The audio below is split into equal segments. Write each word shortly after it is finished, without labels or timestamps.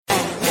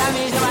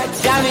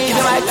Diamonds in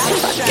my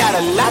teeth, got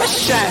a lot of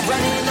shine.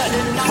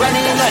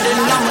 Running up the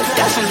number,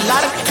 that's a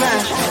lot of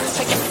crime.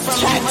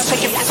 Try to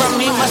take it from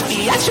me, must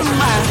be out your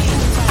mind.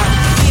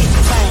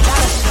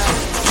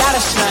 Lot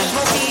of sun,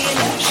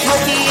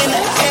 smoky in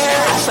the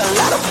air, that's a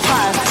lot of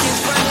pine.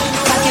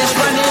 Pockets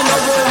running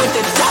over with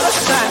the dollar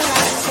sign.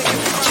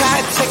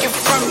 Try to take it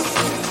from me.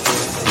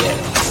 Yeah.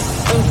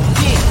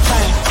 Big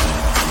time,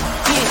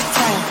 big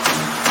time,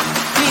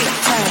 big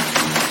time.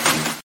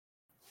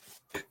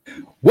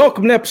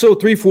 Welcome to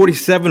episode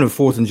 347 of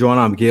Fourth and Jawn.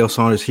 I'm Gail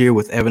Saunders here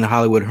with Evan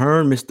Hollywood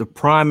Hearn, Mr.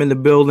 Prime in the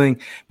building,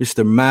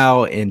 Mr.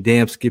 Mal and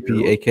Damn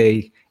Skippy,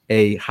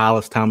 aka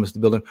Hollis Thomas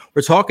in the building.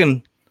 We're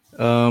talking,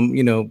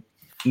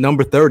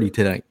 number 30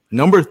 tonight.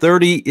 Number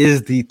 30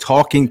 is the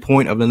talking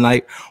point of the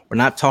night. We're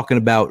not talking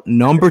about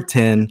number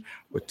 10.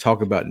 We're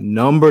talking about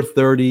number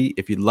 30.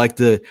 If you'd like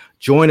to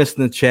join us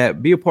in the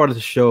chat, be a part of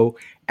the show,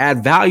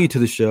 add value to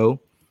the show,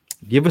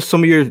 give us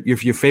some of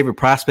your favorite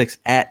prospects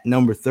at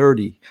number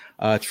 30.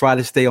 Try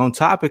to stay on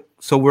topic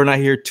so we're not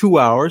here 2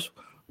 hours.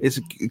 It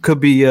could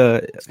be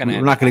we're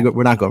not going to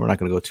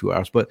go 2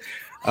 hours, but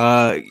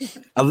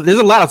there's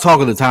a lot of talk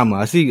on the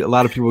timeline. I see a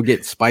lot of people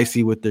get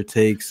spicy with their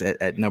takes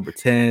at number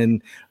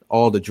 10.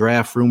 All the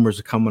draft rumors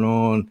are coming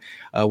on.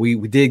 We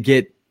did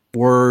get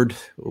word,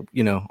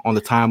 on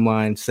the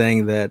timeline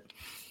saying that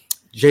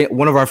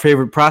one of our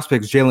favorite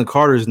prospects, Jalen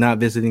Carter, is not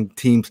visiting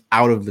teams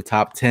out of the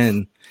top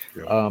 10.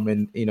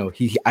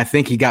 I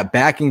think he got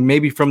backing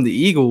maybe from the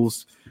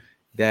Eagles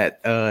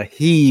that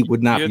he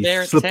would not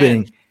be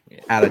slipping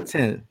out of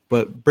 10.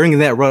 But bringing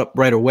that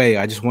right away,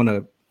 I just want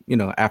to,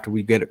 after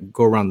we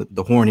go around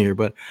the horn here,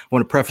 but I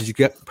want to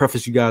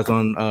preface you guys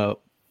on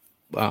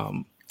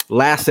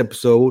last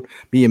episode,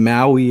 me and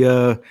Mal, we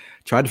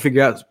tried to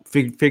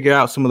figure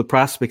out some of the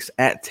prospects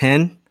at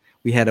 10.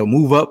 We had a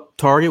move up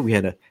target, we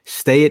had a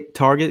stay at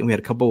target, and we had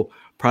a couple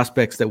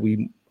prospects that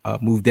we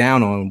moved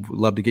down on. Would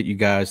love to get you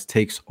guys'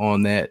 takes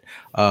on that.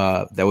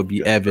 That would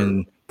be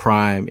Evan,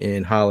 Prime,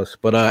 and Hollis.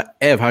 But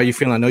Ev, how are you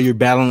feeling? I know you're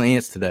battling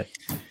ants today.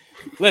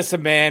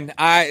 Listen, man,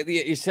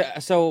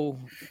 so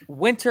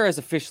winter has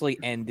officially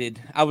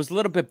ended. I was a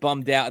little bit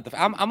bummed out.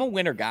 I'm a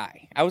winter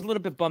guy. I was a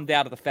little bit bummed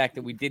out of the fact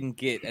that we didn't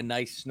get a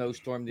nice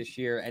snowstorm this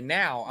year, and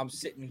now I'm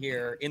sitting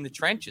here in the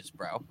trenches,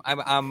 bro.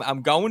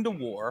 I'm going to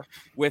war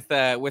with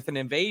an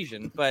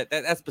invasion, but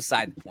that's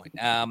beside the point.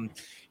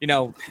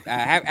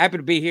 Happy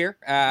to be here.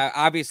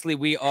 Obviously,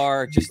 we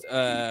are just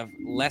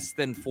less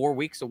than 4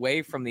 weeks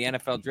away from the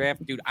NFL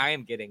draft, dude. I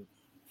am getting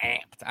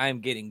amped. I am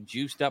getting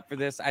juiced up for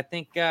this. I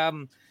think.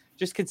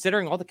 Just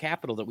considering all the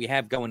capital that we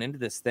have going into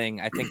this thing,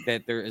 I think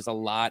that there is a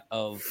lot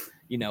of,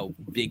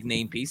 big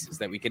name pieces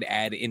that we could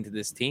add into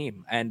this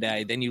team. And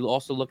then you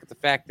also look at the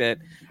fact that,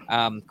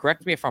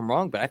 correct me if I'm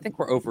wrong, but I think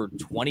we're over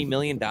 $20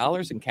 million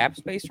in cap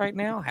space right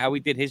now. Howie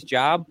did his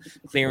job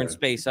clearing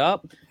space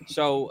up.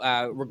 So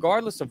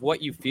regardless of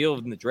what you feel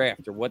in the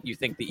draft or what you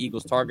think the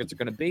Eagles targets are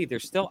going to be,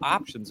 there's still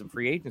options in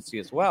free agency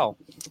as well.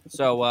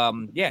 So,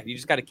 you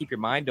just got to keep your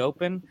mind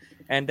open.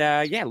 And,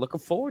 looking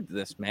forward to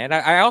this, man.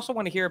 I also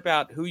want to hear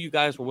about who you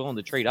guys were willing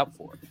to trade up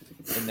for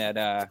in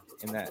that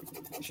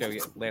show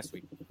last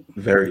week.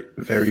 Very,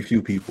 very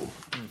few people.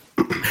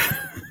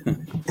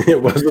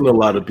 It wasn't a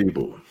lot of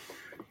people.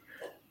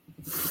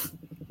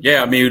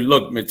 Yeah, I mean,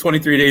 look,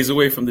 23 days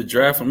away from the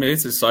draft. I mean,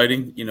 it's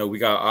exciting. We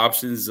got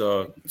options,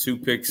 2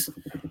 picks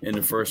in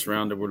the first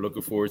round that we're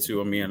looking forward to.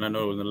 I mean, and I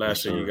know in the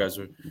last year you guys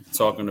were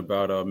talking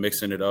about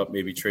mixing it up,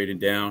 maybe trading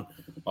down.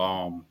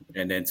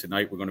 And then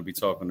tonight we're going to be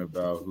talking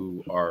about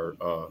who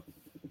our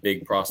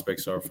big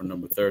prospects are for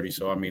number 30.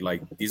 So, I mean,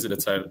 like, these are the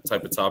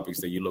type of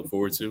topics that you look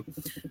forward to.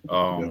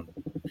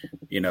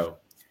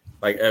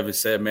 Like Evan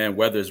said, man,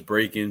 weather's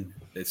breaking.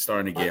 It's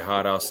starting to get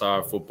hot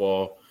outside.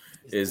 Football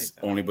is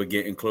only but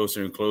getting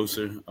closer and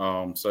closer.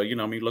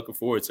 Looking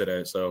forward to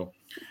that. So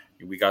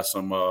we got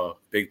some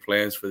big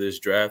plans for this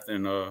draft,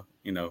 and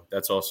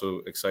that's also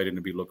exciting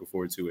to be looking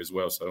forward to as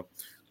well. So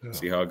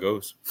see how it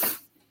goes.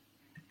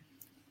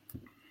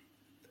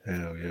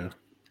 Hell yeah.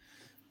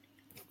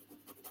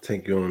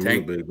 Tank you on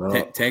mute, big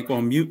dog. Tank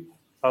on mute.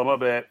 Oh, my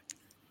bad.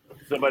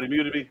 Somebody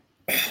muted me.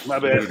 My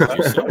bad.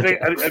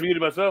 I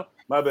muted myself.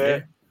 My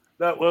bad.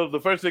 Yeah. Well, the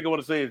first thing I want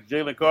to say is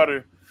Jalen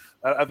Carter.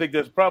 I think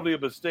that's probably a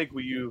mistake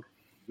where you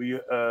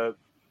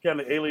kind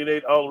of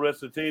alienate all the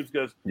rest of the teams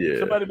because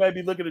somebody might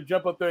be looking to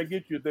jump up there and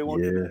get you if they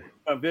want to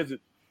come visit.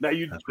 Now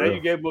you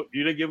didn't give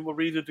them a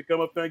reason to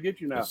come up there and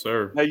get you now. Yes,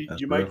 sir. Now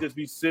you might just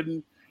be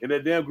sitting in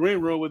that damn green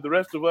room with the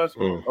rest of us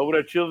over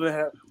there chilling.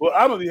 Well,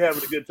 I'm gonna be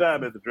having a good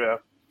time at the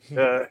draft.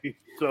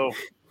 So,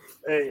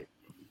 hey,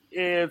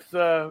 it's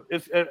I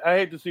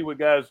hate to see what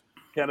guys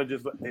kind of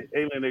just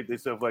alienate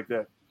themselves like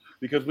that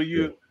because when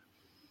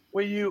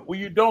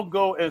you don't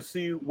go and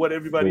see what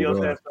everybody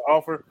else has to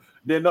offer,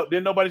 then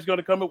nobody's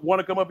going to want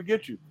to come up and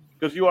get you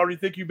because you already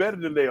think you're better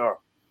than they are,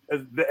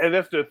 and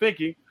that's their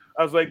thinking.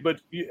 I was like, but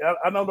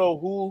I don't know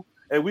who,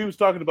 and we was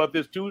talking about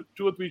this two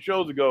or three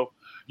shows ago.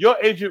 Your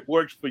agent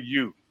works for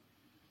you.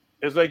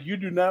 It's like you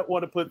do not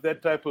want to put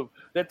that type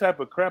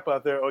of crap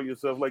out there on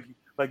yourself. Like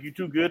you're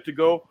too good to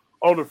go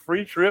on a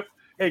free trip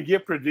and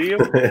get per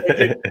diem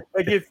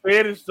and get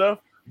fed and stuff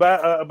by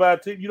a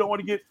team. You don't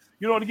want to get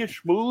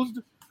schmoozed.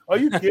 Are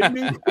you kidding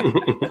me?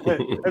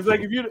 It's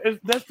like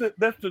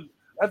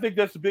I think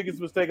that's the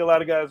biggest mistake a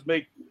lot of guys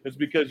make is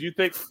because you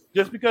think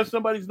just because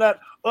somebody's not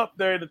up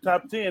there in the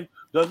top 10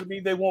 doesn't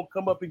mean they won't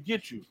come up and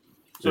get you.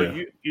 So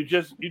you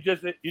just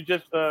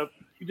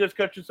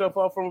cut yourself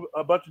off from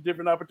a bunch of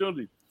different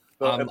opportunities.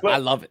 I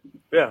love it.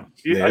 Yeah,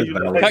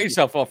 cut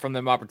yourself off from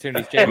them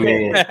opportunities,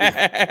 Jamie.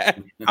 I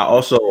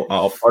also,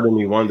 part of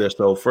me wonders.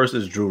 So first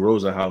is Drew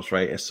Rosenhaus,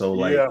 right? And so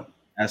like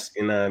that's,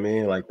 you know what I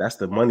mean? Like that's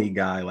the money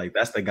guy. Like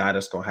that's the guy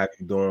that's gonna have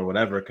you doing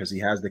whatever because he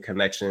has the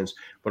connections.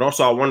 But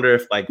also, I wonder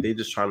if like they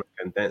just trying to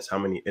condense how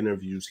many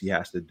interviews he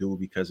has to do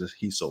because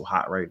he's so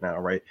hot right now,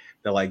 right?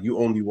 That like you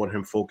only want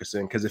him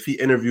focusing because if he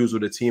interviews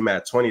with a team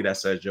at 20 that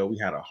says, "Yo, we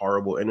had a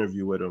horrible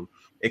interview with him,"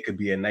 it could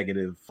be a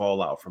negative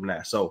fallout from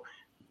that. So.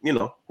 You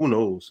know, who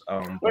knows?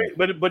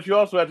 But you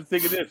also have to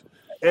think of this.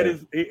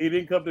 He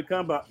didn't come to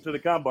the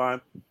combine.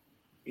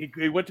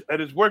 He went at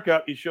his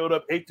workout. He showed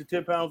up 8 to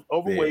 10 pounds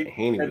overweight,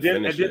 and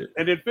then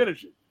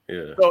finish it.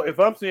 Yeah. So if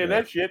I'm saying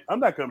that shit, I'm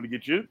not coming to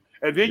get you.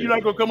 And then you're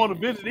not gonna come on a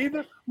visit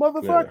either,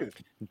 motherfucker.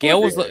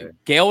 Gail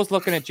was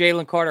looking at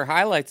Jalen Carter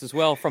highlights as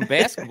well from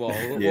basketball.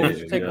 What was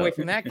your takeaway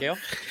from that, Gail?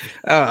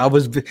 I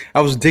was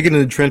digging in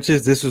the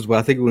trenches. This was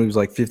I think when he was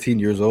like 15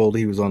 years old.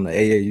 He was on the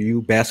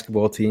AAU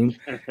basketball team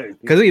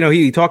because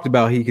he talked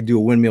about he could do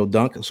a windmill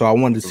dunk. So I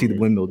wanted to see the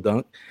windmill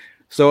dunk.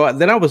 So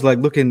then I was like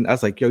looking. I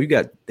was like, "Yo, you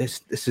got this.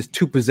 This is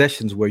 2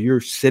 possessions where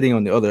you're sitting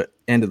on the other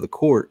end of the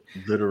court."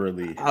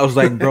 Literally, I was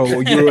like,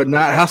 "Bro, you're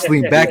not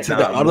hustling back to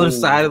the other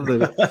side of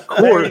the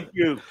court."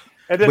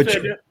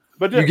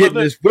 But you're getting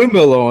this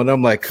windmill on.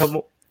 I'm like, "Come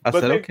on." I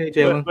said, "Okay,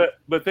 Jalen."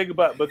 But think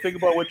about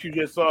what you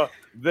just saw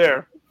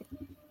there,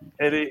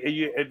 and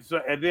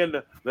then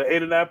the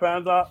 8 or 9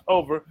 pounds are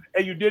over,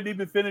 and you didn't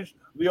even finish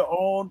your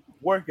own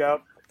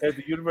workout at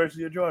the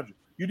University of Georgia.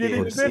 You didn't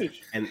even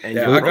finish. And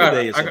your pro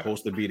day is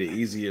supposed to be the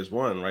easiest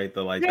one, right?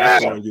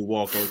 That's the one you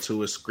walk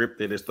into is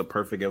scripted. It's the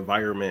perfect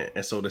environment.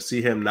 And so to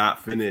see him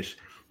not finish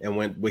and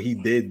what he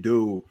did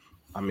do,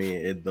 I mean,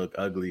 it looked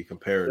ugly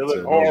compared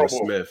to Noah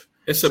Smith.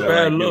 It's a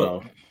bad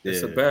look.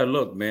 It's a bad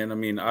look, man. I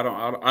mean, I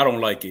don't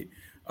like it.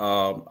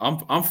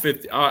 I'm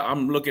 50.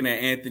 I'm looking at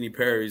Anthony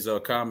Perry's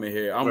comment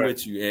here. I'm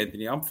with you,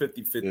 Anthony. I'm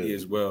 50-50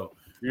 as well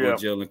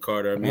with Jalen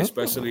Carter. I mean,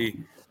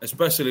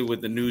 especially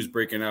with the news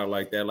breaking out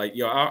like that. Like,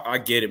 yo, I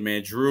get it,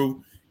 man.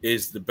 Drew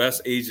is the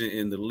best agent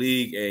in the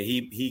league, and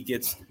he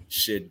gets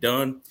shit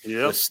done.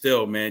 Yeah. But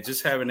still, man,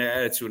 just having that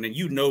attitude, and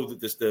you know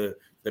that this the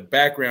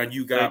background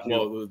you got,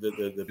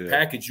 the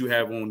package you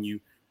have on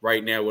you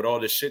right now with all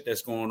the shit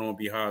that's going on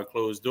behind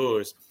closed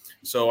doors.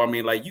 So I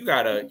mean, like you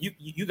gotta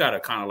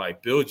kind of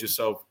like build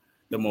yourself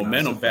the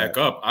momentum back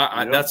up.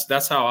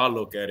 That's how I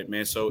look at it,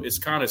 man. So it's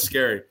kind of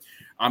scary.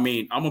 I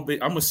mean, I'm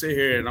gonna sit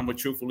here and I'm gonna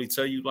truthfully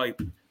tell you, like,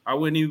 I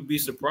wouldn't even be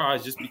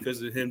surprised just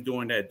because of him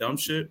doing that dumb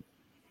shit.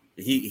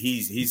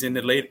 He's in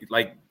the late,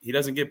 like he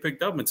doesn't get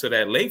picked up until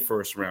that late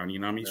first round. You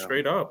know what I mean?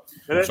 Straight up.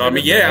 So I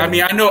mean,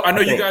 I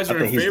know you guys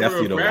are in favor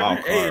of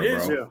grabbing. Hey, it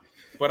is. Yeah.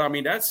 But I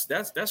mean,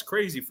 that's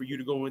crazy for you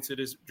to go into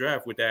this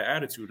draft with that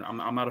attitude. I'm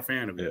not a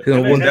fan of it.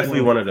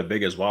 Definitely one of the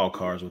biggest wild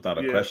cards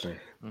without a question.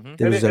 Mm-hmm.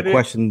 There's a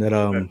question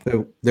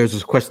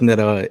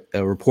that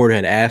a reporter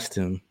had asked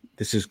him.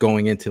 This is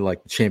going into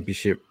like the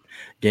championship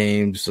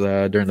games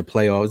during the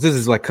playoffs. This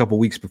is like a couple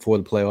weeks before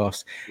the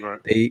playoffs. Right.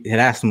 They had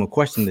asked him a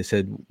question. They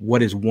said,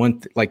 "What is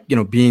one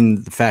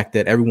being the fact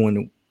that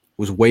everyone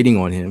was waiting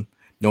on him,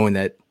 knowing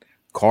that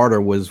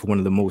Carter was one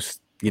of the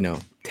most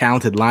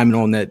talented linemen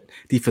on that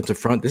defensive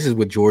front. This is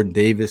with Jordan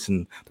Davis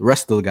and the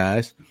rest of the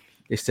guys."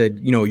 They said,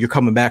 "You're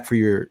coming back for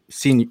your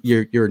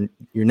senior your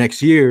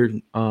next year.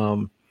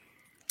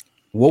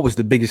 What was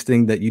the biggest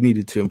thing that you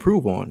needed to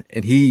improve on?"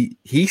 And he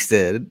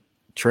said,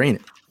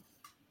 "Training."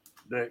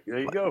 There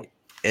you go.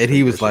 And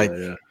he was like,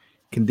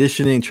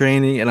 conditioning,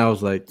 training, and I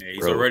was like,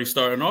 he's already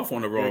starting off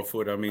on the wrong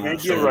foot. I mean,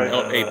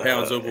 8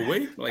 pounds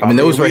overweight. Like,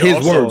 those were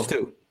his words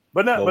too.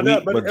 But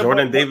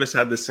Jordan Davis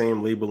had the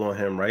same label on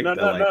him, right? No.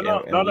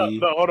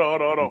 Hold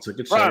on. Took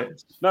a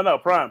chance.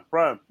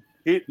 Prime.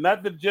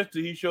 Not that just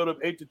that he showed up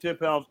 8 to 10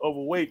 pounds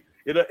overweight.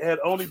 It had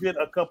only been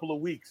a couple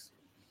of weeks,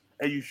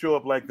 and you show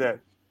up like that.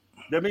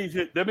 That means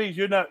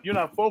you're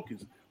not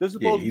focused. This is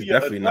supposed to be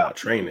definitely not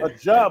training. A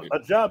job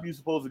you're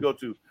supposed to go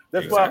to.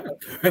 That's why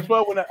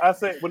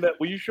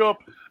when you show up,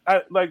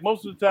 like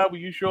most of the time when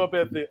you show up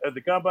at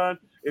the combine,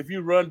 if you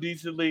run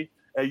decently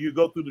and you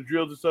go through the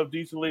drills and stuff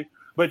decently,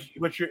 but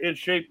you're in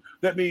shape,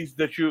 that means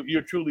that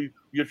you're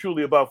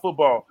truly about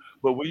football.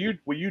 But when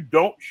you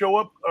don't show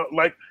up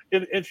like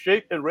in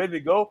shape and ready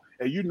to go,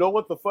 and you know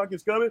what the fuck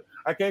is coming,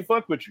 I can't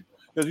fuck with you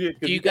because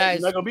you're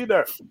not gonna be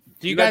there.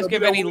 Do you guys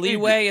give any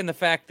leeway in the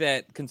fact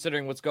that,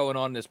 considering what's going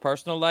on in his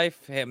personal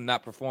life, him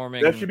not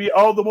performing? That should be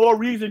all the more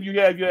reason you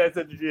have your ass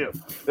at the gym.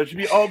 That should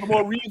be all the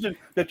more reason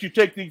that you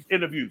take these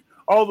interviews.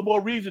 All the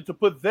more reason to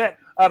put that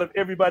out of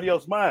everybody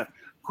else's mind.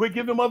 Quit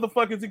giving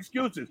motherfuckers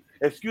excuses.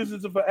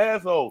 Excuses are for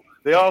assholes.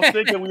 They all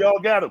think and we all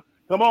got them.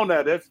 Come on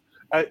now. That's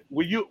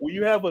when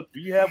you have a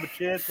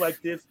chance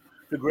like this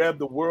to grab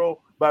the world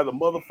by the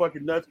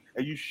motherfucking nuts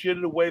and you shit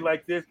it away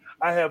like this,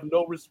 I have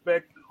no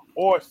respect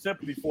or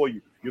sympathy for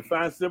you. You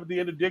find sympathy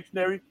in the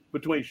dictionary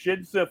between shit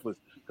and syphilis.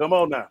 Come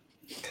on now.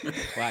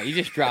 Wow, you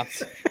just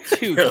dropped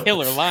 2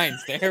 killer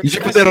lines there. You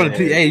should put that on.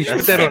 Hey, you should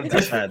put that on.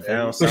 That's that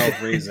down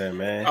south reason,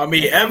 man. I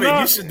mean,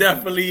 Evan, you should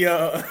definitely.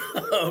 I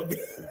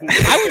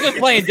was just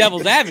playing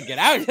devil's advocate.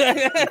 I'm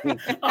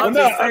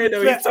just saying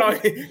though,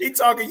 he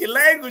talking your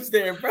language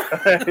there, bro.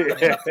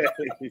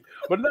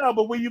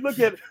 But when you look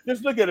at it,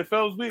 just look at it,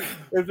 fellas.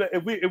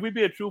 If we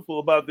being truthful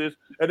about this,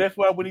 and that's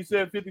why when he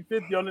said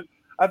 50-50 on it,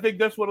 I think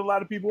that's what a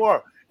lot of people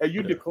are. And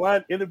you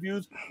decline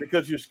interviews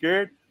because you're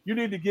scared. You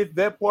need to get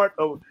that part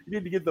of. You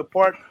need to get the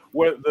part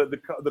where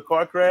the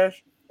car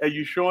crash and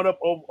you showing up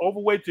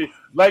overweight to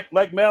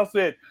like Mal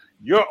said,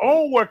 your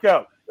own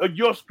workout,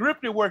 your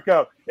scripted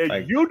workout, and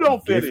like you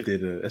don't finish.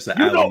 That's an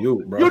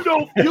alley-oop, bro. You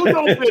don't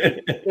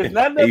finish. It's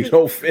not nothing. You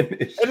don't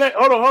finish. And then,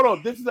 hold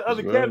on. This is the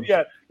other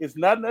caveat. It's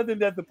not nothing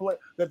that the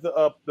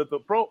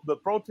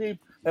pro team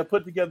have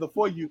put together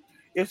for you.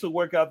 It's a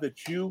workout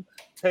that you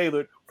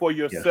tailored for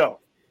yourself.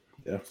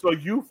 Yeah. So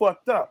you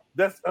fucked up.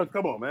 That's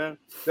come on, man.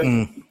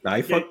 Nah,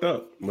 he fucked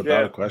up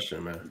without a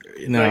question, man.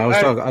 No, I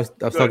was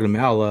talking to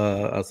Mal.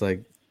 I was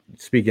like,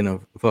 speaking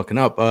of fucking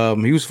up,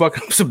 he was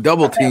fucking up some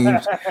double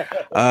teams.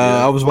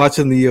 I was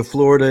watching the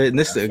Florida, and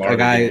this a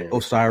guy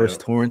Osiris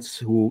Torrance,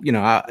 who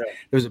there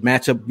was a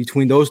matchup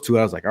between those two.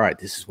 I was like, all right,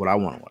 this is what I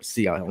want to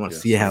see. I want to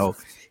see how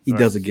he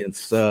does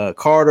against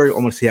Carter. I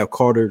want to see how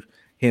Carter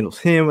handles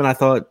him. And I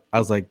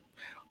was like,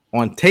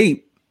 on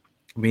tape,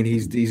 I mean,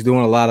 he's doing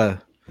a lot of.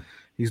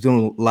 He's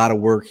doing a lot of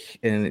work,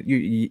 and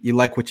you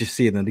like what you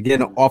see. And then to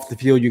get off the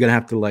field, you're gonna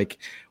have to like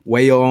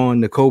weigh on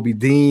the Kobe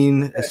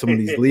Dean as some of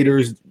these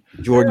leaders,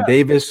 Jordan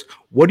Davis.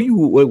 What do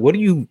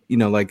you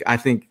like? I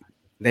think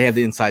they have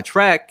the inside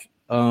track.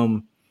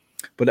 But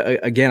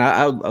again,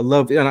 I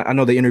love. I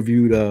know they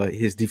interviewed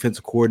his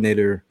defensive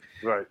coordinator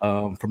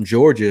from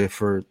Georgia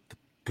for the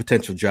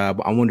potential job.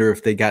 I wonder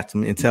if they got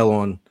some intel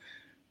on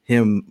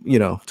him.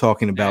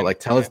 Talking about like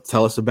tell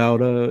us about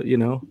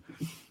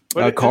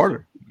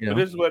Carter.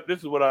 But this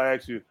is what I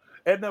ask you.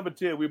 At number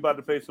 10, we're about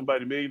to pay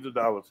somebody millions of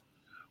dollars.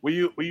 When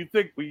you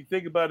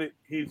think about it,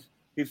 he's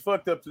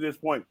fucked up to this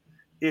point.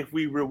 If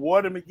we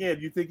reward him again,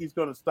 you think he's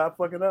going to stop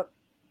fucking up?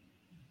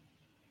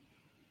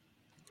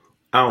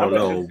 I don't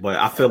know, but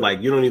I feel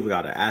like you don't even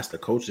got to ask the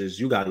coaches.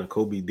 You got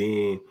Kobe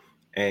Dean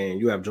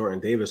and you have Jordan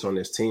Davis on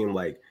this team,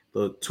 like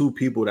the two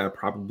people that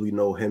probably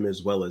know him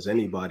as well as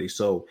anybody.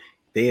 So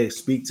they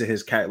speak to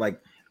his cat like.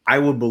 I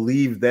would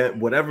believe that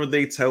whatever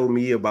they tell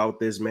me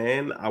about this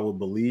man, I would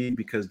believe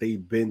because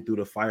they've been through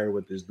the fire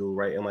with this dude,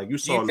 right? And like you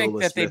saw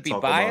Nolan Smith talk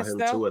about him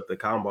too at the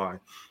combine.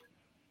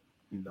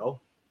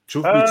 No,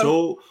 truth be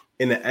told,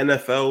 in the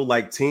NFL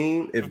like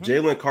team, if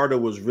Jalen Carter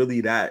was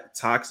really that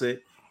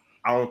toxic,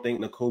 I don't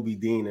think Kobe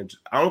Dean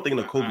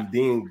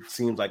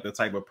seems like the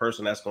type of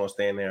person that's going to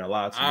stand there a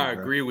lot. I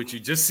agree with you.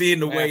 Just seeing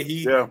the way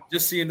he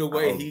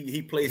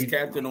plays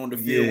captain on the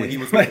field when he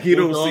was like he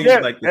don't seem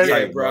like the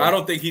type, bro. I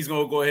don't think he's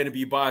going to go ahead and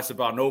be biased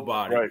about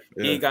nobody. Right.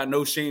 He ain't got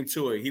no shame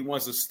to it. He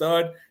wants a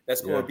stud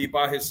that's going to be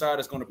by his side,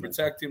 that's going to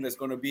protect him, that's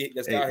got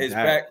his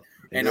back.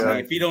 And I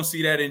mean, if he don't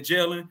see that in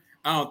Jalen,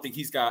 I don't think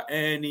he's got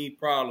any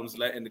problems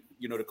letting the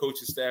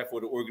coaching staff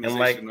or the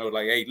organization know,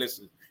 like, hey,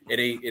 listen, it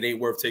ain't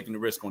worth taking the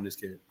risk on this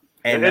kid.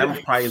 And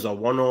that probably is a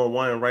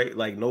one-on-one, right?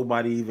 Like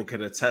nobody even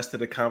could attest to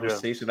the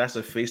conversation. That's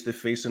a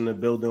face-to-face in the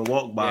building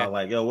walk by.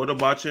 Like, yo, what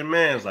about your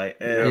man? It's like,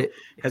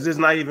 because it's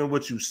not even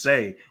what you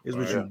say; it's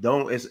what you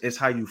don't. It's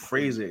how you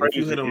phrase it. If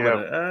you hit them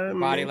with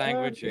body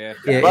language, and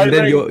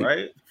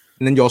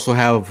then you also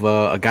have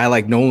a guy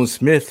like Nolan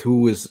Smith,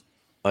 who is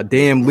a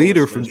damn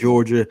leader from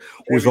Georgia,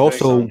 who's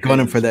also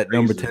gunning for that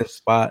number 10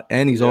 spot,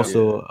 and he's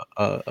also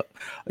also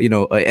a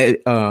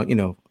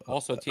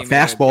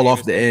fastball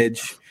off the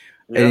edge.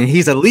 Yeah. And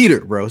he's a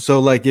leader, bro. So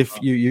like, if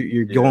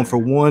you're going for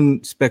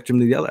one spectrum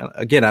to the other,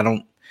 again, I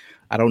don't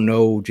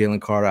know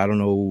Jalen Carter. I don't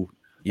know,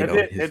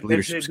 his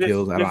leadership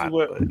skills.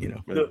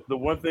 The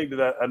one thing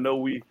that I know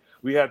we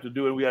have to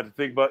do and we have to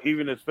think about,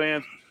 even as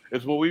fans,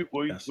 is when we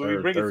bring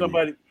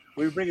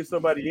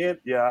somebody in.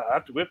 Yeah,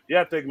 I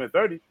take him at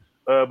 30.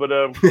 But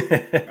I'll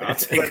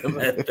take him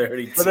at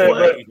 30.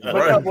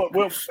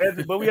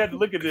 But we have to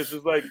look at this.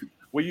 It's like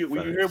when you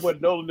hear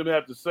what Nolan them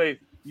have to say,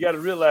 you got to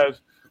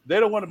realize. They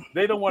don't want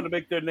to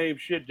make their name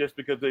shit just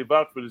because they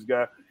vouch for this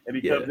guy and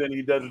he comes in and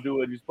he doesn't do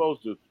what he's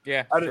supposed to.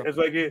 Yeah, it's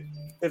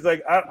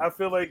like I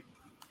feel like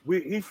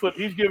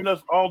he's giving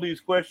us all these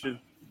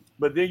questions,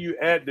 but then you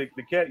add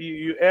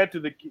you add to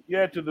the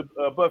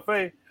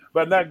buffet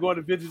by not going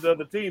to visit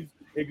other teams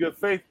in good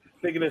faith,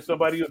 thinking that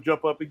somebody will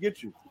jump up and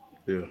get you.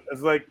 Yeah,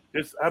 it's like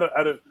I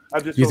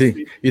just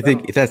you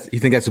think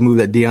that's a move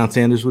that Deion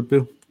Sanders would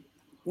do?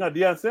 No,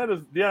 Deion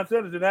Sanders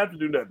didn't have to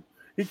do nothing.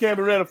 He came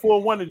and ran a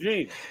 4-1 in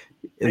jeans.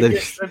 And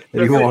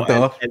he walked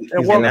off. And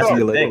that's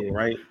the thing,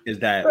 right? Is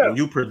that when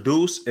you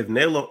produce, if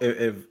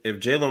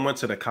Jalen went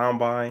to the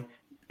combine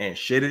and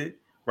shitted,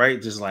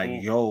 right? Just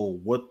like, yo,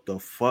 what the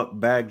fuck?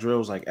 Bag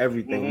drills, like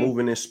everything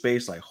moving in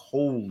space, like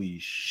holy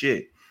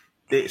shit.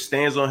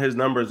 stands on his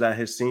numbers at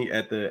his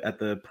at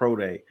the pro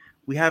day,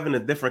 we having a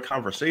different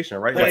conversation,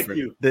 right? Thank like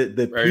you.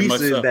 The Very much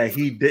pieces so. that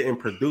he didn't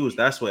produce.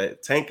 That's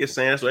what Tank is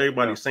saying. That's what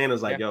everybody's saying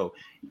is like, yo,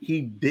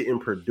 he didn't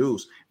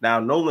produce. Now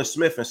Nolan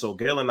Smith, and so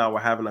Gail and I were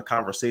having a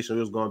conversation.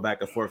 We was going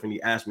back and forth, and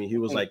he asked me, he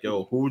was like,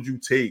 yo, who would you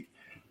take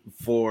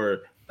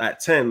for at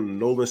 10,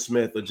 Nolan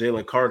Smith or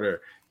Jalen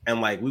Carter? And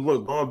like we were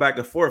going back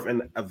and forth,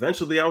 and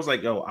eventually I was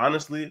like, yo,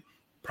 honestly,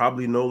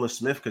 probably Nolan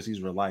Smith because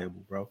he's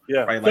reliable, bro.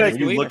 Yeah, right. Like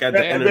when you look at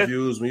the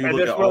interviews, when you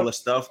look at all the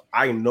stuff,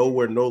 I know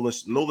where Nolan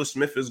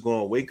Smith is going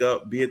to wake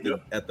up, be at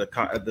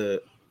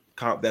the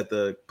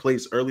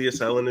place early as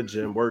hell in the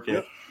gym,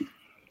 working,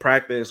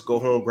 practice, go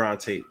home,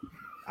 grind tape.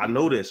 I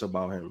know this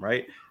about him,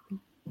 right?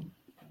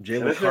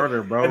 Jalen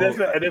Carter, bro. And that's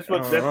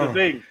the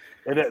thing.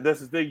 And that's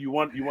the thing. You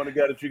want a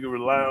guy that you can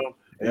rely on,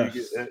 and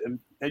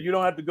you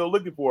don't have to go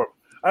looking for him.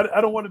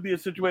 I don't want to be a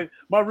situation.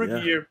 My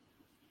rookie year,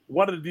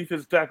 one of the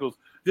defensive tackles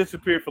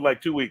disappeared for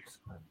like 2 weeks.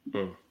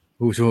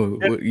 Who's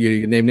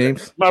you name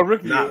names? My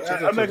rookie year.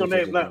 I'm not gonna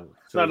name. No,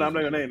 I'm not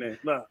gonna name names.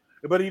 No,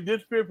 but he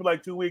disappeared for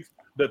like 2 weeks.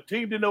 The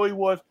team didn't know who he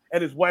was,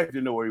 and his wife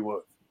didn't know where he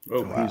was.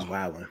 Oh, wow. He's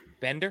wilding.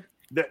 Bender.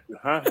 Big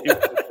time.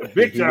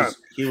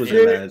 He was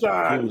big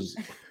time. He was.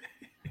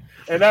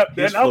 And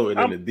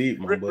floating in the deep,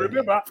 my boy.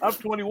 Remember, I'm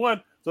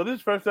 21, so this is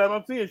the first time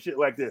I'm seeing shit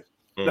like this.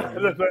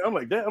 I'm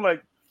like that.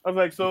 I'm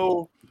like,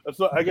 so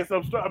I guess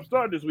I'm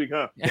starting this week,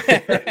 huh?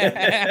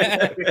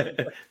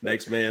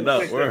 Next man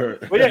up.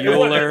 Word.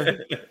 Bueller.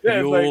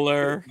 I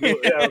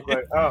was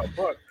like, oh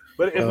fuck.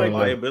 But it's like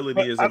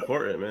reliability is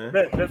important, man.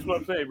 That's what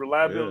I'm saying.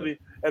 Reliability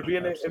and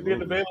being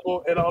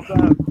available at all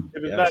times.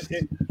 If it's not,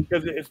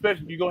 because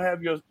especially you're gonna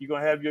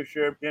have your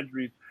share of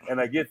injuries, and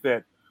I get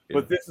that.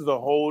 But this is a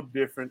whole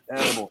different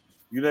animal.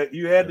 You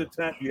had the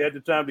time. You had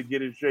the time to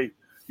get in shape.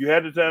 You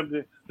had the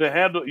time to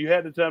handle. You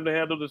had the time to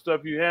handle the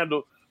stuff you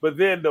handle. But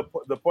then the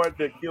part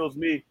that kills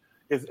me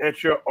is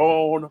at your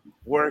own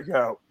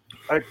workout,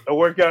 like a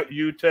workout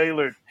you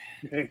tailored.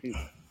 That's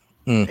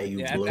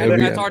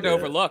hard to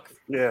overlook.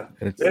 Yeah,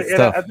 it's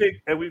tough. I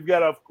think, and we've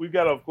got of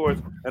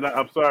course. And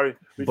I'm sorry,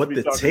 but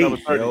the tape,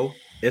 yo,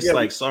 it's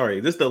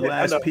this is the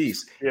last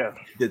piece. Yeah,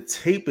 the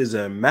tape is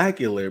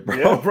immaculate, bro.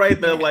 Yeah. Right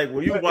there, like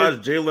when you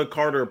watch Jalen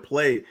Carter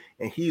play,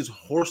 and he's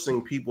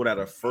horsing people that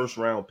are first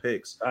round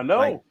picks. I know,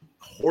 like,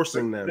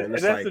 horsing them, and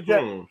it's that's like,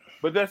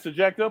 but that's the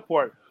jacked up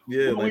part.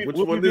 Yeah, like which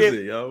one is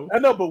it, yo? I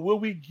know, but will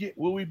we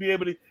be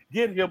able to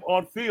get him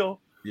on field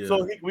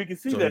so we can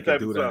see that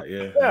type of stuff?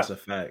 Yeah, that's a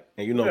fact.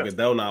 And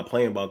Goodell not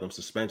playing about them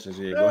suspensions.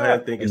 Yeah, go ahead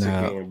and think it's a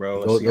game,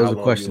 bro. Those are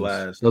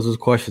questions. Those are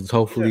questions.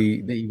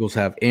 Hopefully, the Eagles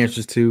have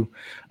answers to.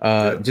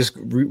 Just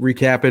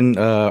recapping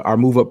our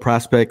move up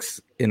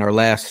prospects in our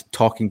last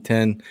Talking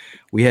 10.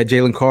 We had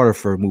Jalen Carter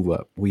for a move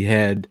up. We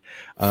had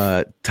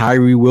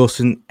Tyree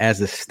Wilson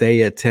as a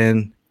stay at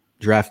 10,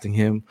 drafting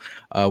him.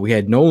 We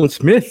had Nolan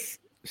Smith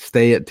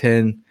stay at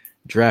 10,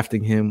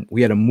 drafting him.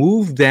 We had a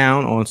move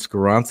down on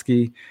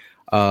Skoronski,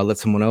 let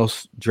someone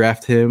else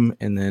draft him,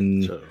 and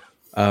then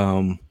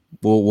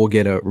we'll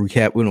get a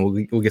recap.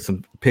 We'll get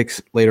some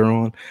picks later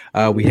on.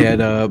 We had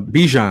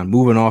Bijan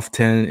moving off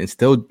 10, and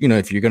still,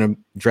 if you're gonna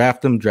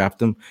draft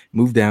him,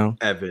 move down.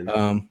 Evan.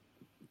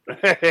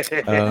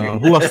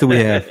 Who else do we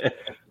have?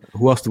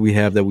 Who else do we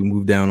have that we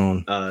moved down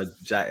on?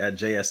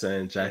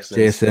 JSN Jackson.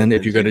 JSN.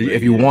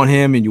 If you want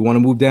him and you want to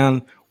move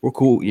down, we're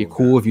cool. You're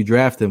cool if you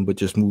draft him, but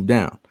just move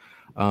down.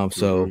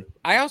 So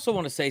I also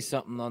want to say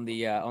something on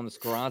the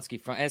Skoronski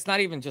front. And it's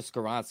not even just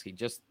Skoronski,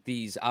 just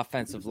these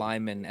offensive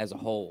linemen as a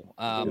whole.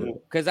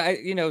 Because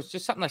it's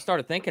just something I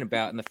started thinking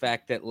about, and the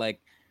fact that, like,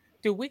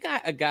 dude, we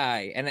got a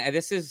guy, and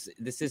this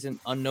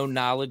isn't unknown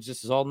knowledge.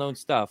 This is all known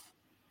stuff.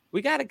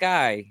 We got a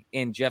guy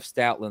in Jeff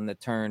Stoutland that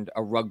turned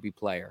a rugby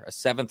player, a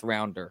 7th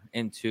rounder,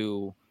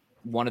 into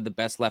one of the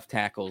best left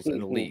tackles in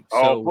the league.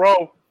 So,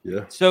 bro.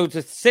 Yeah. So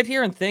to sit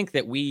here and think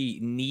that we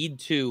need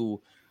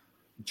to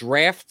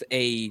draft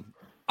a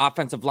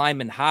offensive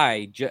lineman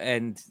high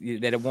and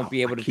that it won't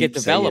be able to get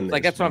developed,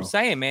 like that's what I'm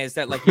saying, man. Is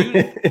that like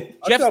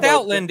Jeff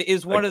Stoutland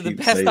is one of the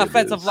best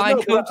offensive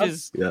line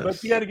coaches.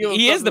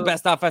 He is the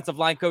best offensive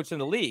line coach in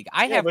the league.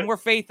 I have more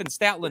faith in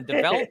Stoutland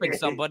developing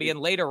somebody in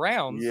later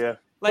rounds. Yeah.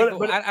 Like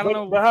I don't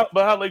know,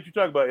 but how late you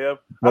talk about, Ev?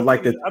 But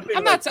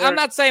I'm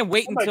not saying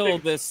wait until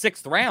the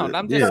 6th round.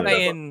 I'm just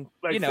saying,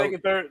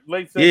 second, third,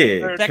 late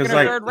second, second or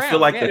third round. I feel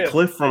like the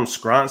cliff from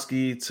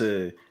Skoronski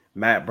to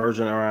Matt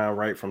Bergeron,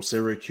 right, from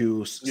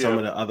Syracuse, some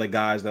of the other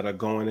guys that are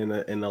going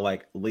in the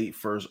like late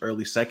first,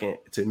 early second.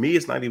 To me,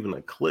 it's not even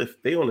a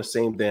cliff. They on the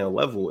same damn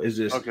level. It's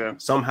just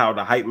somehow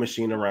the hype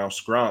machine around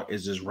Skronk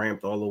is just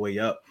ramped all the way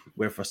up.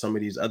 Where for some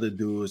of these other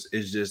dudes,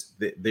 it's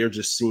just they're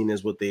just seen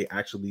as what they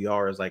actually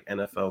are, as like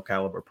NFL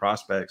caliber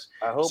prospects.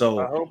 I hope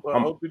I'm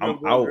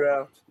out.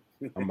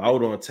 I'm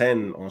out on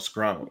 10 on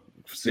Skronk.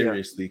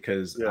 Seriously,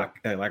 because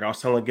like I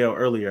was telling Gail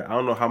earlier, I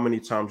don't know how many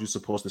times you're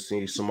supposed to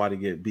see somebody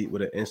get beat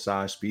with an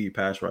inside speed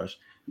pass rush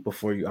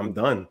before I'm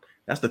done.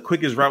 That's the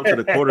quickest route to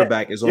the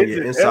quarterback is on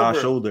your inside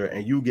shoulder,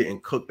 and you getting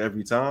cooked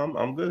every time.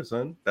 I'm good,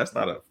 son. That's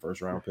not a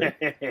first round pick.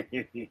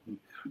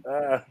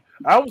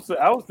 I was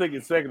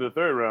thinking second or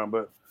third round,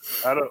 but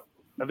I don't.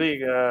 I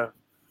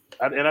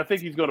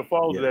think he's going to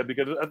fall to that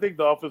because I think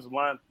the offensive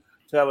line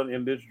talent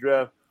in this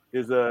draft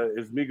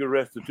is meager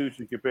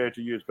restitution compared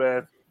to years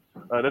past.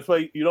 That's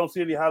why you don't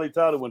see any highly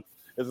touted ones.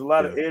 There's a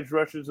lot of edge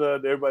rushers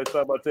that everybody's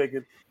talking about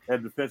taking,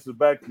 and defensive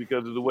backs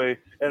because of the way,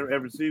 and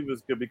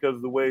receivers because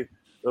of the way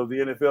of the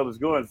NFL is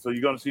going. So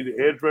you're going to see the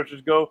edge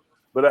rushers go,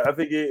 but I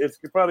think it's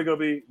probably going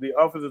to be the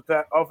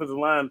offensive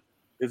line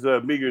is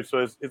meager, so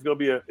it's going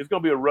to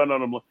be a run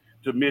on them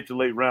to mid to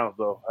late rounds,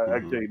 though. I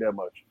can tell you that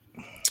much.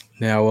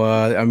 Now,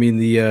 I mean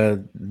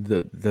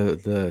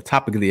the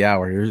topic of the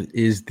hour here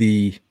is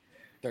the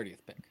 30th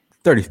pick.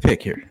 30th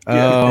pick here.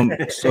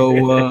 So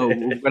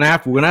we're gonna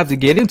have to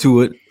get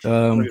into it.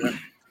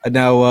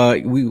 Now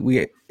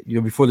we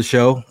before the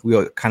show we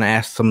kind of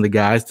asked some of the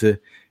guys to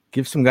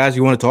give some guys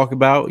you want to talk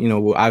about.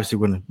 We're obviously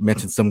going to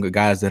mention some of the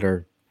guys that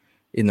are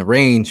in the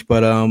range,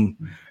 but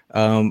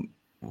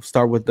we'll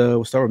start with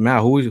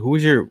Mal.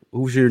 Who's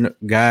your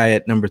guy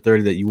at number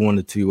 30 that you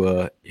wanted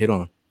to hit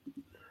on?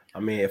 I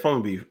mean, if I'm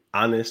gonna be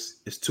honest,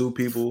 it's two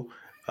people,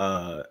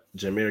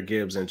 Jahmyr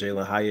Gibbs and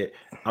Jalen Hyatt.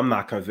 I'm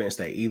not convinced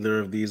that either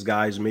of these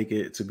guys make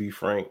it, to be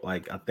frank.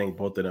 Like, I think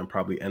both of them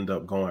probably end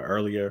up going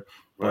earlier.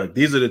 But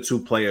these are the two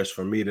players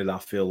for me that I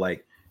feel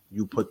like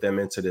you put them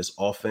into this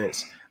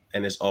offense,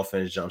 and this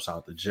offense jumps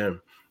out the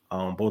gym.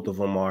 Both of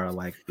them are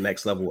like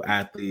next level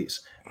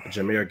athletes.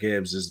 Jahmyr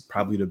Gibbs is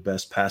probably the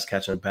best pass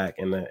catching back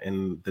in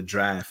the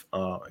draft.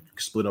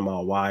 Split him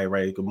out wide,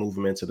 right? You could move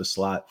him into the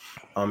slot.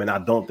 And I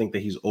don't think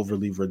that he's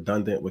overly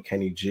redundant with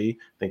Kenny G.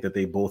 I think that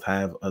they both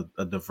have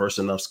a diverse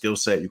enough skill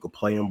set. You could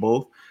play them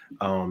both.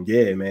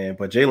 Yeah, man.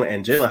 But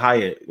Jalen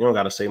Hyatt, you don't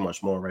got to say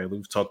much more, right?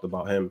 We've talked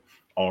about him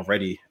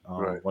already.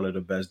 One of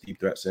the best deep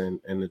threats in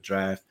the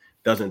draft.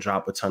 Doesn't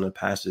drop a ton of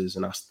passes,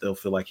 and I still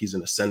feel like he's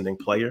an ascending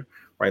player,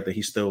 right? That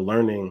he's still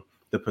learning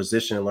the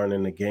position,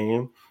 learning the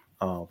game.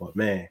 But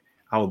man,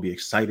 I would be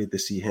excited to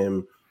see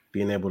him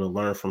being able to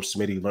learn from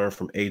Smitty, learn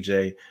from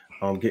AJ,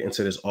 get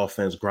into this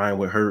offense, grind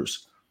with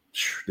Hurts.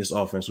 This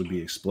offense would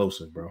be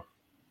explosive, bro.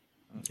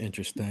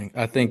 Interesting.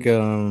 I think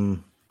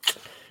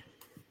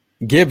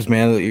Gibbs,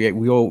 man,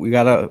 we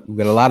got a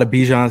lot of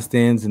Bijan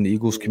stands in the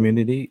Eagles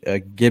community.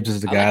 Gibbs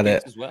is the guy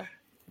that as well.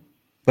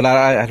 But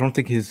I don't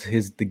think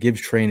the Gibbs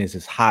train is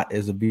as hot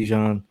as a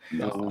Bijan.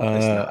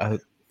 No,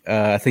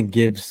 I think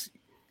Gibbs,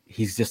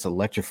 he's just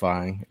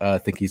electrifying. I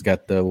think he's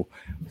got the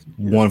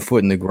 1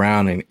 foot in the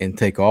ground and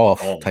take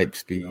off type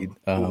speed,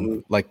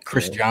 like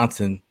Chris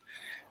Johnson,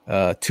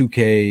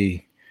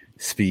 2K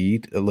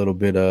speed a little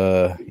bit.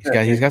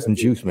 He's got some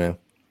juice, man.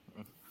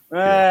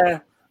 I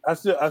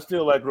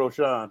still like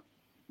Roshan.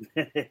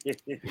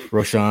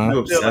 Roshan, you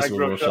obsessed with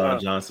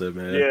Roshan Johnson,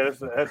 man. Yeah,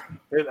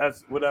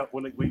 that's when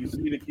you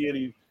see the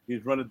kid,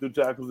 he's running through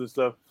tackles and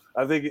stuff.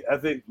 I think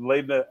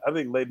late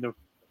in the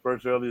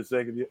first, early in the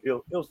second,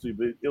 he'll still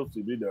be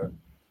there.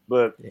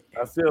 But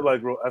I still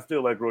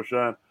like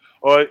Roshan.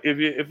 Or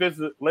if it's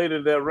later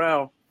in that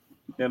round,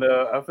 and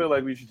I feel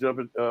like we should jump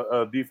in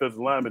defensive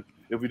lineman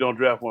if we don't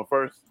draft one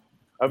first.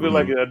 I feel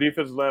like a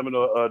defensive lineman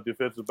or a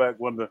defensive back,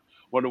 one of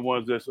the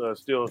ones that's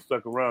still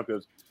stuck around,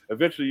 because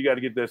eventually you got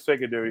to get that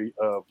secondary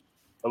a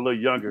little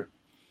younger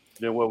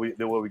than what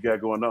we got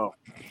going on.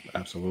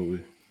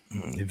 Absolutely.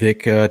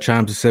 Vic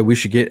chimes and said we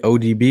should get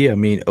ODB. I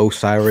mean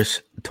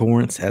Osiris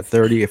Torrance at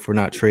 30 if we're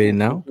not trading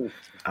now.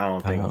 I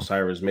don't think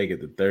Osiris make it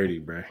to 30,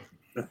 bro.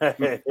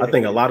 I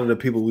think a lot of the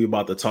people we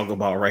about to talk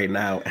about right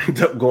now end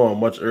up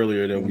going much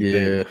earlier than we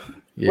did.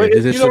 Yeah. Well,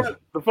 you know what?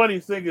 The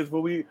funniest thing is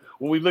when we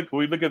look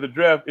at the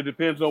draft, it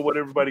depends on what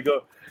everybody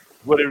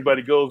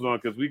goes on,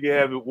 because we can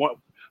have it one.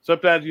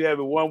 Sometimes you have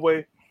it one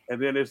way,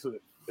 and then it's like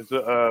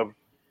a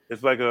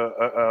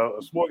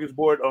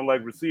smorgasbord on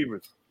like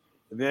receivers,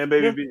 and then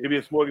maybe it'd be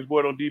a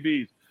smorgasbord on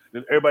DBs.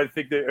 Then everybody's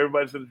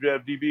going to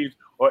draft DBs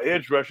or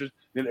edge rushers.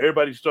 Then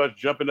everybody starts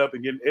jumping up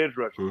and getting edge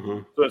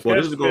rushers. So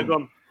it's depends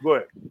on. Go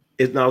ahead.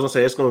 I was gonna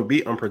say it's going to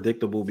be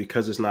unpredictable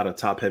because it's not a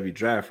top-heavy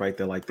draft, right?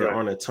 There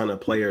aren't a ton of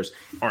players,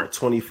 aren't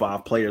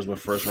 25 players with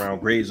first-round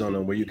grades on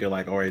them where you can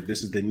like, all right,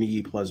 this is the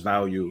need plus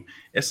value.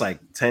 It's like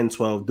 10,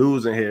 12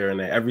 dudes in here, and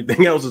then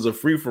everything else is a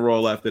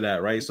free-for-all after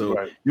that, right?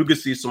 So you could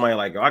see somebody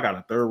like, I got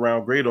a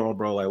third-round grade on,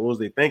 bro. Like, what was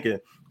they thinking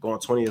going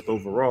 20th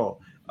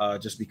overall?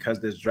 Just because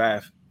this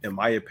draft, in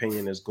my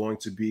opinion, is going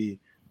to be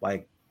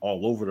like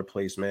all over the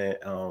place, man.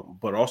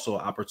 But also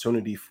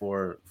opportunity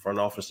for front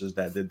offices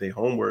that did their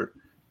homework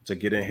to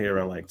get in here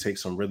and like take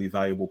some really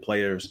valuable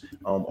players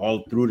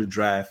all through the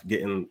draft,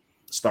 getting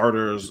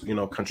starters,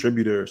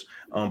 contributors.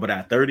 But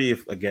at 30,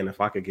 if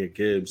I could get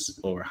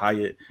Gibbs or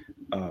Hyatt,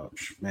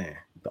 man,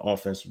 the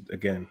offense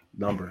again,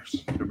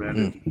 numbers.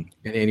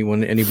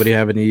 Anybody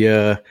have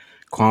any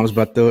qualms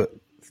about the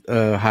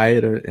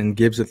Hyatt and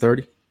Gibbs at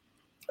 30?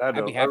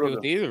 I'd be happy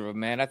with either of them,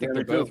 man. I think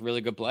they're both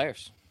really good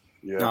players.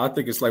 Yeah, no, I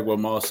think it's like what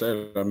Mal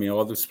said. I mean,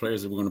 all these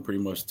players that we're going to pretty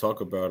much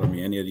talk about, I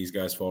mean, any of these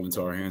guys fall into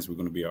our hands, we're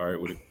going to be all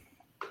right with it.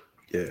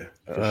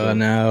 Yeah.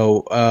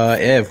 Now,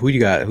 Ev, who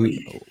you got?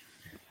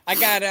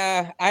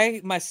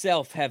 I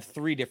myself have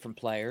 3 different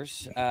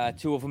players,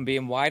 2 of them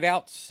being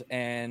wideouts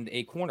and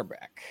a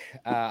cornerback.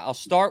 I'll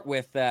start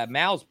with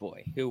Mal's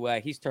boy, who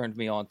he's turned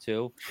me on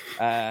to,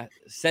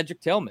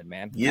 Cedric Tillman,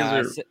 man.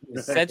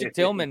 Cedric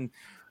Tillman,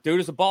 dude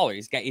is a baller.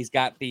 He's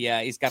got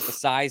the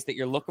size that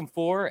you're looking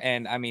for,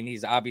 and I mean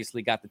he's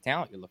obviously got the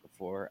talent you're looking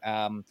for.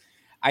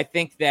 I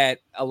think that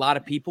a lot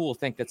of people will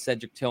think that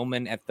Cedric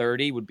Tillman at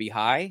 30 would be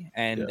high.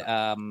 And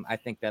I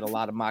think that a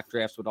lot of mock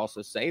drafts would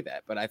also say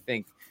that. But I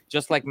think,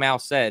 just like Mal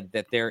said,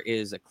 that there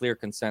is a clear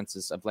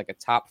consensus of like a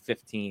top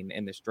 15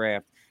 in this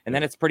draft. And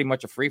then it's pretty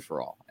much a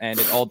free-for-all. And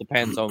it all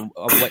depends on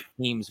what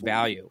teams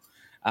value.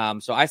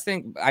 So I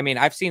think, I mean,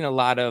 I've seen a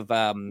lot of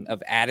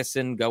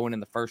Addison going in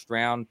the first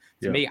round.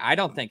 To me, I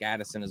don't think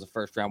Addison is a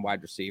first-round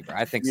wide receiver.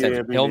 I think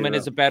Cedric Tillman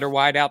is a better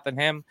wideout than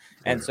him.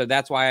 And so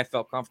that's why I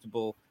felt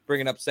comfortable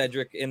bringing up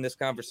Cedric in this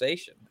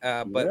conveation.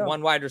 But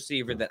one wide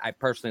receiver that I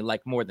personally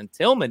like more than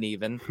Tillman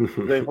even.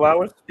 Zay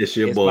Flowers? It's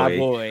your boy. My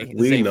boy.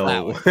 We Zay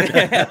know.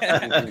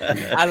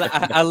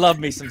 I love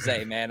me some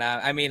Zay, man.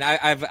 I mean,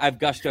 I've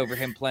gushed over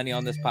him plenty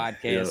on this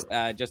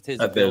podcast. Just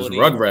his ability.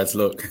 There's Rugrats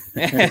look.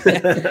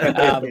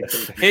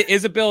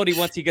 His ability,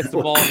 once he gets the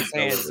ball in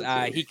his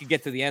hands, he could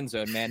get to the end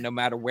zone, man, no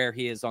matter where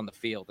he is on the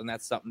field. And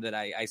that's something that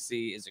I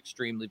see is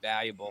extremely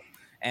valuable.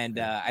 And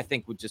I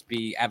think would just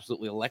be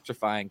absolutely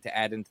electrifying to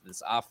add into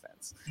this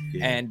offense.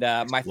 And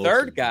my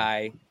third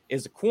guy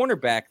is a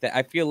cornerback that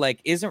I feel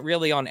like isn't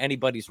really on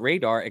anybody's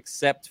radar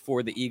except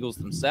for the Eagles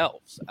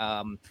themselves.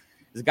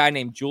 There's a guy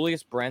named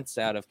Julius Brents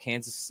out of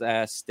Kansas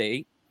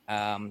State.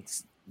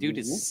 Dude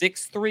is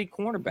 6'3"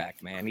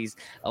 cornerback, man. He's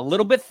a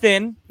little bit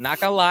thin, not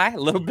gonna lie, a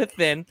little bit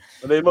thin.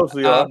 They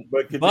mostly are,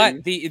 but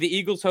the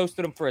Eagles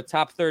hosted him for a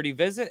top 30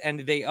 visit, and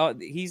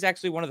he's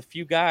actually one of the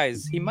few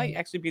guys. He might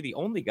actually be the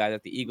only guy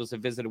that the Eagles have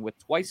visited with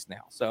twice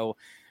now. So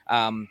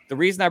the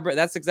reason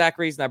that's the exact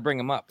reason I bring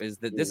him up is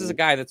that this is a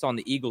guy that's on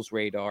the Eagles'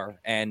 radar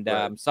and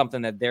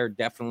something that they're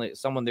definitely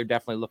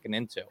looking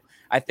into.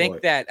 I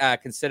think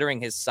that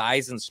considering his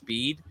size and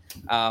speed,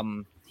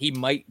 he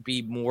might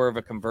be more of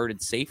a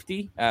converted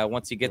safety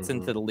once he gets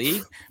into the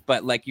league.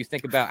 But like you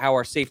think about how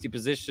our safety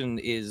position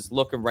is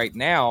looking right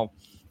now,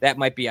 that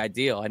might be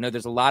ideal. I know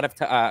there's a lot of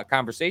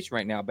conversation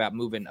right now about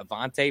moving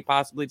Avante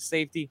possibly to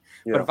safety,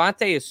 but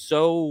Avante is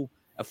so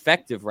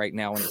effective right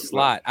now in the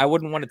slot. I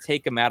wouldn't want to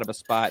take him out of a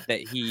spot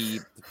that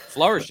he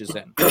flourishes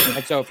in.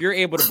 And so if you're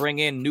able to bring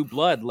in new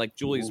blood like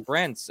Julius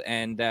Brents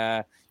and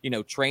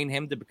train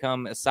him to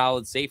become a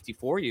solid safety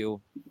for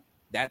you,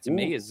 that to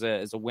me is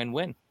a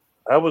win-win.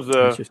 I was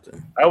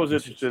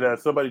interested that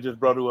somebody just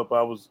brought it up.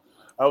 I was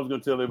going to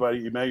tell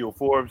everybody Emmanuel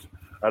Forbes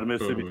out of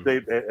Mississippi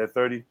State at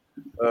 30.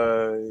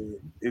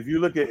 If you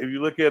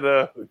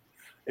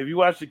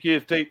watch the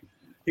kid's tape,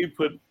 he was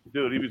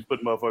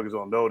putting motherfuckers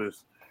on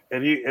notice.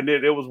 And then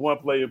there was one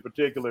play in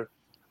particular,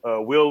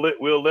 Will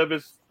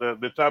Levis,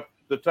 the top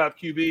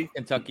QB,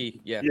 Kentucky.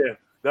 Yeah.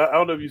 I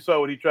don't know if you saw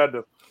when he tried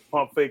to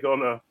pump fake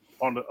on a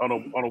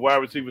wide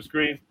receiver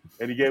screen,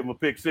 and he gave him a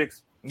pick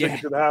six, took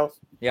it to the house.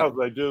 Yep. I was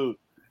like, dude.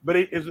 But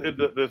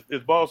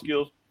his ball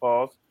skills,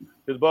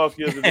 his ball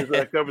skills and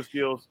his cover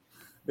skills,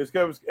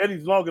 and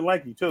he's long and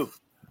lanky too.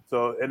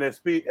 So and that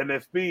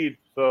speed.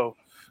 So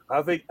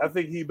I think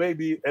he may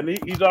be, and he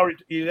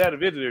had a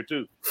visitor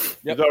too.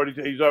 Yep.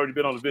 He's already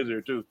been on the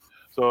visitor too.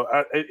 So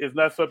it's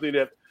not something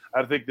that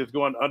I think that's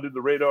going under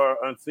the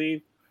radar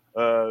unseen.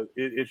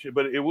 It should,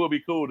 but it will be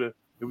cool if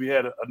we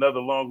had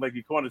another long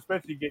leggy corner,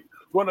 especially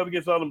going up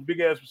against all them big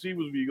ass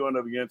receivers we're going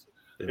up against.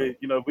 Yeah.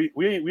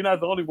 We're not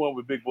the only one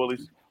with big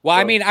bullies. Well,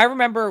 I mean, I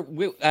remember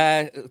we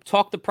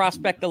talked to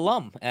prospect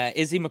alum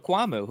Izzy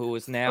McQuamu, who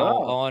is now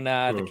on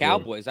the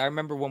Cowboys. I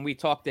remember when we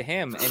talked to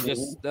him and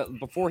just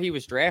before he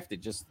was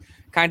drafted, just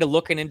kind of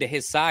looking into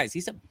his size.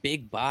 He's a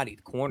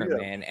big-bodied corner,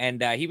 man,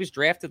 and he was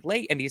drafted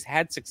late, and he's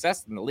had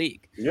success in the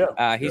league.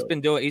 He's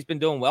been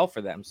doing well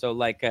for them. So,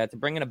 to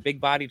bring in a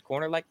big-bodied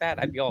corner like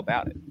that, I'd be all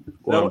about it.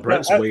 Well,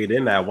 Brent's weighed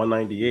in at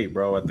 198,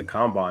 bro, at the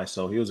combine,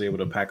 so he was able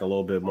to pack a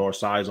little bit more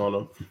size on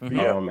him.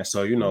 And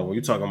so, when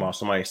you're talking about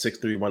somebody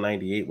 6'3",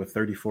 198 with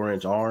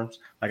 34-inch arms,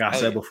 like I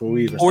said before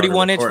we even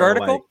 41-inch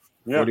vertical,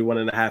 41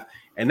 and a half,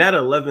 and that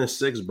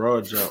 11.6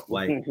 broad jump,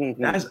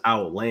 that's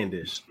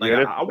outlandish.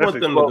 I want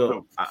them to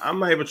go. I'm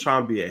not even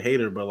trying to be a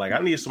hater, but I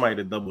need somebody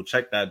to double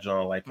check that,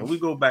 John. Can we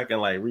go back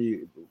and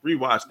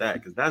rewatch that,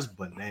 because that's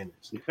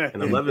bananas.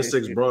 An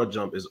 11.6 broad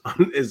jump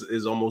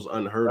is almost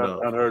unheard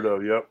of. Unheard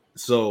of, yep.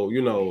 So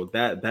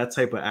that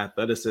type of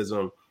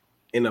athleticism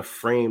in a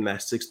frame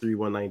that's 6'3",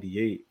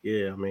 198.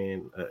 Yeah, I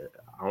mean,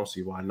 I don't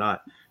see why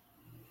not.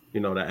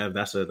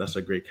 That's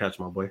a great catch,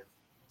 my boy.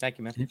 Thank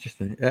you, man.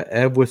 Interesting.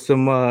 Ev, with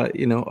some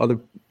other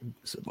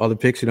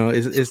picks,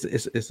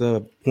 it's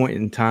a point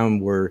in time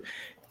where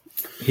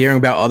hearing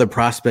about other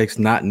prospects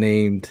not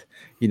named,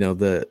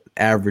 the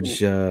average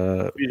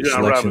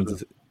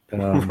selections.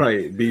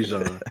 Right,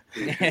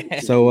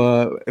 Bijan.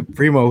 So,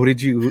 Primo, who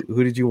did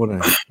you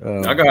want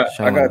to?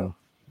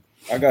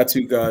 I got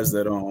two guys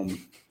that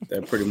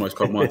pretty much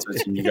caught my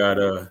attention. You got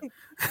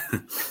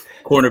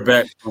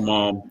cornerback from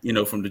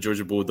from the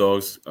Georgia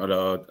Bulldogs. I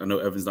know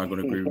Evan's not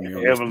going to agree with me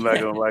on this. Evan's not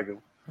going to like him.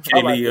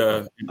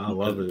 Kaylee, I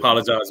love it.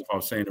 Apologize if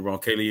I'm saying it wrong.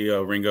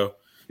 Kaylee Ringo.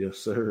 Yes,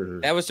 sir.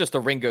 That was just a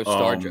Ringo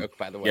Starr joke,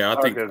 by the way. Yeah,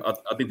 I think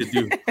the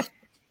dude.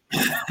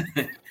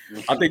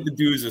 I think the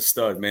dude's a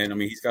stud, man. I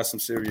mean, he's got some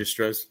serious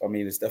stress. I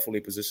mean, it's definitely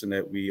a position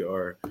that we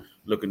are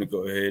looking to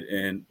go ahead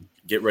and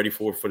get ready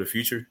for the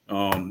future.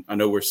 I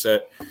know we're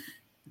set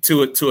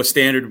to a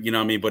standard, you know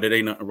what I mean, but it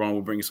ain't nothing wrong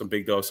with bringing some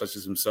big dogs such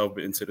as himself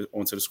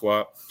onto the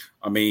squad.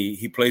 I mean,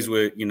 he plays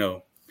with,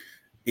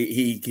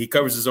 he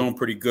covers his own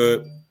pretty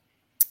good.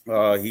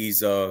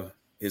 His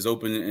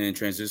open and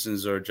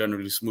transitions are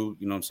generally smooth,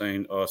 you know what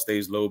I'm saying?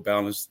 Stays low,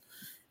 balanced,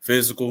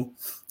 physical.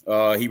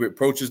 He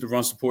approaches the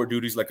run support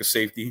duties like a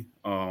safety,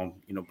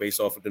 based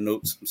off of the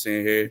notes I'm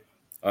saying here.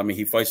 I mean,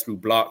 he fights through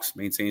blocks,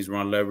 maintains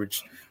run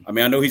leverage. I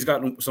mean, I know he's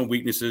got some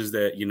weaknesses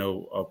that,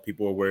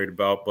 people are worried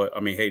about. But,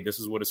 I mean, hey, this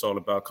is what it's all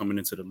about coming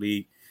into the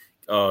league,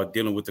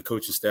 dealing with the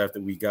coaching staff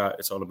that we got.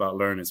 It's all about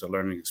learning. It's a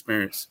learning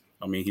experience.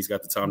 I mean, he's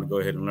got the time to go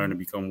ahead and learn and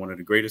become one of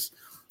the greatest.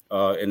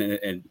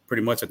 And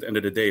pretty much at the end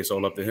of the day, it's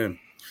all up to him.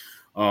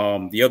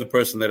 The other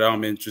person that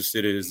I'm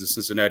interested in is the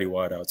Cincinnati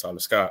wideout, Tyler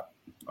Scott.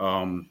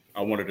 I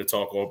wanted to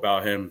talk all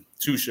about him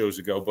 2 shows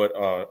ago, but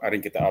I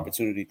didn't get the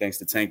opportunity thanks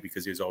to Tank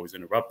because he was always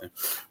interrupting.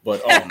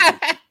 But well,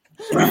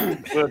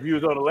 if he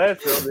was on the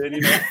last show,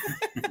 then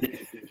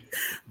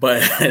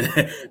But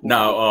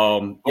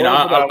no,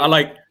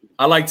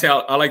 I like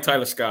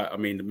Tyler Scott. I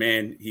mean, the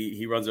man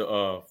he runs a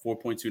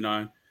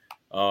 4.29,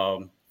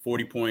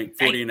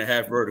 40 and a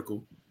half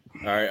vertical.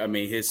 All right. I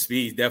mean, his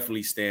speed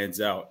definitely stands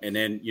out. And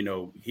then,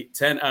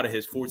 10 out of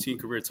his 14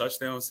 career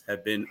touchdowns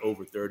have been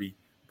over 30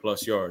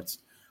 plus yards.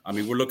 I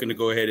mean, we're looking to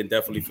go ahead and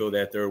definitely fill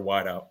that third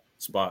wideout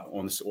spot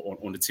on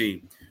the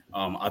team.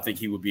 I think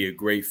he would be a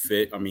great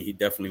fit. I mean, he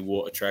definitely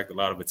will attract a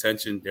lot of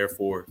attention,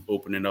 therefore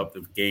opening up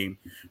the game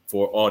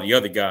for all the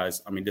other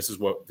guys. I mean, this is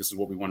what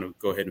we want to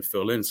go ahead and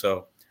fill in.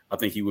 So I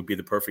think he would be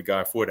the perfect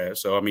guy for that.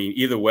 So, I mean,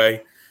 either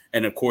way,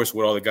 and of course,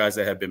 with all the guys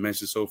that have been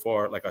mentioned so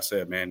far, like I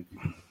said, man,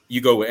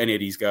 you go with any of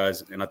these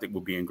guys, and I think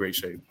we'll be in great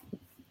shape.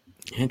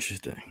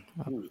 Interesting.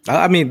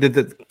 I mean,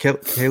 the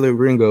Caleb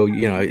Ringo,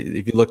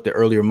 if you look at the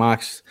earlier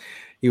mocks,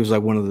 he was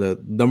like one of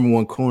the number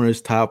 1 corners,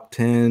 top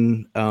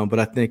 10. But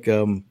I think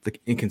the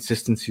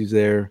inconsistencies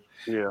there.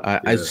 Yeah.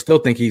 I still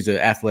think he's an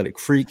athletic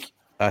freak.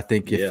 I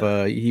think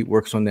if he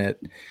works on that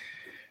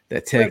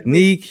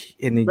technique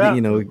and then,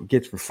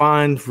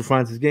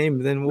 refines his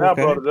game, then Mal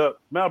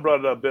brought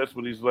it up best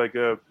when he's like,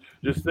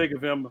 just think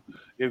of him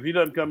if he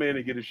doesn't come in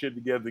and get his shit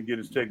together and get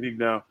his technique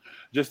down.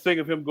 Just think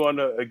of him going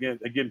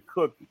again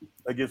Cook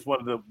against one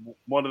of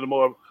the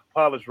more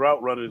polished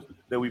route runners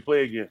that we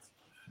play against.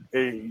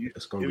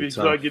 It's gonna be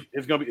tough.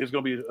 It's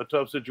gonna be a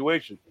tough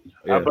situation.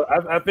 Yeah.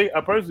 I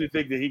personally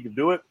think that he can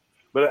do it,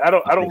 but I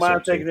don't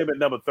mind taking him at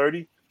number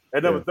 30.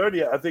 At number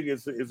 30, I think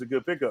it's a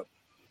good pickup.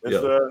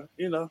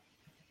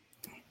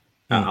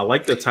 I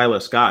like the Tyler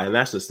Scott, and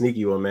that's a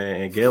sneaky one,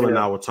 man. And Gail and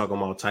I were talking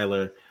about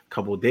Tyler a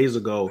couple of days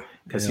ago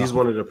because he's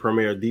one of the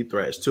premier deep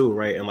threats too,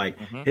 right? And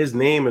his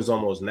name is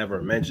almost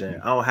never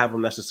mentioned. I don't have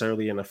him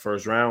necessarily in the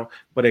first round,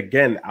 but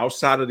again,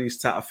 outside of these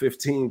top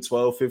 15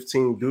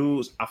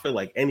 dudes, I feel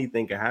like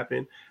anything can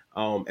happen.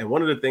 And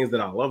one of the things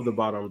that I loved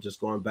about him, just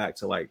going back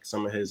to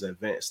some of his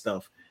advanced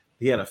stuff,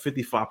 he had a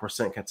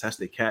 55%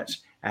 contested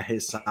catch at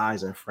his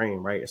size and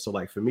frame, right? So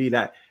for me,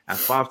 that at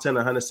 5'10",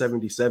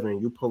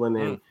 177, you pulling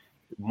in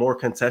more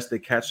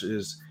contested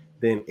catches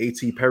than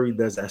A.T. Perry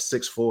does at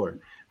 6'4".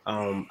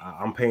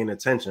 I'm paying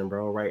attention,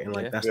 bro, right? And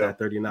that's that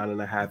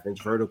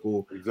 39.5-inch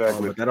vertical.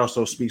 Exactly. But that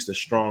also speaks to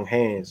strong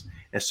hands.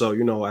 And so,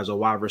 as a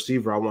wide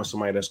receiver, I want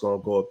somebody that's going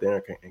to go up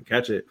there and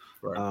catch it.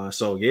 Right.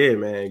 So, yeah,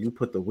 man, you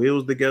put the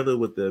wheels together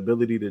with the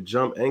ability to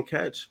jump and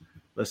catch.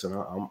 Listen,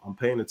 I'm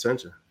paying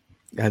attention.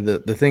 Yeah, the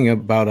thing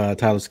about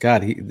Tyler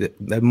Scott, that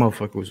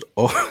motherfucker was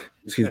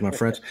excuse my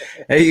French.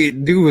 Hey,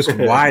 dude was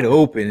wide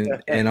open,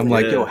 and I'm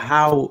like, yo,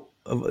 how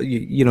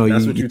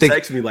that's what you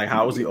text me, like,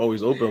 how is he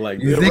always open? Like,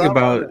 you think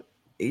about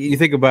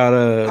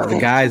the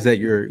guys that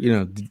you're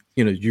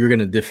going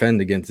to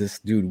defend against. This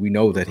dude, we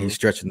know that he's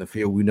stretching the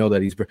field. We know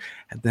that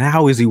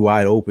how is he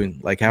wide open?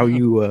 Like, how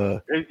you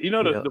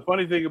the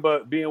funny thing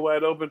about being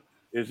wide open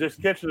is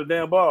just catching the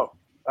damn ball.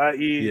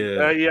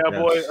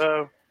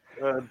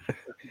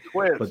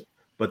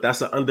 But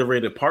that's an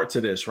underrated part to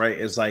this, right?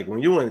 It's like when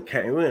you're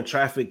in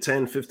traffic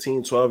 10,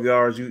 15, 12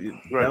 yards,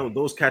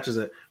 those catches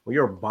when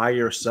you're by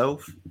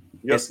yourself,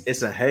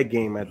 it's a head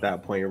game at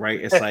that point,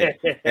 right? It's like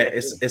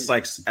it's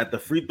like at the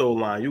free throw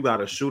line, you got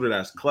a shooter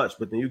that's clutch,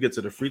 but then you get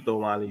to the free throw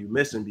line and you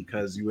missing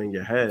because you in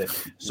your head.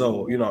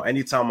 So,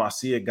 anytime I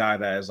see a guy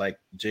that is like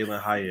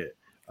Jalen Hyatt,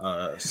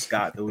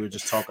 Scott, that we were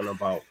just talking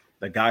about,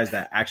 the guys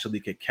that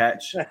actually could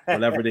catch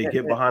whenever they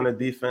get behind the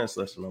defense,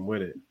 listen, I'm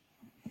with it.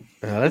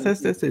 That's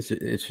an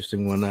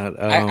interesting one.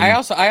 I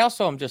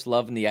also am just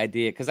loving the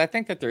idea because I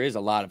think that there is a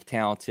lot of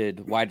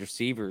talented wide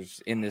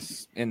receivers in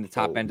the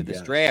top end of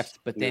this draft.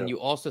 But then you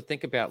also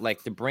think about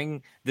to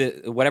bring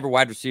whatever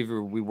wide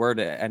receiver we were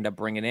to end up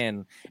bringing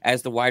in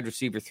as the wide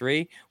receiver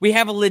 3, we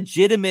have a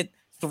legitimate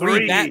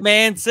three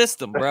Batman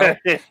system, bro.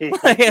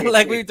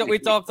 like we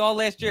talked all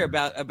last year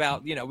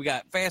about we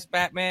got fast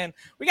Batman.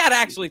 We got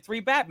actually 3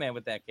 Batman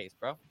with that case,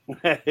 bro.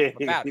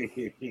 About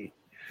it.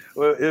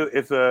 Well,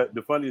 it's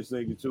the funniest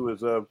thing too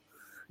is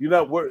you're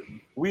not worried.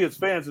 We as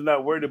fans are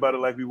not worried about it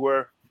like we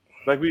were,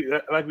 like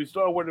we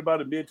started worrying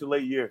about it mid to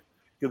late year.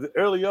 Because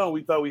early on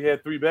we thought we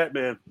had 3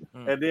 Batman,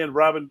 and then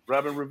Robin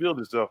revealed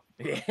himself,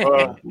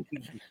 and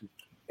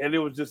it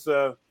was just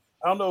I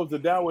don't know, it was a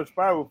downward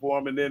spiral for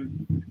him. And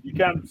then you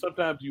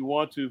sometimes you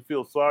want to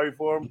feel sorry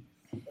for him,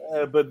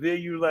 but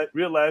then you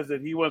realize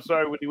that he wasn't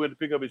sorry when he went to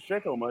pick up his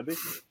check on Monday.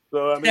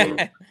 So I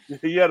mean,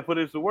 you got to put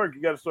in some work.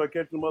 You got to start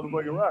catching the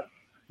motherfucking rock.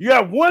 You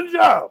got one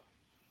job,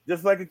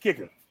 just like a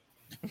kicker.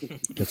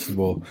 That's the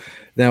ball.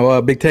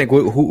 Now, Big Tank,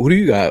 who do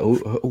you got?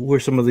 Who are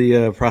some of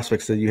the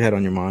prospects that you had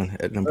on your mind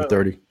at number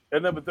 30?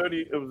 At number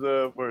 30, it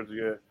was where is he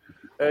at?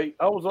 Hey,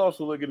 I was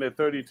also looking at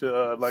 30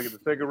 to like in the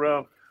second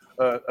round.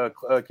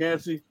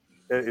 Cansey,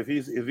 if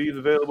he's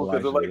available,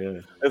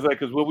 because it's like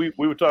because we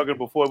were talking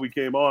before we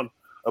came on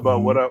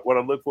about what I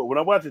look for when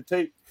I'm watching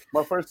tape.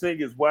 My first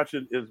thing is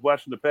watching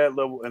the pad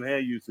level and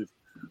hand usage.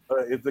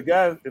 If the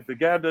guy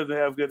doesn't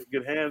have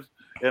good hands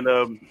and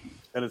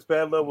his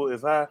pad level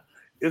is high,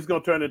 it's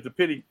gonna turn into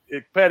patty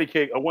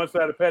cake, a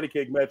one-sided patty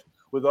cake match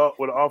with an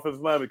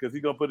offensive lineman, because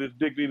he's gonna put his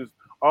dick Venus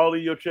all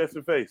in your chest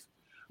and face.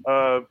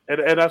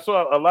 And I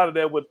saw a lot of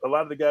that with a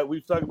lot of the guys. We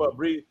was talking about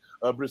Breezy.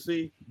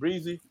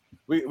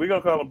 We're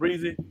gonna call him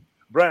Breezy.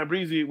 Brian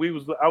Breezy.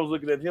 I was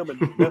looking at him,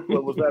 and that's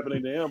what was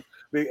happening to him.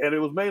 And it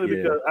was mainly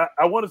because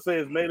I want to say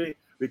it's mainly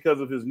because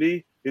of his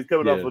knee. He's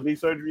coming off of knee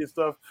surgery and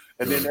stuff,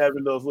 and then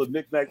having those little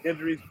knick-knack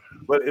injuries.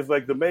 But it's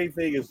like the main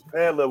thing is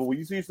pad level. When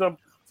you see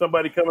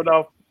somebody coming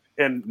off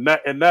and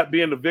not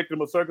being the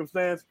victim of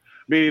circumstance,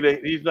 meaning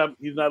that he's not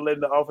letting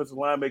the offensive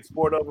line make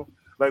sport of him.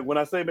 Like when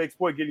I say make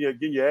sport,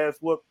 getting your ass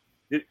whooped,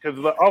 because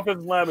the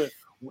offensive lineman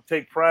will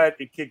take pride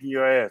in kicking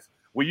your ass.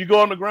 When you go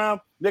on the ground,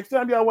 next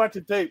time y'all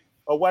watching tape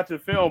or watching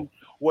film,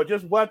 or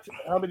just watch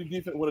how many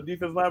when a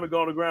defensive lineman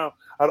go on the ground,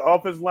 how the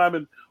offensive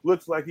lineman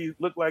looks like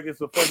it's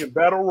a fucking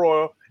battle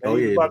royal, and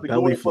he's about to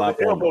go in for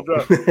the elbow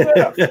drop.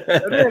 Yeah.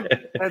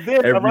 And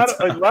then a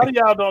lot of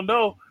y'all don't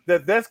know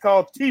that's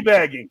called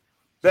teabagging.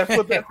 That's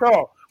what that's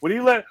called. When he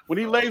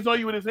lays on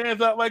you with his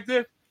hands out like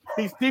this,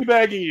 he's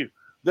teabagging you.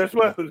 That's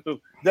not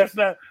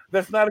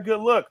a good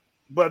look.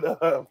 But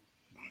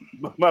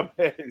my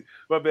bad.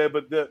 But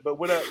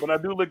when I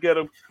do look at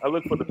him, I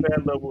look for the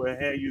pad level and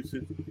hand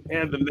usage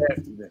and the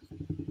nastiness.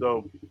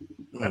 So,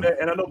 and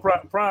I know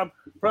Prime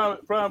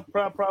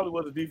probably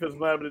was a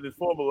defensive lineman in his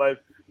former life,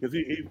 because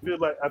he feel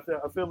like I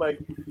feel like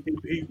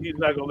he's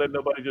not gonna let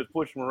nobody just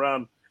push him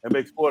around and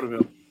make sport of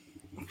him.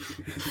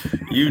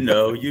 You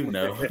know.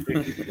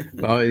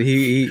 Well,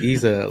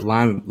 he's a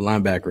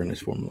linebacker in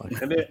his former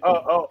life. And then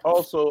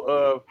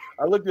also,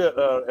 I looked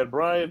at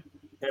Brian,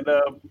 and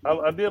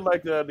I did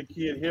like the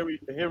kid Henry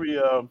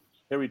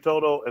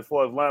Toto as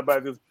far as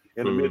linebackers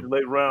in the mid to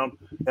late round,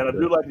 and I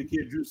do like the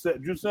kid Drew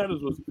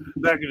Sanders was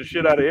knocking the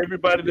shit out of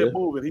everybody that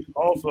moved, and he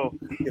also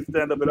can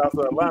stand up at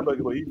outside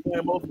linebacker, but he's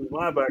playing mostly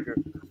linebacker,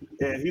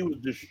 and he was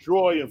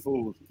destroying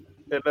fools.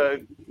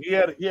 And he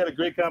had a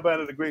great combine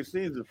and a great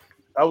season.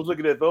 I was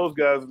looking at those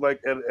guys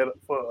like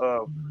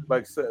for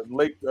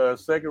late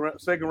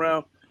second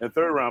round and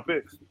third round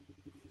picks.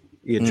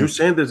 Yeah, Drew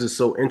Sanders is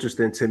so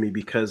interesting to me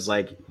because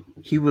like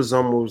he was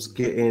almost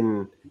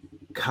getting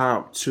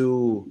comp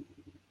to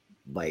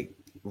like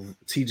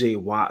TJ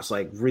Watt's,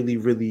 like really,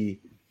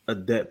 really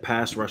adept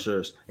pass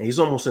rushers, and he's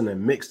almost in the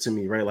mix to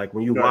me, right? Like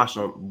when you watch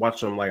him,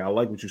 like I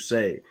like what you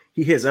say.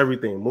 He hits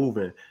everything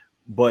moving,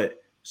 but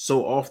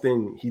so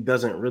often he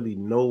doesn't really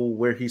know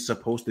where he's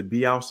supposed to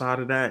be outside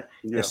of that.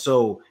 Yeah. And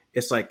so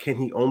it's like, can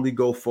he only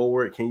go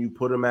forward? Can you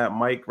put him at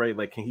Mike, right?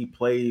 Like, can he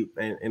play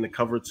in the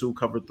cover 2,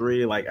 cover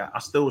 3? Like, I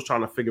still was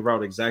trying to figure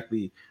out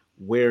exactly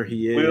where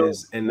he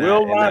is in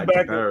that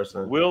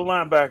comparison. Will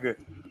linebacker,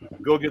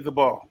 go get the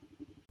ball.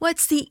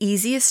 What's the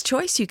easiest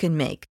choice you can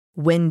make?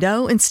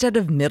 Window instead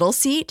of middle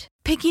seat?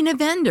 Picking a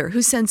vendor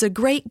who sends a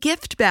great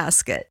gift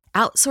basket?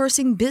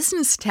 Outsourcing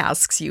business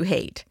tasks you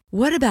hate?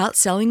 What about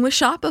selling with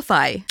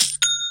Shopify?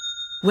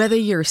 Whether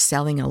you're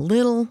selling a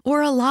little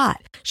or a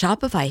lot,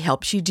 Shopify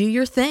helps you do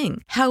your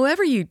thing,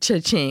 however you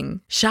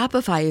cha-ching.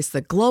 Shopify is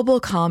the global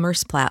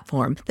commerce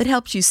platform that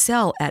helps you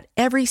sell at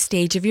every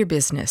stage of your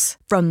business.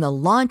 From the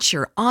launch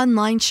your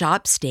online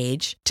shop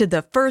stage to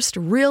the first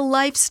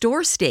real-life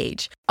store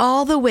stage,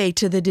 all the way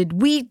to the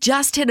did we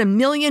just hit 1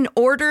 million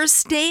orders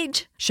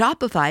stage.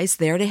 Shopify's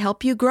there to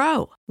help you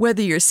grow.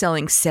 Whether you're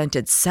selling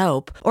scented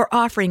soap or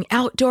offering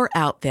outdoor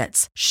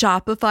outfits,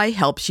 Shopify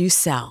helps you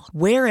sell.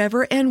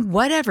 Wherever and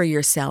whatever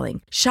you're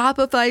selling,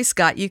 Shopify's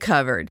got you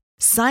covered.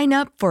 Sign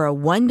up for a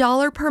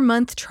 $1 per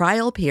month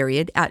trial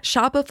period at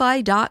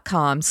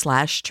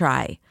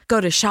shopify.com/try. Go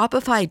to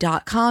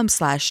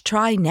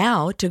shopify.com/try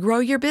now to grow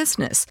your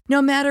business,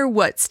 no matter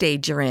what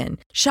stage you're in.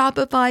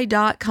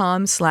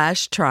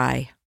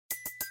 Shopify.com/try.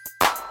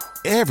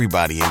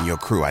 Everybody in your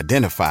crew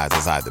identifies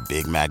as either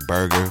Big Mac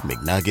Burger,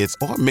 McNuggets,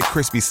 or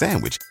McCrispy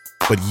Sandwich.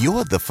 but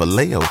you're the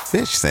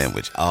Filet-O-Fish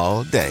Sandwich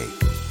all day.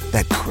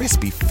 That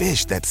crispy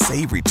fish, that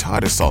savory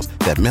tartar sauce,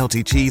 that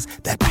melty cheese,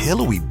 that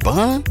pillowy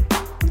bun.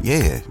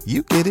 Yeah,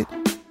 you get it.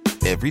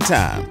 Every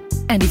time.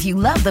 And if you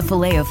love the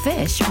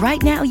Filet-O-Fish, right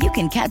now you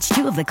can catch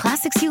 2 of the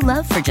classics you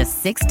love for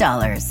just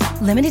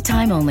 $6. Limited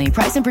time only.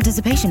 Price and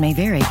participation may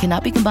vary.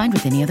 Cannot be combined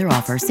with any other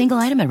offer. Single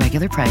item at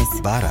regular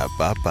price.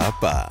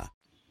 Ba-da-ba-ba-ba.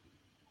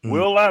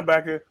 Will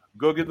linebacker,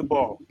 go get the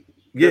ball.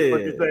 Yeah. That's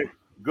what you think.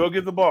 Go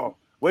get the ball.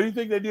 What do you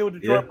think they did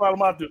with Detroit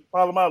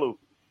Palomalu?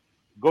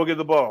 Go get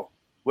the ball.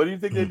 What do you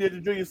think they did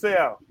to Junior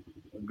Seau?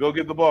 Go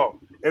get the ball.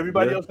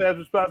 Everybody else has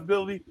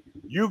responsibility.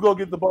 You go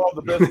get the ball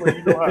the best way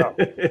you know how.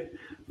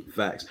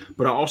 Facts.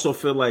 But I also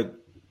feel like,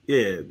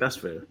 yeah, that's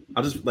fair.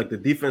 I just like the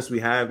defense we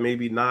have,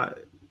 maybe not.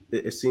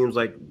 It seems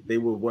like they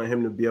would want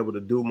him to be able to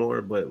do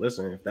more. But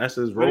listen, if that's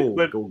his role,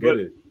 go get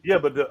it. Yeah,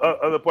 but the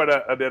other part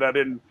that I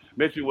didn't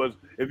mention was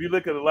if you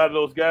look at a lot of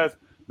those guys,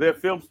 their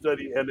film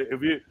study, and if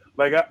you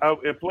like, I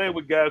playing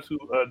with guys who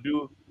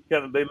do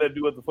kind of they let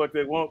do what the fuck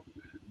they want.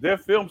 Their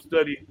film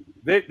study,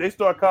 they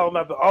start calling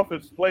out the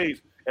offense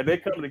plays, and they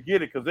come to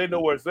get it because they know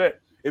where it's at.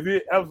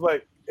 I was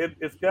like,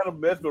 it's kind of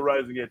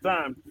mesmerizing at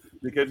times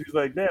because he's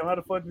like, damn, how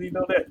the fuck did he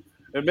know that?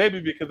 And maybe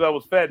because I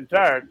was fat and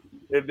tired,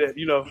 and that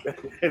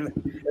and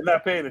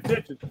not paying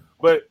attention.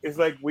 But it's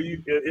like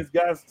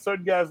it's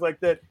certain guys like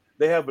that,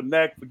 they have a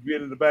knack for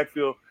getting in the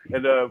backfield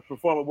and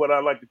performing what I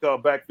like to call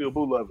backfield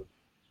boo loving.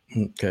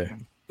 Okay.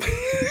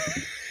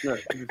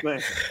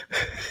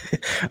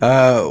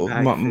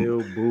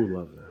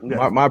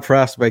 My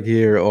prospect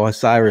here,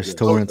 Osiris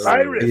Torrance.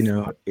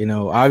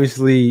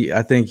 Obviously,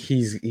 I think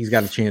he's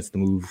got a chance to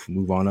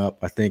move on up.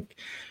 I think,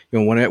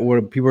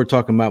 when people are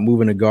talking about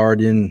moving a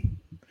guard in,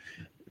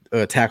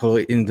 tackle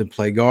into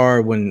play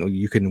guard, when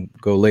you can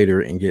go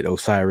later and get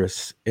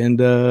Osiris, and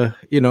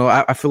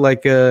I feel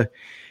like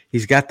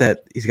he's got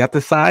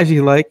the size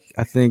you like.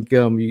 I think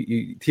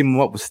you team him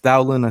up with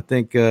Stoutland. I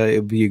think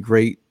it'd be a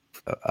great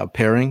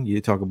pairing. You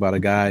talk about a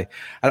guy.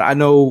 I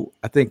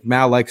think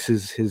Mal likes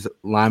his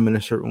lineman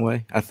a certain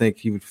way. I think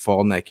he would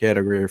fall in that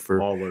category for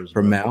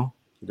Mal.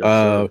 We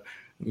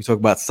talk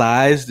about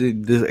size.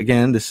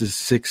 This is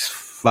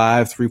 6'5",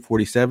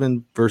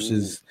 347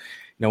 versus,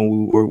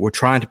 we're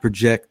trying to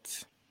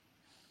project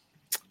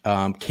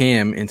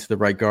Cam into the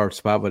right guard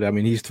spot, but I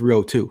mean he's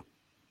 302.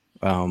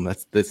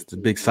 That's the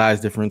big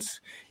size difference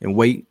in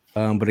weight.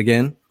 But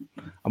again,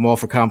 I'm all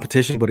for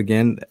competition. But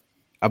again,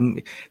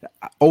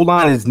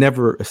 O-line is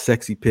never a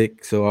sexy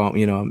pick. So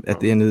at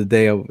the end of the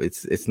day,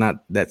 it's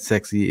not that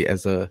sexy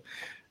as a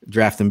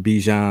drafting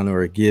Bijan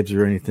or a Gibbs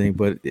or anything.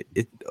 But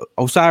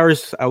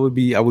Osiris, I would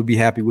be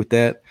happy with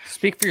that.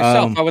 Speak for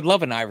yourself. I would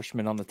love an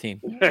Irishman on the team.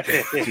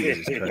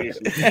 Jesus Christ.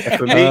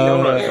 For me,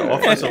 the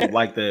offensive,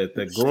 like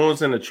the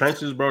groins in the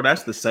trenches, bro,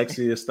 that's the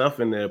sexiest stuff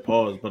in there.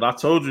 Pause. But I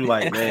told you,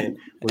 like, man,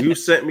 when you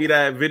sent me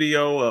that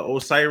video of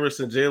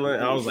Osiris and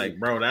Jalen, I was like,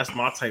 bro, that's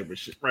my type of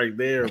shit right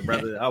there,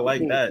 brother. I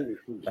like that.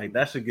 Like,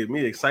 that should get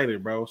me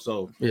excited, bro.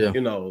 So,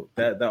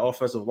 that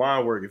offensive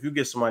line work, if you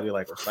get somebody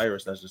like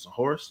Osiris that's just a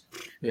horse,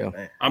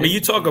 man. I mean,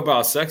 you talk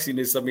about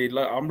sexiness. I mean,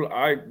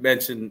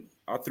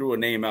 I threw a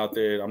name out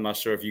there. I'm not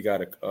sure if you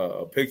got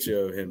a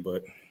picture of him,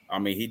 but I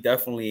mean, he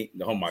definitely.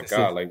 Oh my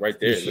God! Like right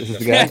there.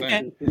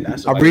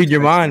 I'm reading your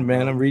mind,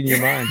 man. I'm reading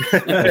your mind.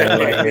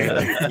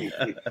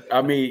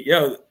 I mean,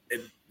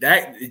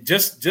 that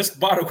just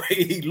by the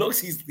way he looks,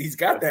 he's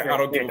got that I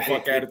don't give a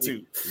fuck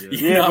attitude.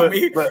 You know what I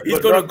mean? He's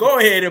gonna go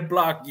ahead and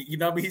block. You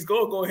know what I mean? He's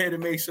gonna go ahead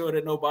and make sure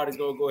that nobody's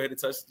gonna go ahead and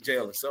touch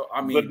Jalen. So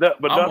I mean,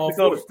 but North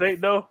Dakota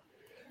State though.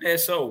 Yeah,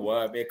 so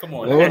what, man? Come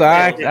on. Well,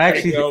 I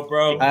actually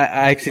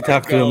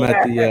talked to him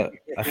at the.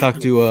 I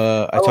talked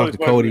to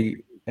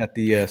Cody at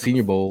the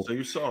Senior Bowl. So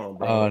you saw him,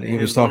 bro. He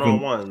was talking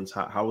one-on-ones.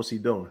 How was he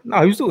doing?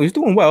 No, he was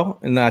doing well,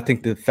 and I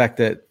think the fact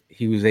that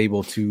he was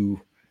able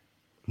to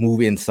move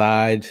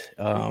inside,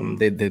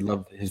 they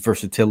love his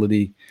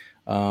versatility.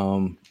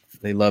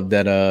 They love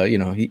that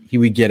he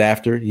would get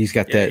after. He's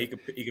got that.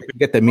 He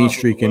got that mean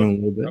streak in him a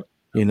little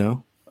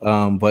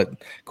bit, But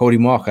Cody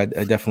Mock, I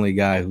definitely a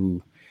guy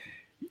who.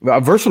 A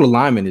versatile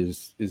lineman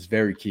is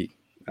very key.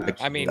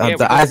 I mean,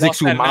 the Isaac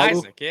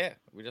Sumalu.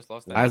 We just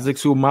lost that. Isaac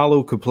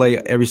Sumalu could play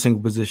every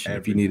single position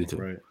if he needed to.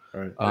 Right.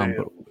 But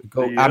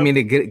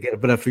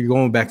if you're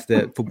going back to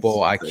that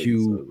football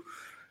IQ,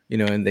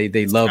 and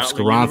they love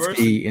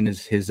Skoronski and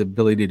his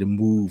ability to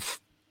move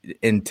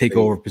and take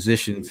over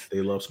positions.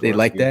 They love Skoronski. They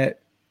like that.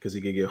 Because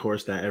he could get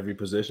horsed at every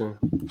position.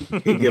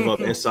 He give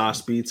up inside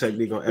speed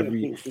technique on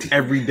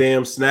every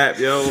damn snap,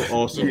 yo.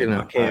 Awesome.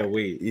 I can't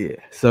wait. Yeah.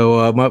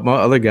 So my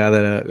other guy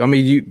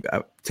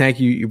that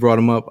Tank, you brought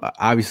him up.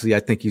 Obviously, I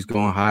think he's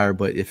going higher,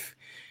 but he's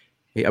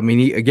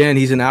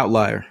an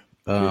outlier.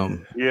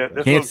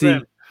 That's can't see.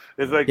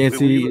 It's like can't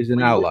see is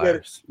an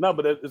outlier. No,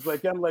 but it's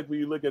like kind of like when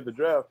you look at the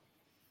draft.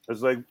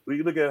 It's like when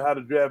you look at how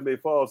the draft may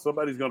fall,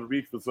 somebody's going to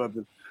reach for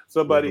something.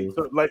 Somebody,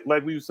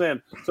 like we were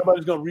saying,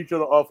 somebody's going to reach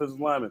on an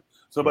offensive lineman.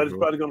 Somebody's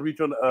probably going to reach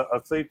on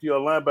a safety or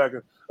a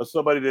linebacker or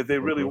somebody that they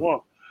really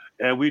want.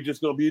 And we just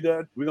going to be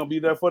there. We're going to be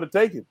there for the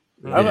taking.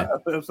 I'm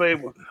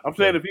saying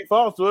if he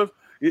falls to us,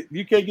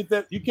 You can't get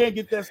that. You can't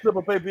get that slip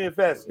of paper in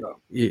fast enough.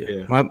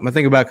 Yeah. My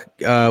thing about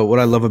what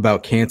I love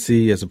about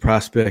Cansey as a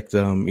prospect,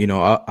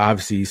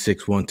 obviously he's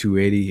 6'1",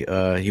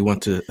 280. He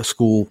went to a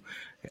school.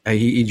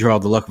 He drew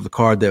the luck of the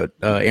card that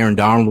Aaron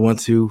Donald went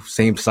to.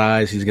 Same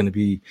size. He's gonna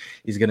be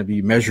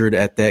measured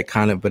at that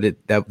kind of. But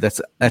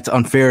that's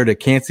unfair to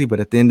Cansey. But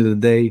at the end of the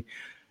day,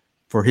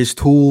 for his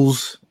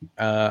tools,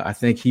 I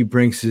think he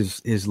brings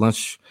his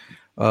lunch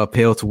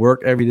pail to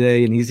work every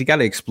day, and he got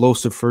an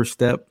explosive first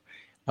step.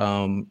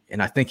 And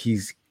I think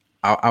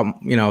I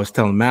was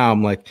telling Mal,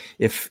 I'm like,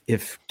 if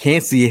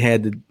Cansey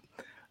had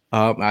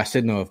I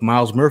said no, if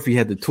Miles Murphy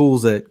had the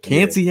tools that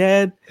Cansey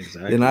had,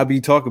 exactly, then I'd be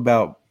talking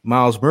about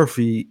Miles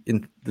Murphy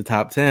in the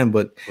top 10.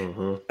 But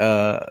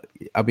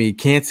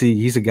Cansey,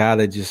 he's a guy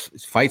that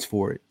just fights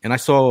for it. And I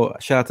saw,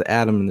 shout out to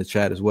Adam in the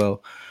chat as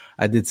well.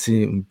 I did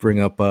see him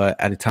bring up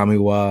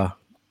Adetomiwa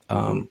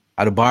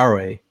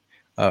Adebawore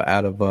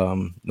out of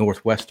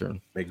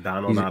Northwestern.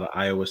 McDonald out of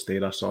Iowa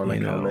State. I saw in the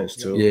comments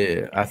too.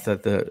 Yeah, I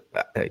thought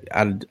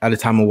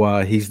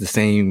Adetomiwa, he's the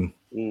same.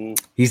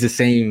 He's the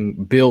same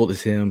build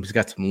as him. He's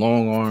got some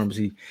long arms.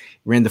 He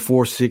ran the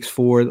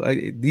 4.64.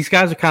 Like, these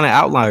guys are kind of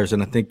outliers,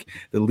 and I think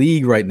the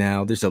league right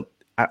now.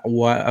 I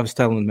was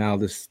telling Mal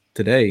this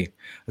today.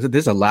 I said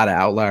there's a lot of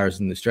outliers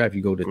in this draft.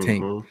 You go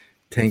to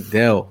Tank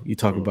Dell. You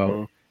talk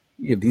about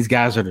these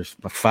guys are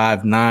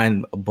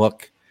 5'9", a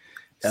buck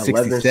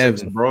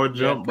 67, broad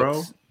jump,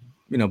 bro.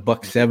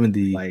 Buck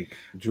 70. Like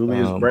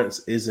Julius Brents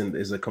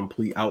is a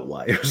complete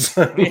outlier. That's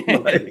a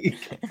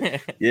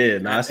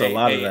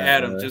lot of that.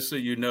 Adam, just so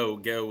you know,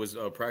 Gail was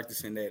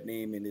practicing that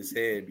name in his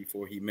head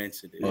before he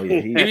mentioned it. Oh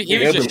yeah, he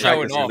was just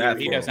showing off.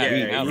 He does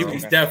have he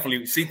was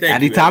definitely. See,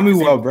 thank you. Tommy,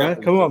 bro,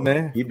 come on,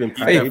 man. He's been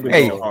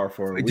going hard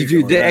for. Did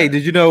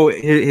you know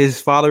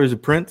his father is a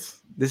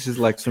prince? This is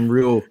like some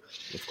real.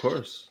 Of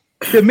course.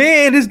 The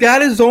man has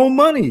got his own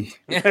money.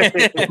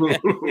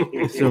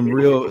 some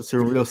real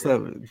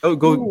stuff.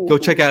 Go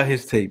check out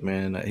his tape,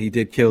 man. He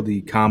did kill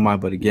the combine,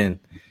 but again,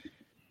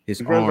 he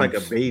runs like a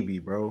baby,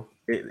 bro.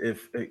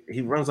 If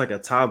he runs like a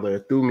toddler,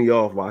 it threw me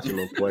off watching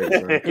him play.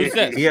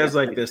 He has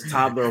like this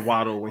toddler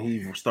waddle when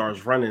he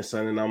starts running,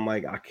 son, and I'm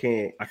like, I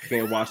can't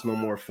watch no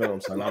more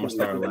film, son. I'm gonna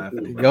start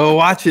laughing. Go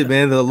watch it,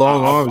 man. The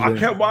long arms. I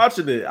kept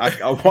watching it.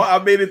 I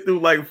made it through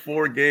like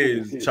 4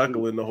 games,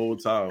 chuckling the whole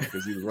time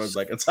because he runs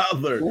like a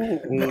toddler.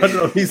 But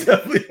no, he's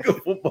definitely a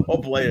good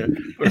football player.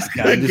 But I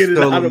couldn't get it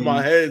out of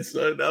my head,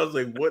 son. I was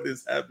like, what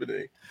is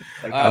happening?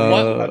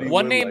 Like,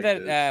 one name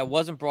like that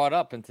wasn't brought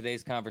up in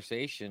today's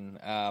conversation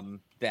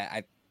that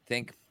I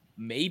think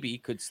maybe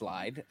could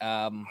slide.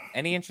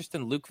 Any interest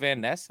in Luke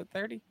Van Ness at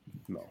 30?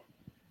 No,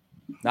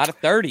 not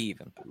at 30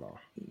 even. No.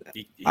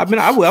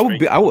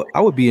 I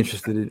would be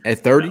interested in at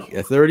 30.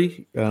 At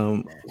 30,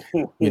 again,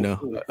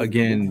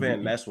 Luke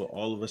Van Ness will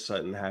all of a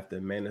sudden have to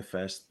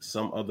manifest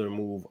some other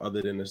move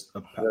other than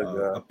a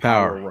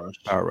power rush.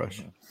 Power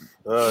rush.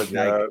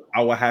 I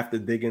would have to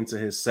dig into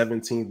his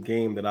 17th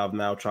game that I've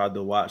now tried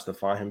to watch to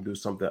find him do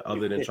something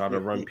other than try to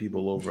run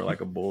people over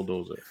like a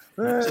bulldozer.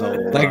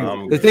 So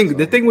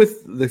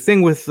the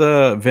thing with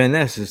Van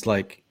Ness is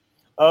like,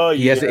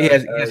 he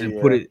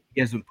hasn't put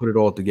it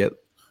all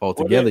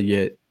together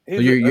yet. So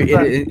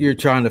you're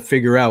trying to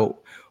figure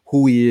out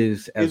who he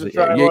is as it's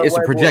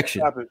a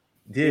projection. Try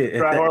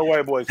hard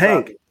white boy.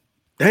 Thank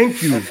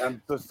you.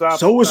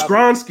 So is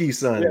Skronsky,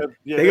 son.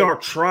 They are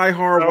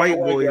try-hard white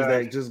boys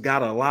that just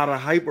got a lot of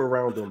hype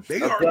around them.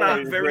 They are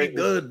not very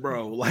good,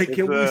 bro. Like,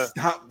 can we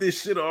stop this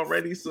shit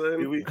already,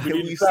 son?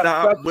 Can we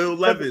stop Will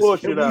Levis?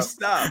 Can we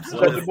stop?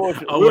 I'm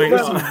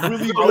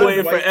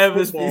waiting for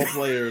Evans football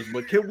players,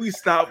 but can we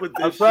stop with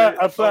this shit?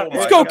 Let's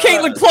go,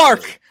 Caitlin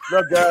Clark.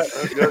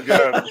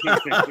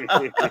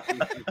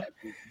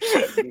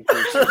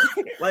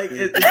 Like,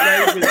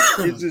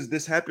 it's just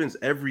this happens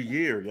every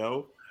year,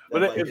 yo.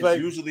 But it's like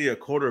usually a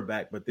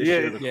quarterback, but this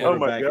year the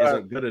quarterback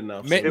isn't good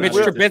enough. Mitch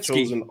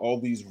Trubisky.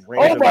 All these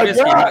random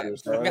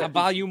God.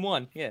 Volume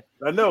 1. Yeah,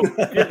 I know.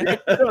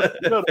 The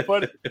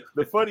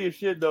funniest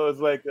shit though is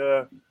like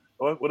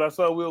when I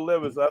saw Will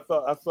Levis,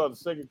 I saw the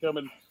second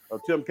coming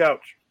of Tim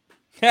Couch.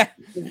 I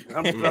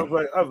was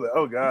like,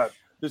 oh God,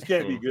 this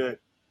can't be good.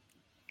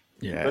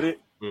 Yeah, but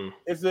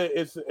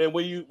it's and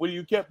when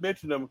you kept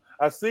mentioning him,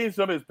 I seen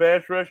some of his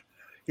pass rush.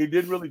 He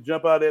didn't really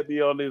jump out at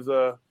me on his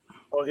on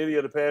any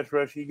of the pass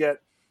rush. He got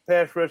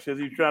pass rush because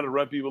he's trying to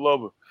run people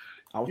over.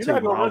 I'll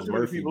take Miles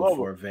Murphy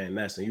before Van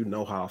Ness, and you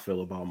know how I feel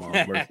about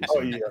Miles Murphy.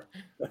 Oh yeah,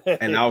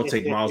 and I'll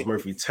take Miles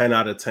Murphy 10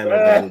 out of 10 over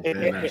Van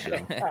Ness.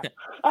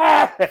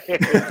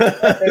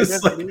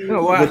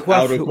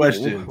 Without a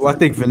question. Well, I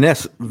think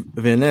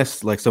Van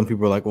Ness, like some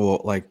people are like, well,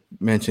 like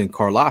mentioned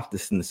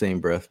Karlaftis in the same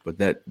breath, but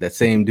that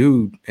same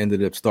dude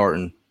ended up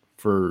starting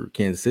for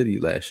Kansas City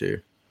last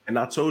year. And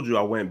I told you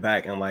I went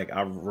back and like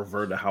I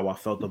reverted how I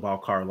felt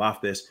about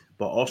Karlaftis,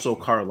 but also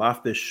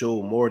Karlaftis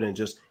showed more than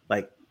just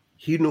like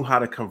he knew how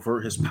to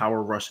convert his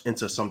power rush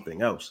into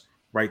something else,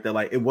 right? That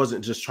like it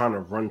wasn't just trying to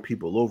run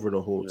people over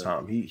the whole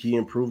time. He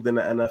improved in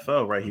the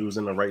NFL, right? He was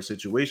in the right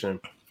situation.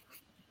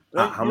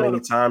 How many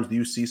times do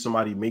you see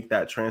somebody make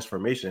that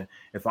transformation?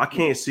 If I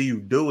can't see you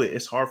do it,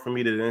 it's hard for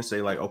me to then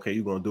say like, okay,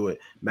 you're gonna do it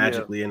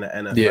magically in the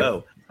NFL. Yeah.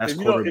 That's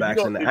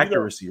quarterbacks and the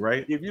accuracy,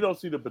 right? If you don't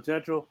see the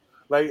potential,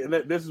 like, and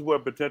this is where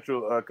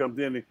potential comes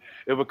in.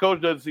 If a coach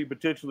doesn't see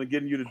potential in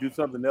getting you to do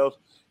something else,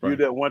 you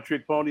that one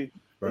trick pony,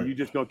 and you're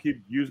just gonna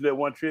keep using that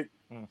one trick.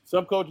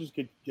 Some coaches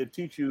can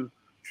teach you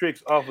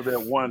tricks off of the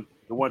one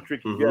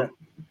trick you got.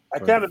 I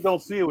kind of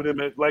don't see it with him.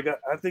 Like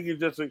I think he's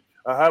just a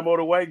high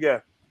motor white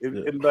guy.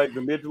 In like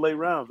the mid to late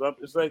rounds,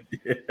 it's like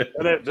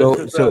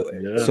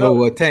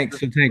Tank.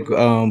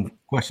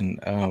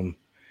 Question.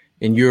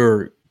 In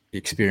your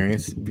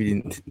experience,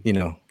 being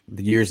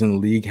the years in the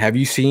league, have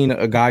you seen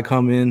a guy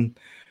come in,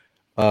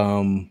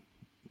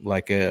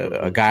 like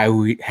a guy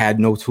who had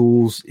no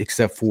tools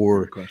except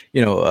for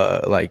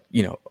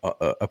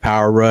a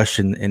power rush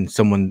and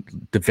someone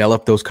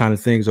developed those kind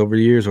of things over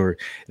the years, or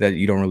that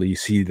you don't really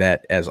see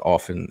that as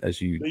often as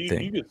you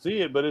think? You can see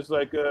it, but it's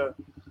like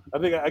I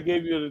think I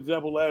gave you an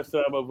example last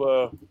time of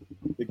the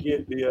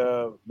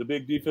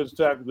big defense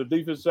tackle, the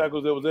defense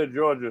tackles that was at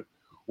Georgia.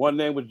 One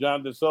name was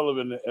Jonathan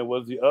Sullivan, and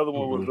the other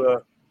one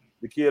was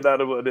the kid out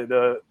of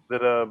that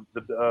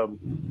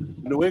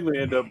New England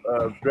ended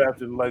up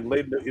drafting like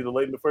either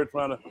late in the first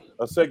round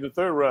or second or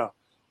third round.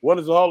 One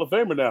is a Hall of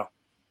Famer now,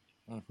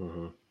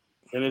 and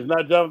it's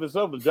not Jonathan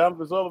Sullivan.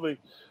 Jonathan Sullivan,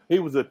 he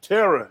was a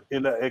terror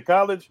in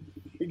college.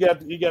 He got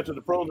to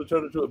the pros and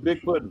turned into a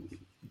big pudding.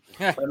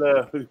 And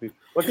I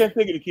can't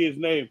think of the kid's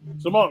name.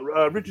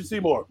 Richard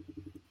Seymour.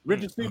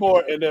 Richard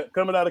Seymour, and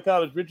coming out of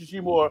college, Richard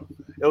Seymour,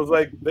 it was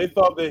like they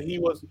thought that he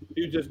was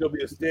just gonna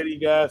be a steady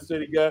guy.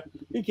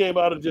 He came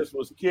out and just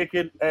was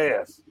kicking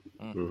ass.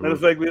 And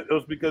it's like it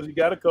was because he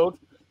got a coach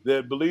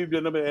that believed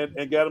in him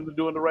and got him to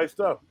doing the right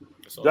stuff.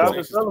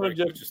 Jonathan Sullivan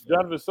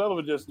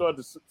just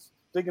started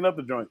sticking up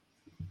the joint.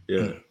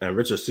 Yeah, and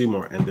Richard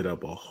Seymour ended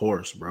up a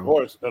horse,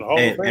 bro.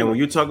 And when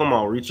you're talking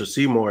about Richard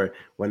Seymour,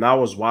 when I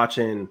was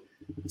watching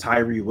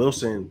Tyree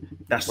Wilson,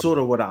 that's sort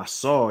of what I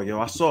saw.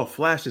 I saw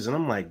flashes, and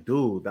I'm like,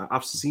 dude,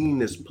 I've seen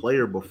this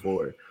player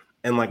before.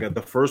 And like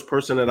the first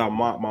person that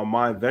my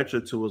mind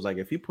ventured to was like,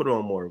 if he put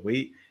on more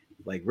weight,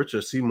 like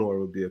Richard Seymour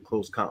would be a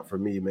close comp for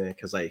me, man,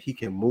 because like he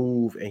can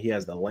move and he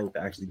has the length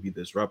to actually be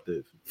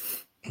disruptive.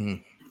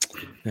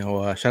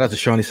 Now, shout out to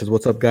Sean. He says,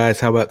 "What's up, guys?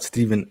 How about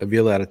Stephen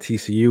Avila out of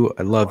TCU?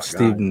 I love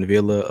Stephen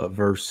Avila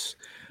versus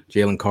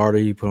Jalen Carter.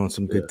 He put on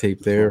some good tape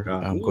there.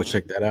 Go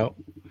check that out."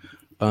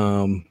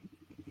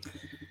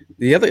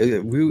 The other,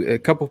 a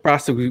couple of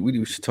prospects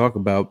we should talk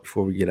about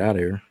before we get out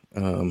of here.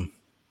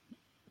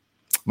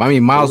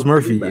 Miles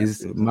Murphy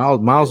is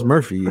Miles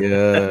Murphy.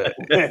 That's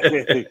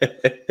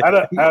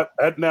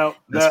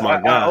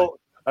my guy.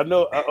 I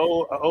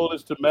owe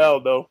this to Mal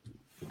though.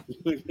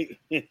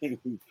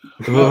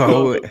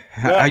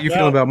 How you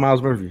feeling about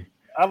Miles Murphy?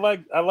 I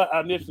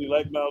initially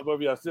liked Miles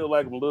Murphy. I still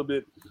like him a little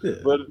bit,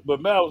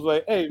 but Mal was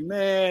like, "Hey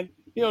man,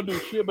 he don't do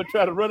shit but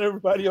try to run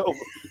everybody over."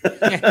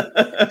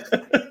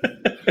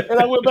 And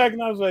I went back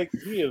and I was like,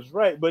 he is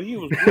right, but he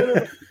was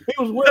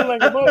winning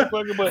like a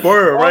motherfucker. But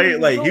right,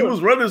 like he was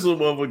running some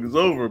motherfuckers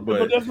over,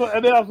 but that's what.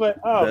 And then I was like,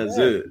 oh, that's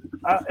man. it.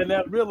 And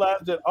I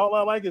realized that all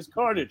I like is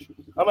carnage.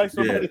 I like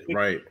somebody,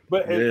 right?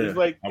 But it's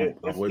like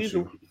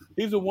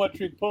he's a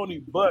one-trick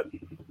pony. But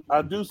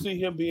I do see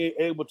him being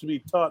able to be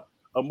taught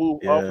a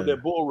move off of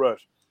that bull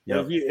rush.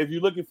 Yep. If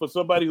you're looking for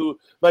somebody who,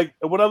 like,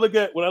 when I look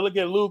at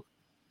Luke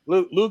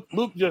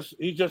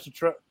he's just a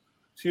try.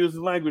 Excuse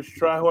the language,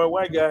 try hard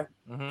white guy,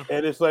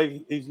 and it's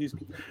like he's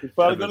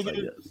probably gonna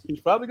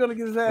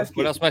get his ass kicked.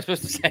 What else am I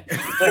supposed to say?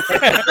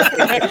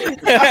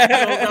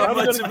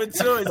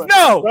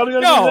 No,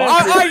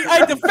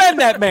 I defend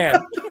that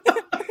man.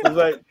 It's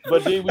like,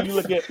 but then when you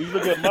look at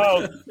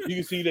Miles, you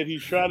can see that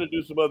he's trying to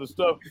do some other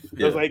stuff.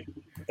 It's like,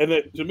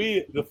 and to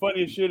me, the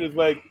funniest shit is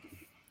like,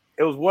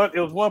 it was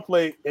one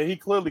play, and he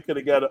clearly could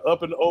have got an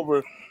up and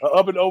over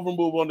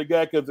move on the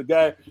guy because the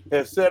guy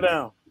had sat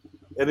down.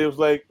 And it was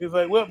like,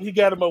 well, he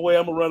got in my way.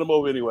 I'm gonna run him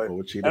over anyway.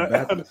 But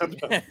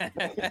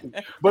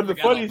the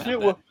funny shit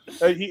was,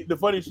 he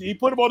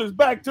put him on his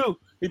back too.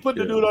 He put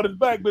the dude on his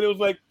back, but it was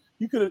like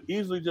you could have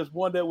easily just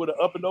won that with an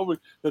up and over.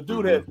 The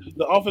dude had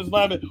the offensive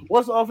lineman.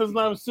 Once the offensive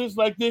lineman sits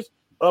like this,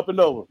 up and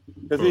over,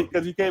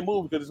 because he can't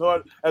move because it's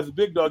hard as a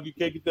big dog. You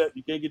can't get that.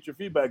 You can't get your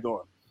feedback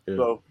going. Yeah.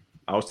 So.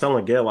 I was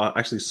telling Gail, I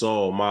actually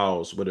saw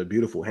Miles with a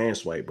beautiful hand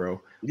swipe, bro.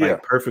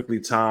 Like perfectly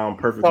timed,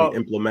 perfectly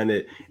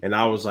implemented, and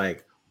I was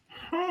like.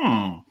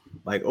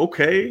 Like,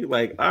 okay,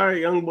 like, all right,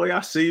 young boy, I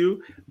see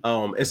you.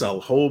 It's a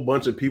whole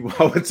bunch of people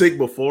I would take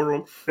before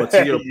him. But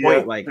to your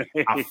point, like,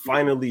 I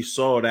finally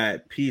saw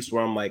that piece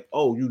where I'm like,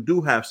 oh, you do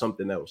have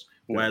something else.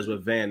 Whereas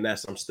with Van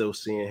Ness, I'm still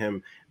seeing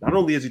him. Not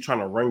only is he trying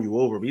to run you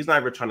over, but he's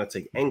not even trying to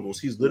take angles.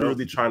 He's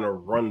literally trying to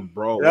run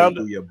broad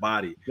through your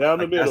body. Down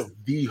the middle. That's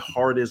the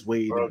hardest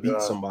way to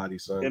beat somebody,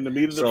 son. In the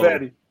meat of the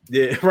fatty.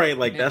 Yeah, right.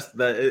 Like,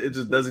 it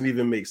just doesn't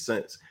even make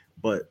sense.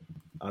 But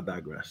I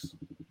digress.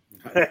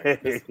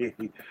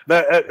 It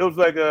was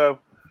like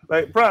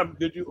Prime.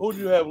 Who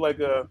did you have late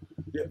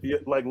in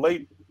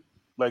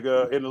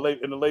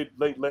the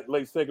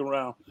late second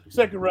round,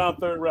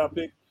 third round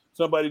pick?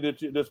 somebody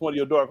that's one of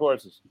your dark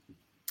horses?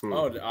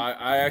 Oh,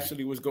 I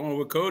actually was going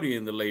with Cody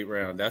in the late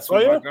round. That's who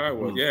my guy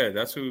was. Yeah,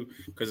 that's who.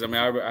 Because I mean,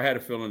 I had a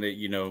feeling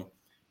that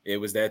it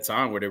was that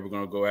time where they were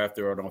going to go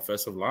after an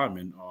offensive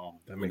lineman.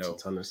 That makes a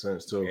ton of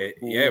sense too.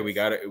 We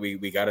got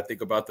to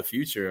think about the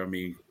future. I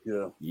mean,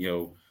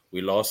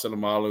 we lost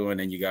Salamalu, and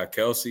then you got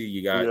Kelsey.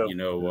 You got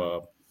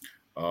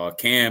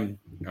Cam.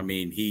 I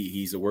mean,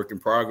 he's a work in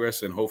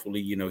progress, and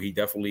hopefully, he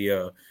definitely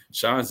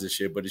shines this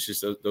year. But it's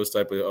just those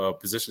type of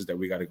positions that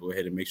we got to go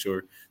ahead and make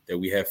sure that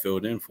we have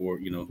filled in for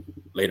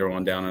later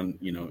on down on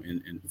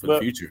for the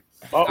future.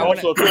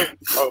 Also, too,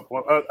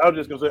 I was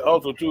just gonna say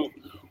also too,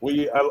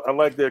 I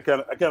like that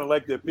I kind of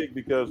like that pick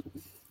because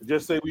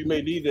just say we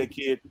may need that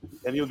kid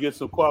and he'll get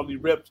some quality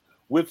reps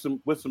with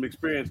some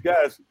experienced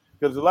guys,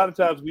 because a lot of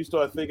times we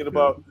start thinking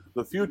about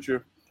the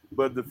future.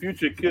 But the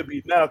future could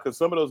be now because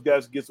some of those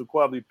guys get some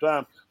quality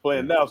time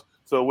playing now.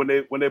 So when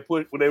they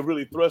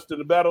really thrust in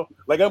the battle,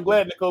 like I'm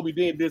glad that Kobe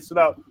Dean did sit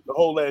out the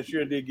whole last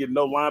year and didn't get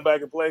no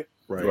linebacker play.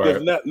 Right.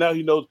 Because now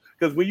he knows.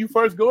 Because when you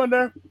first go in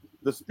there,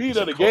 the speed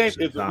of the game is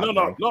the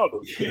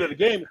speed of the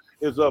game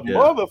is a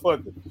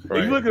motherfucker. Right.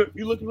 And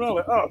you look around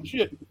like, oh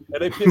shit,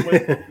 and they pick.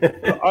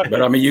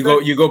 But I mean, you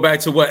go back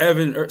to what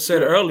Evan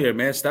said earlier,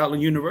 man.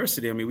 Stoutland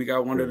University. I mean, we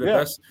got one of the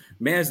best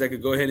mans that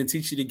could go ahead and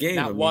teach you the game.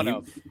 Not one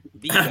of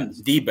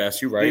the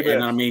best. You're right.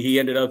 And I mean, he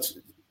ended up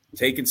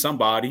taking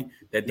somebody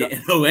that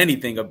didn't know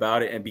anything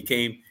about it and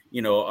became,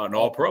 an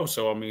all-pro.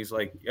 So I mean, it's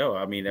like,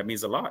 I mean, that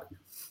means a lot.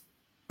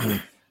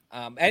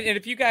 And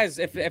if you guys,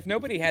 if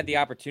nobody had the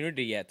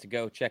opportunity yet to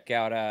go check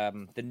out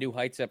the New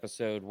Heights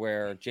episode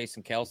where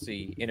Jason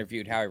Kelsey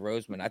interviewed Howie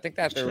Roseman, I think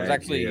that there was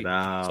actually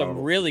some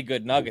really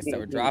good nuggets that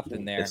were dropped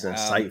in there. It's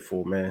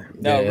insightful, man.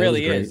 No, it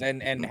really is.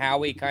 And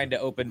Howie kind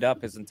of opened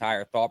up his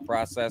entire thought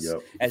process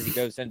as he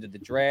goes into the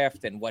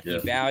draft and what he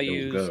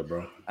values. It was good,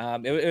 bro.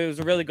 It was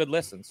a really good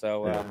listen.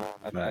 So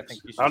I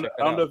think you should check it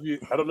out.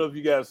 I don't know if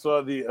you guys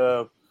saw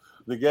the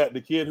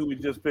kid who we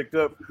just picked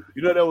up.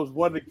 That was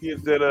one of the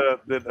kids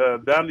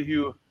that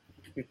Donahue.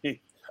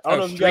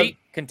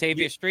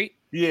 Contavious Street.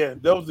 Yeah,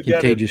 that was the guy.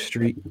 Contagious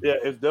Street. Yeah,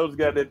 that was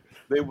the guy that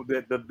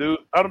the dude.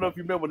 I don't know if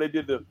you remember when they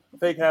did the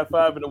fake high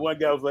five, and the one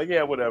guy was like,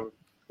 "Yeah, whatever."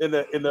 In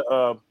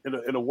the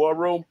war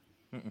room.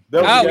 Yeah.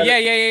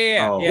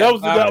 That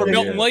was the guy for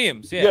Milton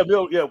Williams. Yeah,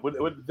 Bill. Yeah,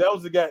 that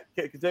was the guy.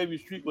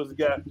 Contavious Street was the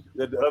guy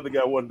that the other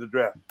guy wanted to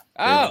draft.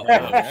 Oh,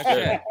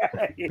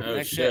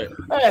 shit.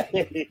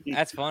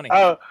 That's funny.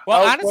 Well,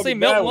 honestly,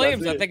 Milton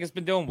Williams, I think, has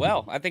been doing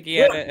well. I think he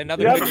had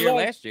another good year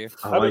last year.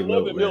 I've been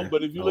loving Milton,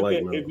 but if you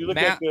look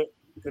at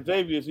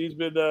Contavious, he's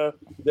been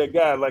that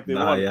guy like they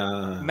want.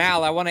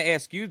 Mal, I want to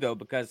ask you though,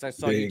 because I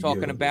saw you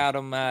talking about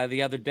him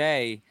the other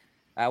day.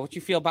 What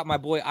you feel about my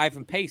boy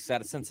Ivan Pace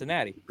out of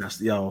Cincinnati?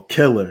 That's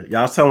killer.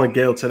 Y'all telling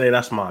Gail today,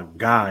 that's my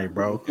guy,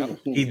 bro.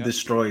 He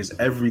destroys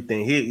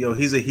everything.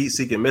 He's a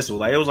heat-seeking missile.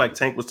 Like it was like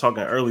Tank was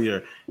talking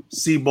earlier.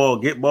 See ball,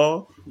 get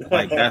ball.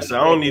 Like that's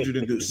I don't need you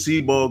to do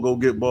see ball, go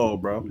get ball,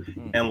 bro.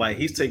 And like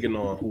he's taking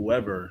on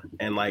whoever,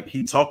 and like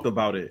he talked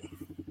about it.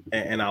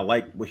 And I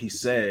like what he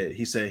said.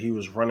 He said he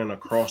was running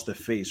across the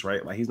face,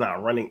 right? Like he's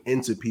not running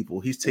into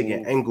people. He's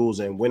taking angles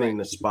and winning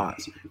the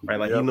spots, right?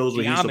 Like he knows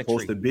where he's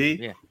supposed to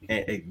be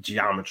and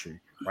geometry,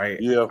 right?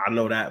 Yeah, I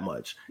know that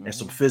much. And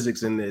some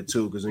physics in there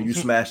too, because when you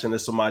smash into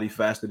somebody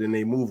faster than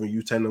they move, and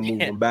you tend to move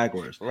them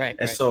backwards, right?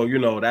 And so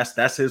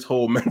that's his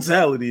whole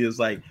mentality is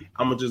like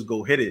I'm gonna just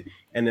go hit it.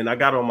 And then I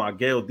got on my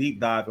Gale deep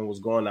dive and was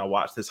going. I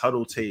watched this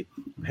huddle tape,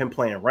 him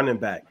playing running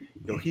back.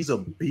 He's a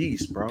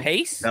beast, bro.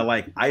 Pace?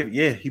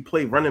 That he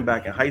played running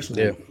back in high school.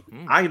 Yeah.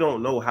 I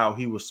don't know how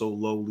he was so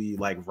lowly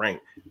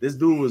ranked. This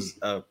dude was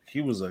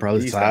he was a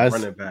beast at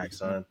running back,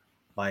 son.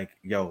 Like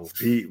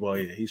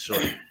he's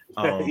short.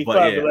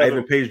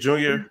 Ivan Pace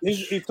Jr.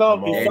 He's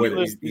tall.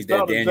 He's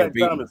that Daniel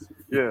Beaton.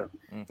 Yeah.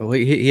 Well,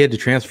 he had to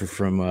transfer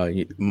from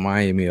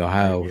Miami,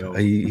 Ohio.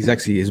 He's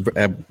actually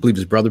I believe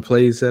his brother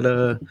plays at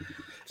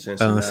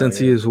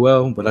Cincy as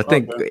well. But I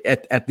think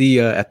at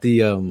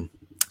the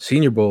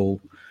Senior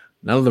Bowl,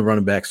 none of the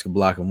running backs could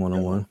block him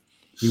one-on-one.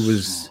 He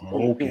was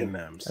smoking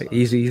them.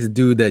 He's a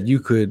dude that you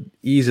could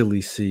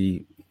easily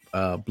see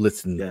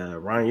blitzing. Yeah,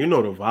 Ryan, you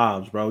know the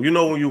vibes, bro.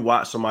 When you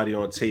watch somebody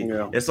on tape,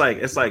 it's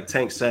like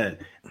Tank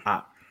said.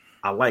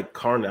 I like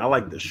carnage. I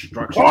like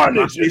destruction.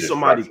 I see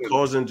somebody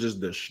causing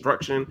just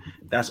destruction.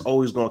 That's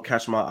always gonna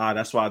catch my eye.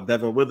 That's why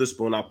Devin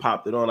Witherspoon, I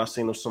popped it on. I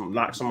seen him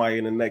knock somebody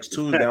in the next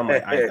Tuesday. I'm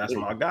like, that's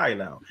my guy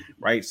now,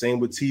 right? Same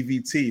with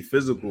TVT,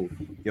 physical.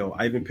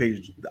 Ivan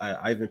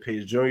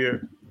Pace Jr.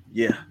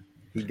 Yeah,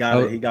 he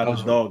got it. He got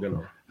his dog in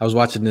him. I was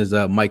watching his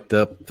mic'd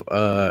up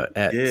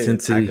at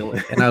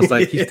Cincinnati, and I was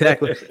like, he's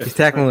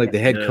tackling like the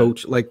head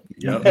coach. Like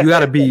you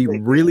got to be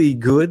really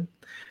good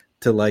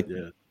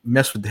to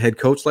mess with the head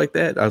coach like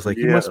that. I was like,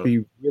 he must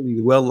be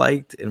really well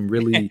liked and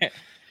really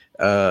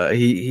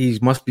he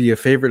must be a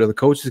favorite of the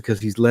coaches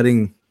because he's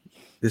letting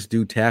this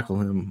dude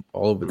tackle him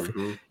all over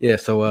the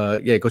so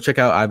go check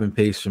out Ivan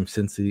Pace from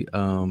Cincy.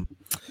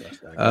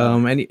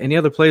 Any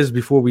other players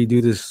before we do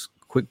this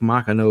quick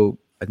mock?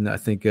 I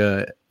think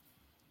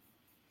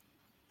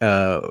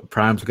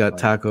Prime's got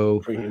taco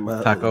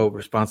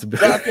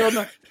responsibility.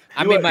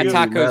 I made my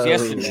tacos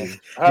yesterday.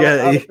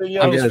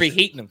 I'm just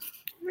reheating them.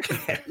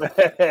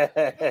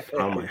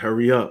 I'm like,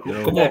 hurry up.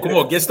 Yo. Come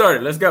on, get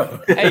started. Let's go.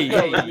 Hey.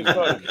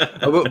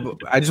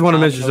 I just want to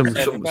mention some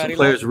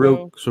players,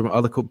 some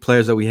other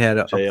players that we had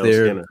up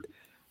there Skinner.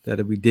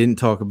 That we didn't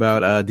talk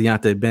about.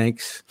 Deontay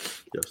Banks,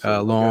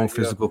 long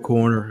physical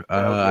corner.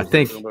 I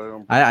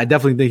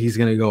definitely think he's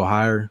going to go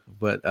higher,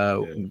 but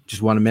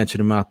just want to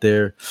mention him out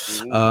there.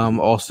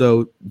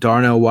 Also,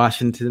 Darnell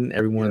Washington,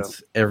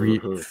 everyone's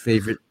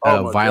favorite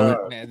violent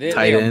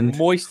tight end.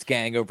 Moist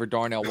gang over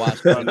Darnell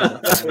Washington.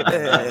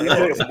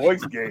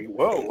 Moist gang.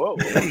 Whoa.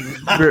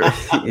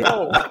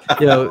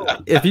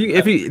 If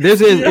you there's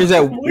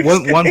that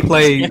one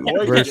play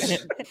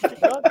versus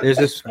there's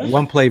this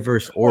one play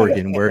versus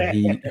Oregon where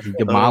he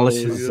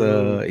demolishes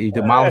a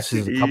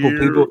couple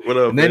people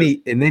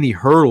and then he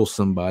hurdles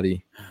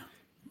somebody.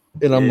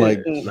 And I'm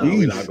like,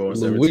 we're not going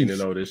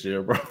 17-0 this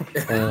year, bro.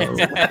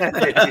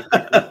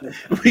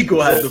 We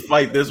gonna have to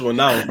fight this one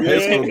out.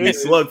 It's gonna be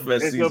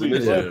slugfest season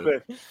this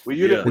year.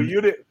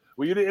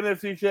 Were you the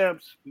NFC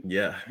champs?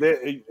 Yeah.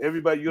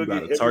 Everybody, you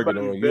got a target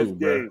on you,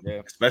 bro.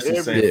 Yeah.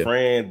 Especially San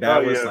Fran,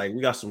 Dallas. Like,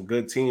 we got some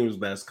good teams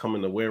that's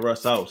coming to wear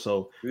us out.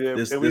 So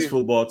this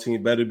football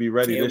team better be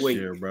ready this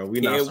year, bro. We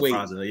not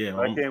surprising. Yeah,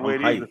 I can't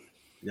wait either.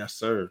 Yes,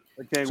 sir.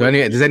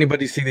 Does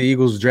anybody see the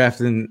Eagles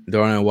drafting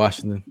Darnell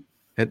Washington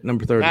at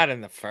number 30? Not in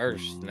the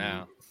first,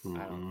 no.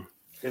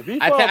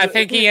 I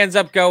think he ends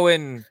up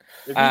going.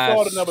 If he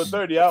fall to number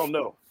 30, I don't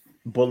know.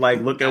 But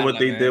look at what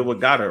they did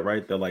with Goddard,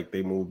 right?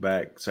 They moved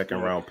back,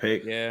 second round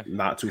pick,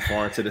 not too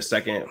far into the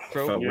second.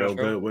 Felt real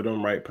good with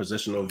them, right?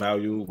 Positional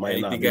value might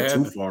not be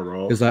too far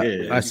wrong. Because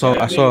I saw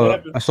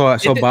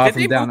Bob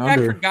from down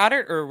under.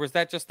 Goddard, or was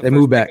that just they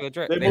moved back? They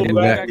moved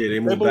back. Yeah,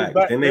 they moved back.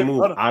 Then they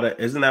moved out of.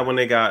 Isn't that when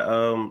they got?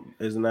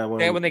 Isn't that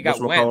when they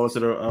got Wentz?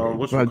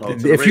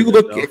 If you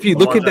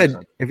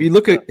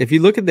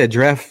look at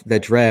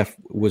that draft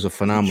was a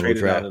phenomenal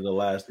draft.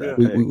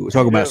 We're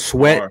talking about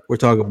Sweat. We're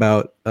talking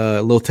about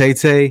Lil Tate.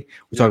 We're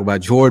talking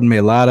about Jordan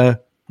Mailata.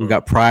 We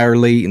got Pryor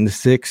late in the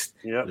 6th,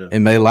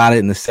 and Mailata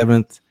in the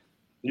 7th.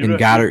 And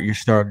Goddard, you're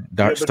starting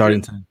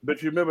to.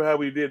 But you remember how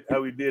we did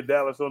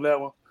Dallas on that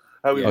one?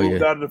 How we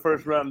moved out of the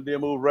first round and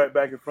then moved right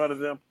back in front of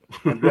them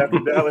and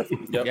drafted Dallas.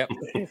 Yep.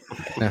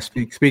 Now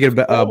speaking of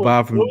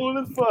Bob from,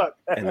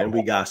 and then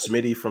we got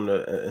Smitty from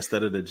the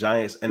instead of the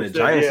Giants, and the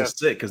Giants are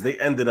sick because they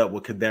ended up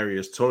with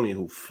Kadarius Toney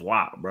who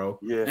flopped, bro.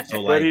 Yeah,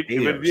 so he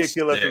did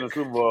kill us in the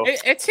Super Bowl.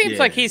 It seems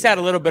like he's had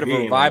a little bit of a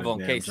revival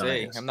in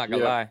KC. I'm not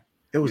gonna lie.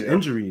 It was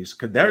injuries.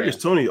 Kadarius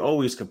Toney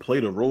always could play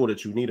the role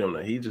that you need him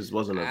to. He just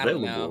wasn't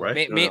available,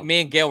 right?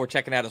 Me and Gail were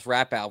checking out his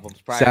rap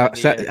albums.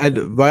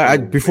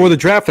 Before the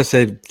draft, I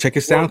said check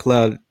his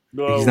SoundCloud.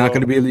 He's not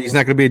going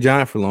to be a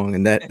Giant for long,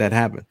 and that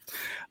happened.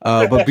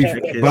 But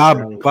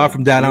Bob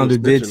from Down Under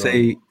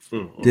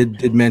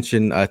did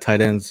mention tight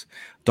ends.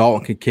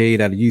 Dalton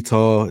Kincaid out of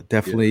Utah.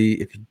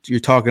 Definitely, if you're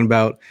talking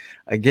about,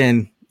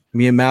 again,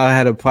 me and Mal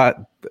had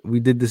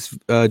we did this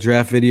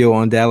draft video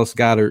on Dallas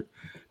Goedert.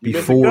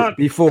 Before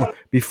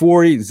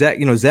Zach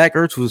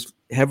Ertz was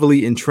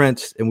heavily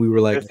entrenched, and we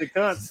were like,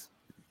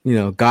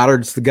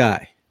 Goddard's the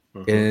guy,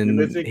 and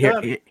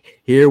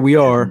here we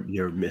are.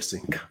 You're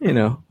missing. Have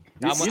you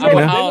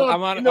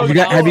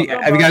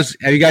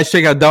guys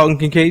checked out Dalton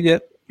Kincaid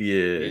yet?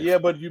 Yeah,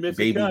 but you missed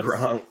Baby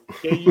Gronk.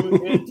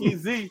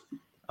 KUNTZ.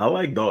 I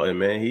like Dalton,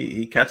 man.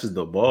 He catches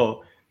the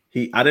ball.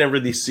 I didn't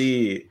really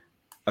see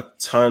a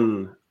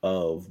ton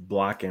of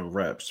blocking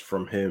reps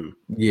from him.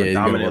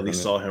 Predominantly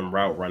saw him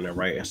route running,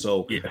 right? And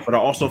so, but I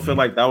also feel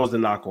like that was the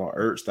knock on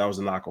Ertz. That was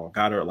the knock on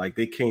Goddard. Like,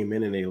 they came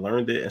in and they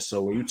learned it. And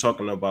so when you're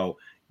talking about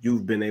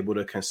you've been able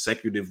to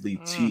consecutively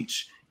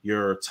teach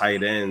your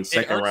tight ends,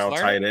 second round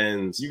tight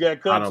ends, you got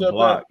how to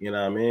block. You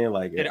know what I mean?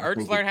 Like, did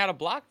Ertz learn how to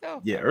block though?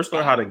 Yeah, Ertz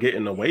learned how to get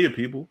in the way of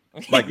people.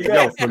 Like,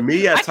 for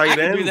me at tight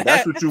end,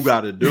 that's what you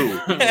got to do.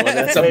 You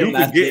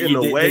can get in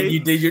the way.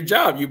 You did your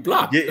job. You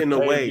blocked. Get in the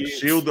way,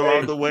 shield them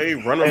out the way,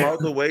 run them out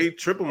the way,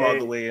 trip them out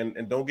the way,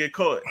 and don't get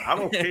caught. I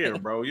don't care,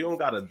 bro. You don't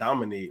got to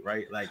dominate,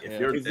 right? Like, if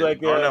you're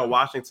Darnell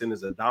Washington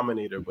is a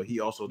dominator, but he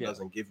also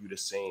doesn't give you the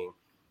same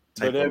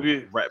type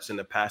of reps in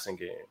the passing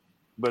game.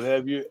 But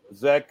have you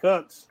Zach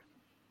Kuntz?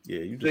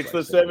 Yeah, you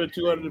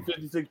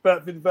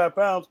 6'7", 55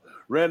 pounds,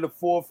 ran the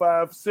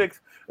 4.56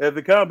 at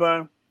the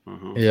combine.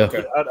 Yeah,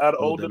 out of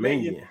Old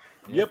Dominion.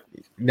 Yep.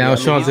 Now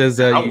Sean says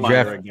you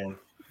draft.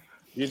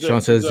 Sean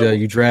says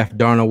you draft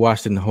Darnell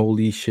Washington.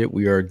 Holy shit,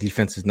 we are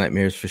defensive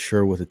nightmares for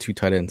sure with a 2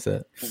 tight end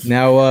set.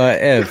 Now,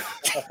 Ev,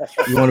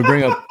 you want to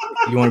bring up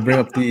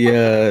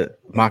the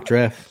mock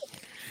draft?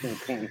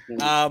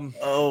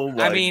 Oh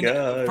my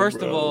God, first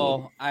bro. of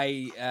all,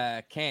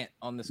 I can't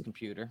on this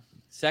computer.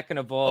 Second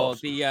of all,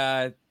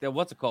 the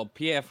what's it called?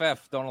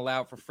 PFF don't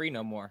allow it for free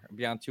no more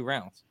beyond 2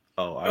 rounds.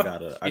 Oh, I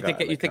gotta.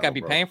 You think I'd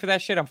be paying for that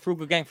shit? I'm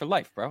frugal gang for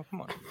life, bro.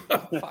 Come on.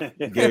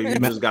 You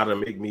just gotta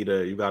make me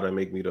the. You gotta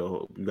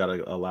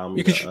allow me.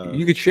 You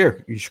could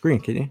share your screen,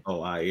 can you?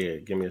 Oh, yeah.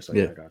 Give me a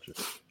second. I got you.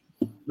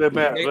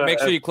 Make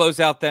sure you close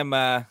out them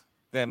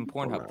them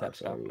Pornhub type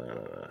stuff.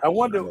 I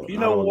wonder. You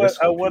know what?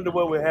 I wonder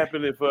what would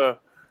happen if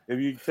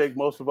you take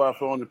most of our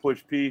phone and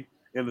push P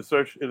in the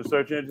search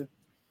engine.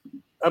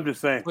 I'm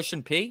just saying.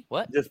 Pushing P?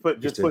 What? Just push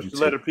the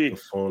letter P. The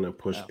phone and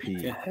push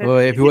P. Well,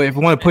 if you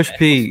want to push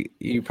P,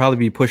 you'd probably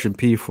be pushing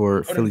P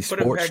for Philly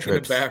sports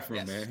trips.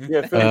 Bathroom, man.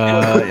 Yeah,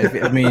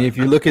 if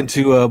you're looking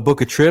to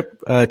book a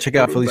trip, check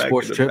out Philly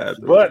Sports Trips.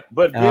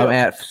 But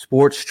at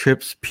Sports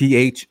Trips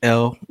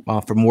PHL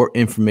for more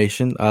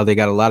information. They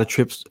got a lot of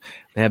trips.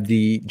 They have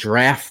the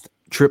draft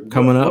trip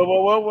coming up.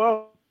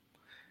 Whoa.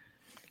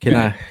 Can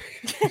I?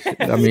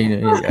 I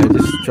mean, I'm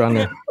just trying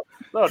to.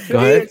 No,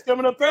 tailgate's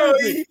coming up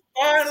Thursday. He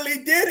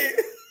finally did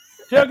it.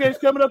 Tailgate's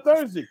coming up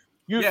Thursday.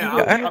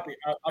 I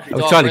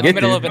was trying to get in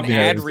the middle there. of an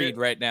ad read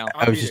right now.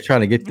 I was just trying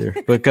to get there.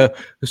 But to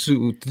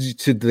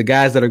the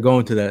guys that are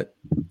going to that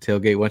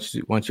tailgate, why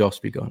don't y'all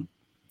speak on?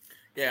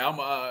 Yeah, I'm.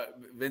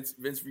 Vince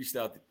reached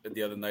out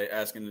the other night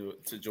asking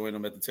to join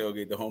them at the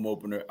tailgate, the home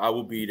opener. I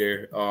will be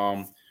there.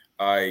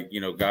 I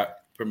got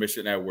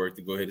permission at work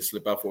to go ahead and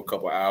slip out for a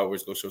couple of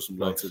hours, go show some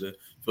love to the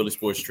Philly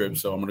Sports Trip.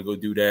 So I'm gonna go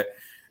do that.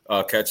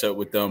 Catch up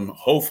with them.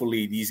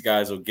 Hopefully, these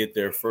guys will get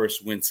their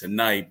first win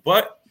tonight.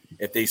 But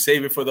if they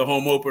save it for the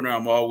home opener,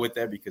 I'm all with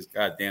that because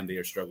goddamn, they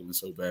are struggling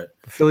so bad.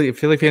 Philly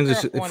fans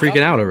are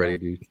freaking out already,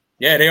 dude.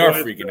 Yeah, they are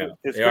freaking out.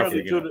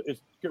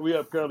 We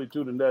have currently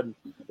 2-0.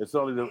 It's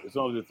only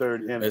the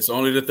third inning. It's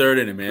only the third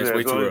inning, man. It's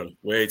way too early.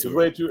 Way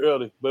too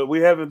early. But we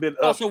haven't been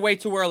up. Also, way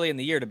too early in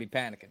the year to be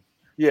panicking.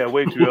 Yeah,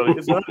 way too early.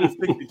 It's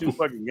 162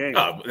 fucking games.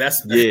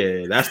 That's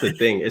the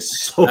thing.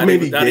 It's so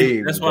many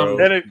games. That's why.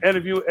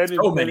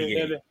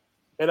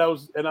 And I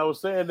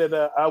was saying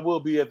that I will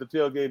be at the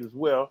tailgate as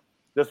well.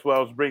 That's why I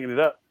was bringing it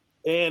up.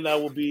 And I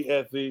will be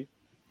at the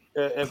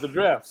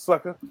draft,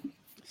 sucker.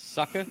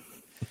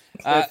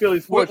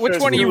 Which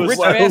one of you rich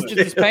bastards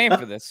is paying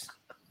for this?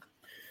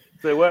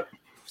 Say what?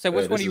 So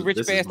which one of you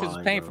rich bastards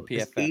is paying for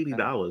PFF? It's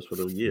 $80 for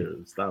the year.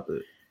 Stop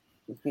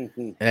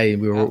it. Hey,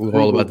 we're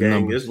all about the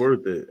numbers. It's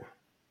worth it.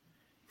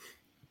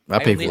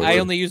 I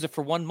only use it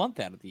for 1 month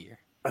out of the year.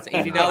 It's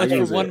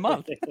 $80 for 1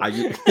 month.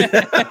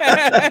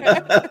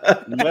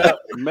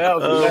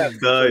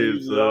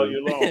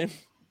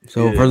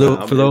 So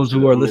for those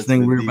who are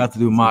listening, we're about to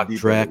do mock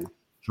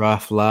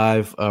draft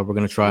live. We're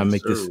gonna try and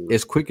make this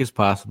as quick as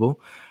possible.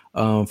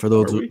 For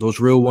those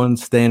real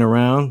ones staying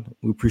around,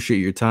 we appreciate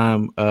your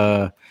time.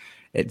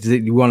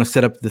 You want to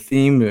set up the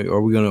theme,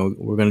 or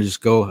we're gonna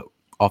just go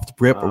off the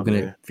rip? We're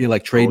gonna feel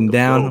like trading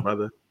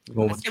down.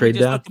 Trade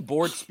down. Let the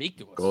board speak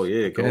to us. Go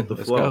with the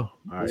flow.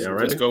 All right, y'all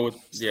ready? Let's go with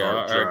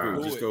I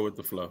agree. Just go with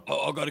the flow.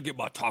 Oh, I gotta get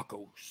my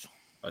tacos.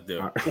 I do.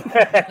 All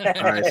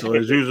right. So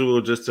as usual,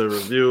 just to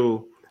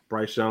review,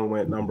 Bryce Young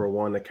went number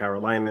 1 to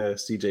Carolina.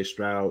 C.J.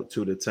 Stroud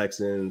 2 to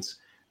Texans.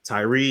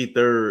 Tyree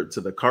 3rd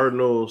to the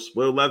Cardinals.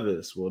 Will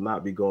Levis will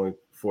not be going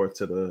 4th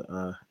to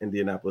the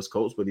Indianapolis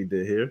Colts, but he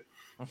did here.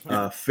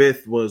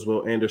 5th was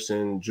Will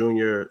Anderson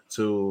Jr.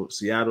 to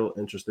Seattle.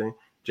 Interesting.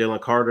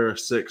 Jalen Carter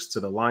 6 to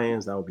the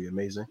Lions. That would be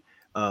amazing.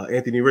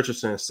 Anthony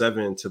Richardson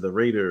 7 to the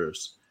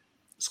Raiders.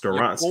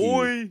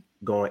 Skaronski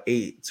going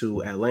 8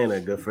 to Atlanta.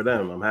 Good for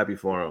them. I'm happy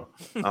for him.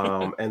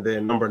 And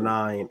then number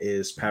 9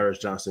 is Paris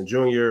Johnson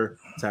Jr.,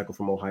 tackle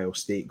from Ohio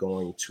State,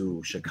 going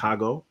to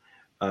Chicago.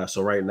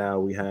 So right now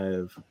we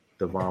have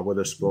Devon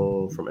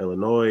Witherspoon from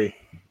Illinois,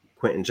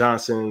 Quentin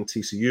Johnson,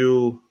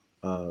 TCU,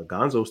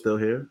 Gonzo still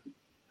here.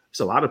 It's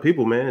a lot of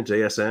people, man.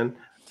 JSN.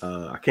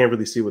 I can't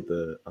really see what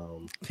the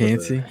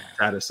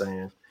chat is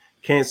saying.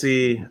 Can't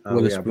see.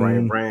 We have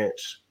Brian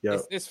Branch.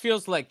 Yep. This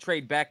feels like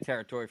trade back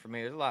territory for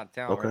me. There's a lot of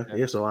talent. Okay. Right there.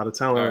 Yes, a lot of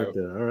talent right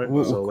there. All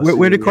right. So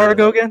where did Carter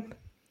go again?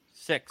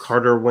 6.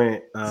 Carter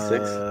went 6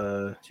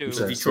 to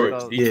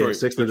Detroit. Yeah,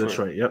 6 to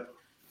Detroit. Yep.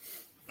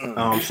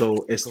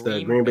 So it's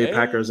the Green Bay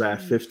Packers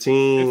at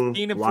 15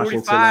 and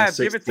Washington 45. at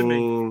 16. Give it to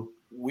me.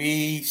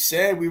 We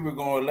said we were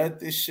going to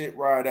let this shit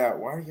ride out.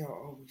 Why are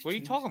y'all? What are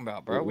you talking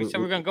about, bro? We said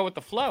we're going to go with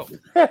the flow.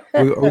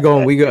 We're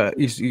going.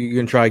 You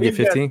gonna try to get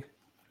 15?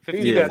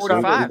 15 and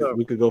 45. So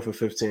we could go for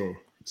 15.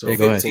 So yeah,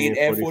 15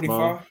 and 45.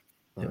 All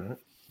right.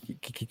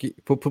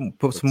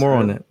 Put some more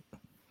on that.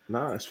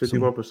 Nah, it's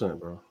 51%,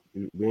 bro.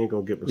 We ain't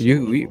gonna get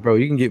you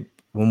can get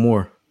one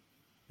more.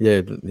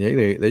 Yeah.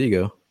 There you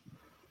go.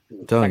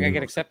 I gotta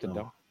get accepted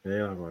though. Yeah,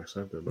 you're not gonna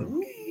accept it,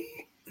 bro.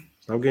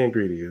 Stop getting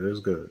greedy. It's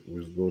good.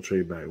 We'll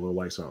trade back. We'll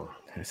lights on.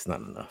 That's not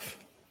enough.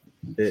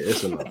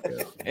 It's enough.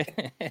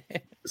 Yeah.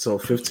 So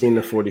 15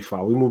 to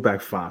 45. We moved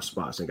back 5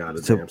 spots and got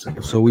a damn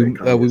second. So we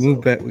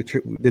moved back. We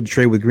did the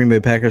trade with Green Bay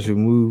Packers. We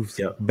moved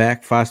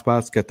back 5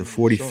 spots. Got the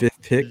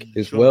 45th pick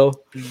as well.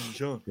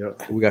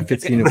 Yep. We got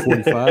 15 and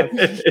 45.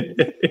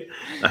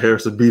 I hear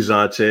some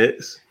Bijan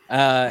chants.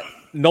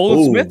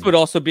 Nolan Smith would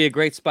also be a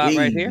great spot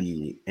right here.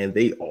 And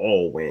they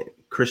all went.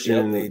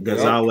 Christian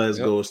Gonzalez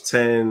goes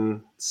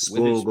 10.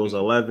 Spoon goes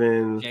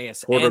 11.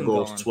 Porter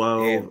goes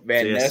 12.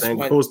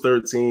 JSN goes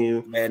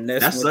 13. Man,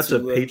 that's such a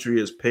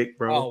Patriots pick,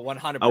 bro. Oh,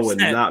 100%. I would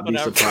not be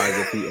surprised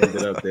if he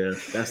ended up there.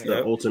 That's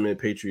the ultimate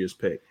Patriots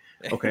pick.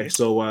 Okay,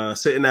 so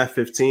sitting at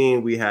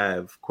 15, we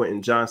have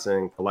Quentin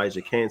Johnson,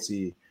 Elijah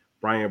Cansey,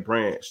 Brian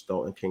Branch,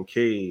 Dalton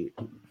Kincaid,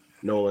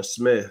 Nolan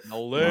Smith.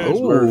 Nolan.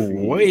 Oh,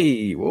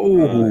 wait.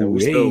 Whoa. We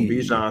still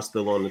Bijan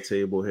still on the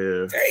table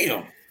here.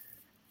 Damn.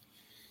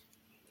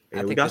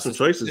 Yeah, we got some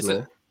choices,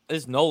 man.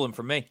 This is Nolan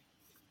for me.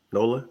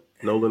 Nolan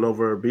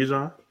over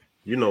Bijan.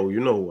 You know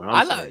what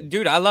I'm saying.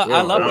 Dude, I love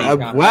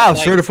Bijan. Wow,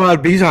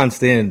 certified Bijan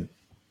stand.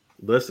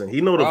 Listen,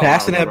 he know the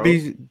passing vibe, that bro.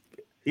 Bijan.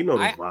 He know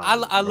the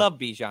vibe. I love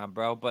Bijan,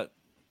 bro, but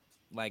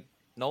like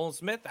Nolan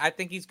Smith, I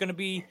think he's gonna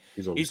be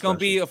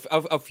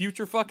a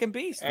future fucking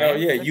beast. Man. Oh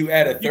yeah, you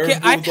add a third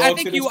I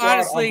think you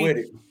honestly, I'm with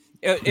it.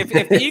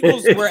 if the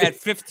Eagles were at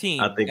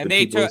 15 I think and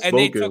they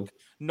took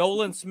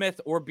Nolan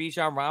Smith or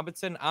Bijan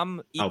Robinson,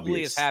 I'm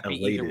equally as happy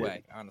either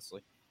way,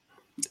 honestly.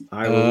 All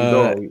right,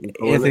 what we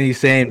doing? Anthony's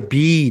saying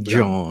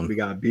Jawn. We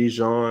got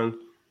Jawn.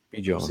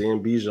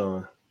 Seeing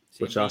Jawn.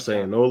 What y'all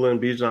saying? Nolan,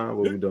 Jawn.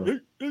 What we doing?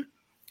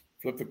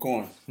 Flip the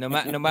coin. No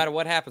matter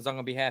what happens, I'm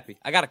gonna be happy.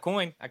 I got a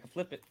coin. I can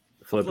flip it.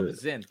 Flip it.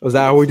 Zen. Is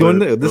that how we doing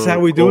this? This is how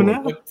we doing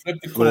now?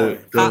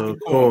 Flip the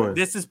coin.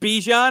 This is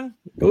Bijan.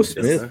 Go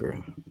Smith,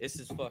 bro. This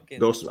is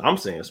fucking. I'm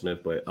saying Smith,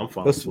 but I'm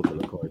fine with flipping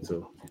the coin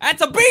too.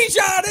 That's a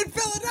Bijan in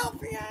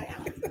Philadelphia.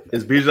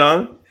 Is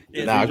Bijan?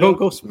 Yeah,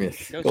 go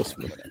Smith. Go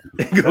Smith.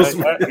 Go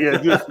Smith.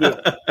 You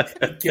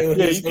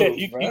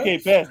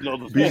can't pass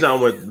Nolan Smith. Bijan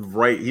went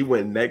right. He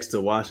went next to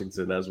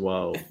Washington as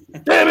well.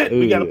 Damn it!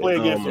 We got to play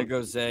against There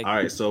goes Zay. All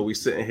right, so we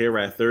sitting here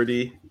at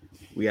 30.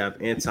 We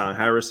have Anton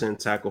Harrison,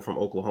 tackle from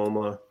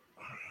Oklahoma.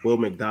 Will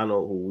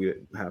McDonald, who we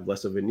have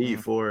less of a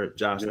need for.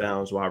 Josh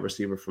Downs, wide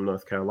receiver from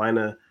North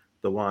Carolina.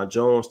 DeJuan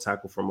Jones,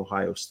 tackle from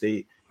Ohio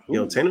State.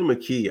 Tanner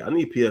McKee, I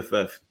need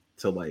PFF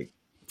to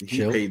he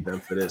paid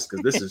them for this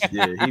because this is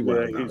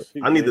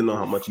I need to know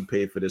how much he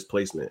paid for this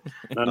placement.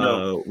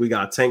 We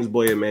got Tanks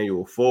boy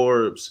Emmanuel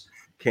Forbes,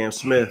 Cam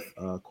Smith,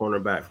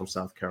 cornerback from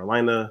South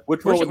Carolina. Where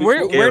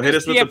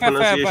does PFF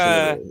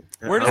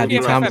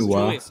have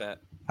Julius at?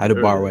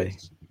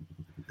 Adebarwe.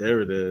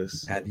 There it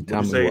is. I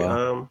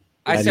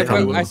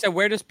said,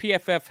 where does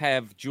PFF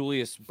have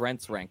Julius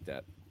Brents ranked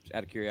at?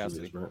 Out of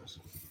curiosity.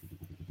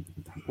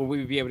 Will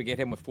we be able to get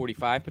him with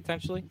 45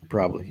 potentially?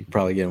 Probably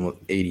get him with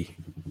 80.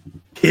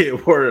 Yeah,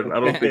 word. I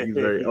don't think he's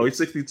very. Oh, he's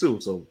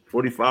 62, so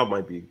 45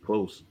 might be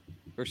close.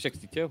 Or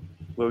 62.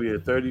 Well, yeah,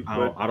 30.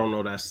 I don't know.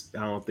 I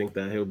don't think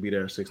that he'll be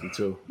there at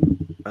 62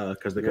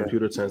 because the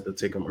computer tends to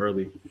take him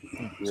early.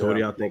 So what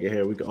do y'all think of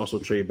here? We can also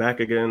trade back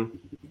again.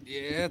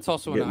 Yeah, it's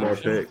also get an more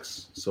option.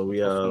 picks. So we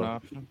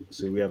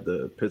we have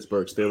the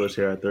Pittsburgh Steelers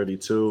here at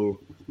 32,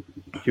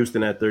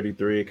 Houston at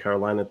 33,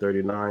 Carolina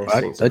 39.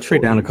 I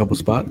trade down a couple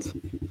spots.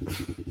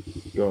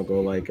 You want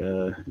to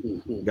go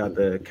got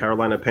the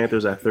Carolina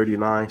Panthers at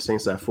 39,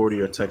 Saints at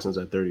 40, or Texans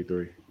at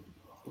 33?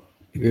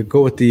 You could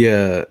go with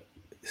the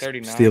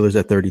 39. Steelers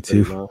at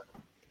 32. 39.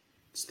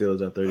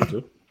 Steelers at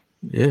 32?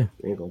 Yeah. You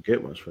ain't going to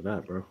get much for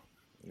that, bro.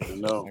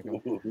 No.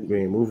 We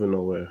ain't moving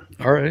nowhere.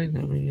 All right.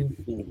 I mean,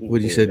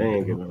 what you said? They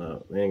ain't giving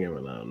out. They ain't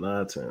giving out.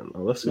 Not 10.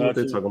 Let's see what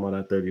they're talking about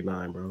at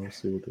 39, bro.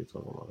 Let's see what they're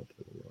talking about at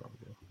 39,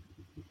 bro.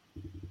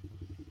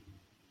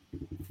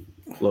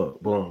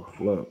 Look, boom,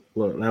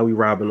 look. Now we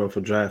robbing them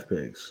for draft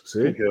picks.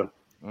 See?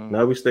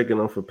 Now we sticking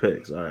them for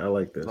picks. All right, I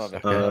like this.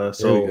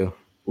 So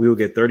we will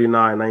get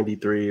 39,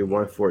 93,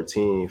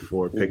 114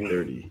 for pick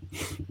 30.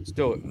 Let's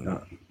do it.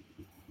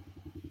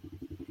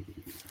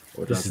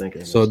 What y'all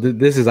thinking? So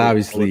this is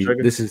obviously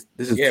this is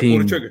team. Pull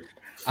the trigger.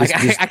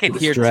 I can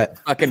hear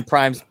fucking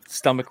Prime's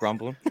stomach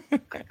rumbling.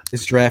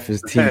 This draft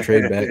is team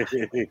trade back.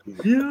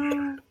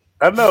 Yeah.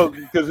 I know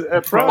because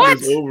Prime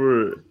is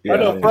over. Yeah, I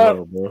know,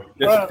 Prime.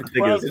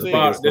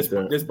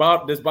 This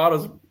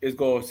bottle is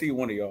going to see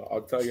one of y'all.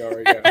 I'll tell y'all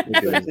right now.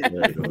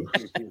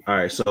 All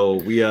right, so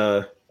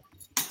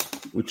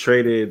we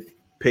traded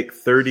pick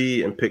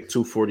 30 and pick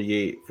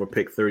 248 for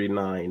pick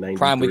 39.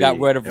 Prime, we got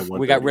rid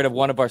of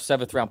one of our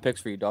 7th round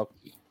picks for you, dog.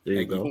 There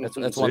you go.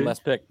 That's one less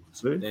pick.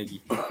 See? Thank you.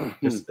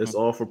 It's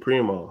all for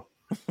Primo.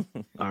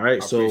 All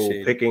right, so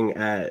picking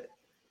at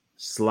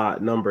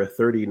slot number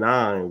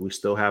 39, we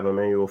still have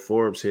Emmanuel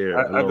Forbes here.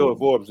 I go with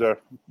Forbes, sir.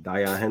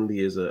 Dion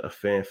Henley is a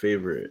fan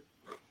favorite.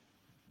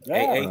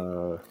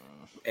 AA.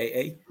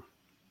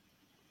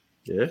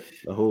 Yeah.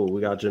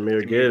 We got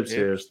Jahmyr Gibbs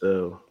here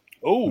still.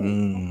 Oh.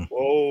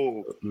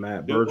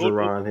 Matt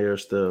Bergeron here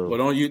still. But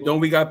don't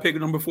we got pick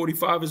number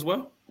 45 as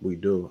well? We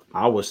do.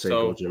 I would say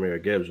go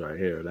Jahmyr Gibbs right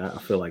here. I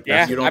feel like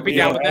that's you don't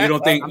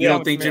think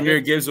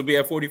Jahmyr Gibbs will be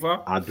at 45?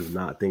 I do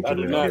not think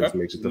Jahmyr Gibbs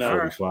makes it to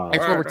 45.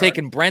 That's where we're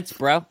taking Brent's,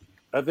 bro.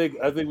 I think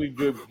we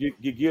get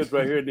Gibbs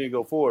right here and then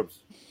go Forbes.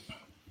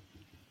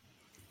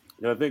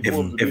 Yeah, I think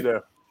Forbes will be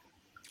there.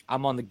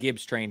 I'm on the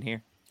Gibbs train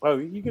here. Oh,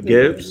 you can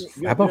Gibbs?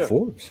 How about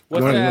Forbes?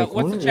 What's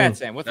the chat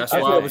saying? That's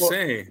what I was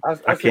saying.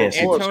 I can't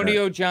see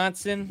Antonio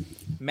Johnson,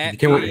 Matt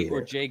Gay,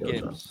 or Jay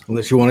Gibbs.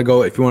 Unless you want to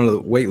go, if you want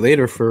to wait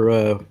later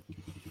for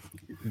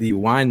the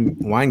wine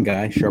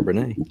guy,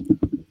 Charbonnet.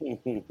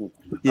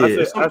 Yeah,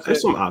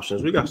 there's some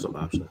options. We got some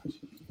options.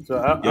 So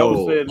I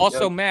was saying,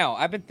 also, Mal,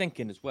 I've been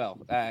thinking as well.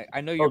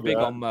 I know you're big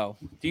on Mo.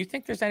 Do you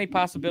think there's any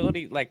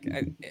possibility? Like,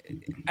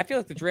 I feel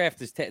like the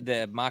draft is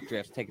the mock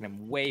draft's taking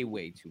him way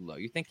too low.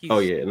 You think he's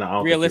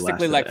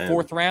realistically like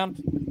 4th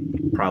round?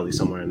 probably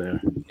somewhere in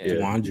there. Yeah.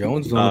 Jawn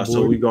Jones is on the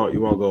board. So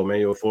you want to go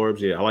Emmanuel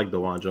Forbes? Yeah, I like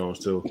DeJuan Jones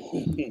too.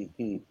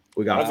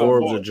 We got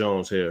Forbes or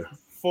Jones here.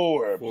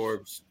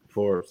 Forbes.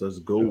 Let's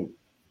go.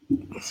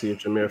 Let's see if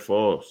Jameer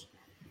falls.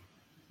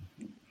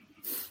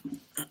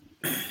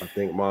 I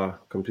think my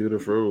computer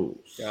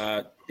froze.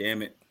 God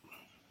damn it.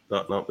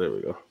 No, there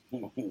we go.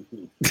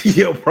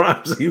 Yo,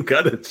 Prime, so you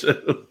gotta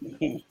chill.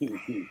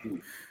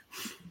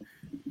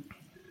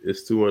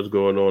 It's too much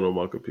going on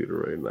my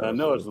computer right now. I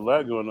know it's a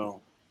lot going on.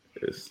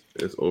 It's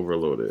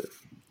overloaded.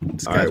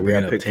 All right, we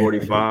got pick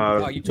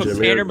 45. Oh, you took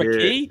Tanner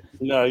McKee?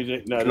 No, I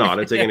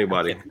didn't take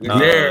anybody.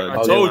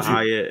 I told you.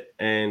 Hyatt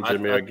and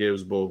Jameer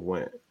Gibbs both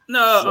went.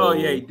 No, so,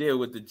 he did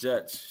with the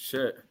Jets.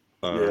 Shit.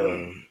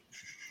 Yeah.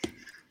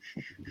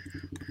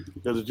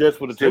 Because the Jets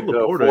would have taken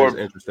Forbes. Is an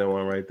interesting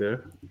one right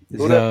there.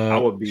 I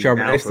would be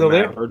Charbonnet still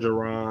there?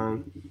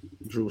 Bergeron,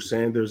 Drew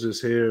Sanders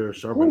is here.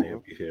 Charbonnet will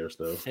be here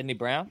still. Sidney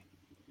Brown?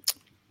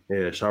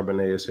 Yeah,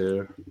 Charbonnet is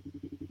here.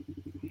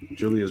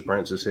 Julius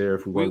Brents is here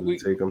if we wanted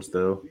to take him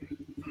still.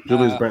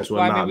 Julius Brents will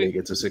not make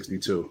it to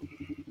 62.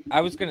 I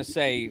was going to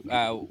say,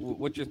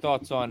 what's your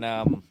thoughts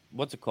on,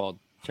 what's it called?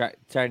 Trying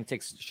to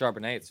take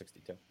Charbonnet at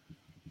 62.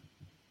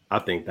 I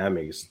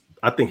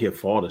think he'll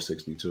fall to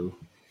 62.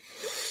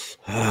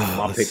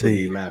 My pick would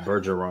be Matt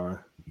Bergeron.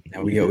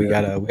 Now we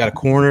got a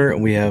corner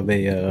and we have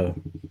a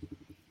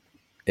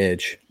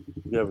edge.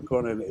 You have a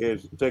corner and the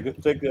edge. Take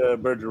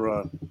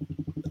Bergeron.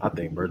 I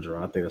think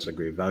Bergeron. I think that's a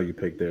great value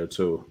pick there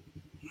too.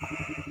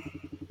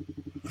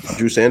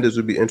 Drew Sanders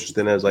would be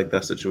interesting as like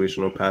that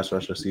situational pass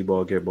rusher, see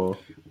ball, get ball.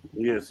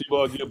 Yeah, see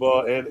ball, get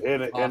ball, and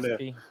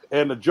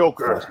the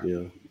Joker.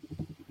 Yeah.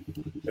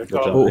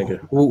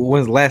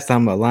 When's the last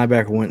time a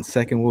linebacker went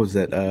second? What was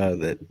that?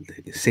 That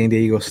San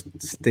Diego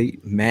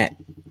State Matt.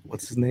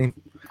 What's his name?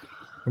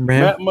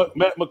 Remember him?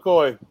 Matt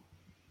McCoy.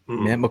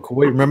 Matt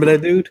McCoy. Remember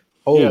that dude?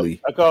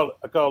 Holy! Yeah,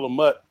 I call him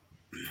Mutt.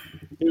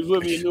 He was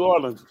with me in New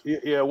Orleans.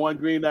 Yeah, one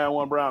green eye,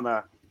 one brown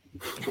eye.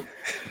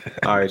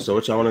 All right, so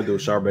what y'all want to do?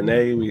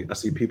 Charbonnet. I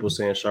see people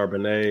saying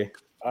Charbonnet.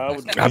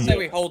 I say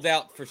we hold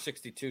out for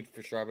 62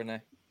 for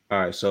Charbonnet. All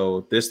right,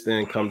 so this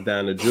thing comes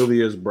down to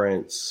Julius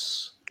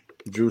Brents,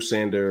 Drew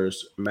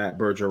Sanders, Matt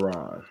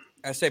Bergeron.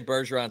 I say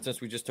Bergeron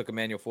since we just took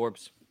Emmanuel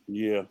Forbes.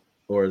 Yeah.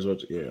 Or is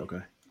what? Yeah, okay.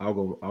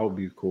 I'll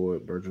be cool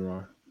with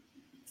Bergeron.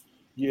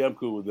 Yeah, I'm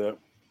cool with that.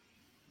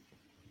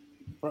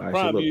 Right,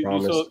 Prime,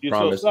 you're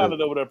so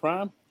solid over there,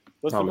 Prime.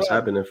 What's Thomas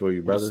happening for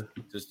you, brother?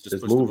 Just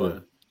it's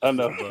moving. I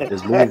know.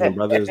 It's moving,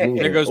 brother. It's moving.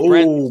 There goes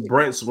Brent.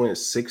 Brent's went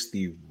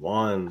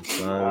 61,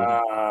 son.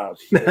 Wow.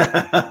 Damn.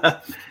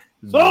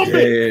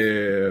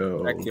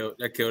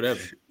 That killed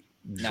Evan.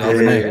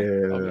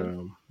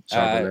 Damn.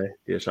 Charbonnet.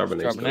 Yeah,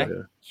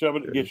 Charbonnet.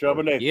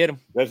 Charbonnet. Get him.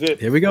 That's it.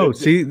 Here we go.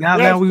 See,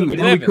 now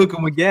we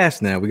cooking with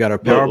gas now. We got our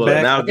power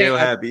back. Now Gail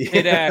happy.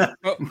 Did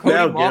Cody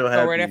Malk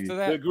go right after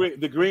that?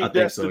 The green I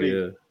think so,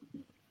 yeah.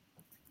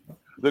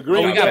 The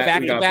green. We got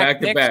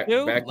back-to-back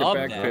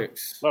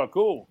picks. Oh,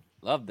 cool.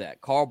 Love that.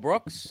 Carl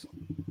Brooks,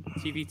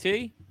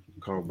 TVT.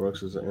 Carl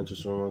Brooks is an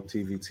interesting one.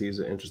 TVT is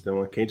an interesting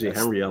one. KJ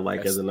Henry I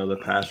like as another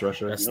pass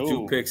rusher. That's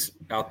 2 picks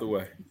out the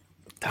way.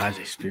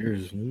 Tajay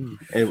Spears.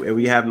 And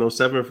we have no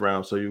 7th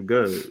round, so you're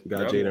good. We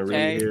got Jaden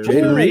Reed here.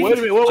 Jaden Reed. Wait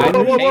a minute. Whoa.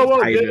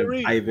 Jaden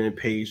Reed. Ivan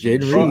Page.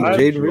 Jaden Reed.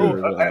 Wait a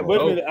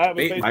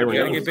minute. You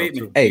gotta get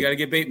Bateman. Hey. You gotta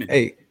get Bateman.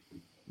 Hey,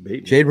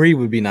 Jaden Reed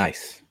would be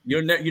nice.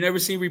 You never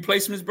seen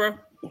replacements, bro?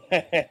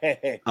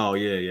 Oh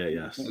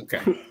yes.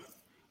 Okay.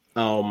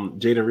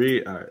 Jaden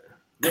Reed. All right.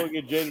 Go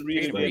get Jaden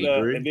Reed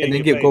And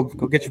then go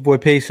get your boy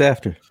Pace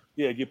after.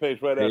 Yeah, get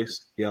Pace right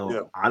Pace.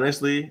 after.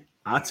 Honestly,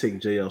 I take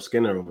JL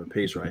Skinner over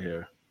Pace right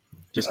here.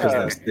 Just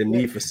because the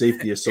need for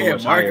safety is so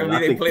much higher. I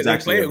think he's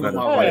actually a better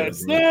player.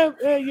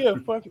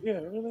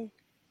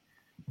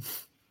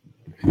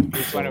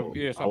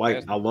 Really?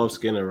 I love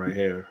Skinner right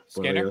here.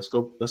 Skinner? Let's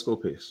go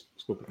Pace.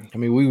 I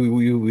mean,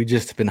 we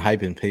just been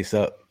hyping Pace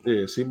up.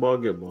 Yeah, see ball,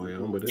 get ball. Yeah,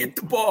 I'm with it. Get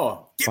the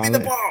ball. Give me the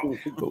ball.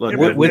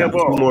 Look, we have 2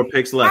 more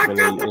picks left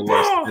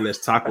in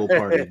this taco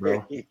party,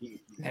 bro.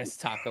 That's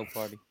taco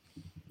party.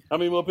 How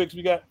many more picks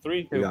we got?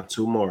 3? We got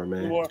 2 more,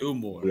 man. 2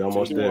 more. We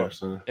almost there,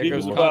 son. Give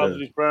us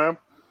apologies, Prime.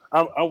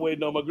 I'm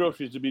waiting on my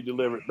groceries to be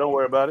delivered. Don't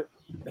worry about it.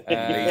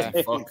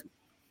 Fuck.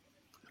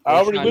 I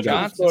already went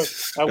to the store.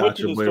 I went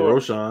to the store.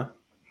 Roshan.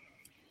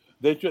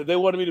 They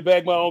wanted me to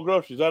bag my own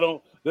groceries. They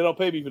don't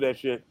pay me for that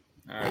shit.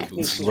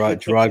 All right,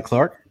 Gerard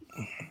Clark.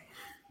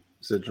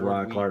 Said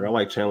Gerard Clark. I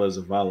like Chandler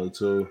Zavala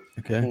too.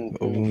 Okay.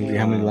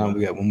 How many linemen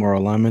we got? 1 more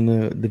lineman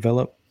to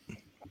develop.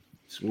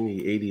 So we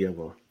need 80 of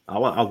them. I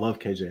love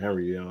KJ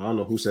Henry. Yo. I don't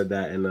know who said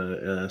that in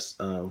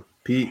the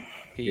Pete.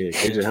 Yeah,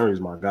 KJ Henry's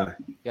my guy.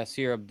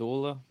 Yasir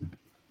Abdullah.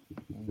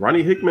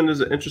 Ronnie Hickman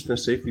is an interesting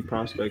safety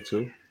prospect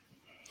too.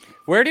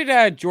 Where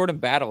did Jordan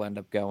Battle end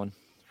up going?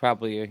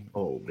 Probably.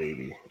 Oh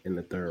baby, in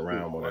the 3rd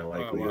round more than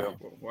likely.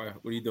 What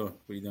are you doing?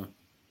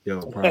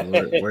 Yo,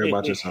 probably worry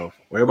about yourself.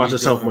 Worry about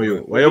yourself,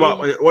 Mayu. Worry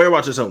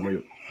about yourself,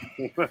 Mayu.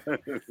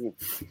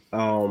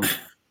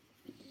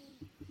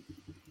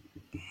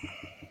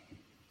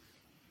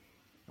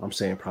 I'm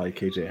saying probably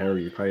KJ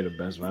Henry, probably the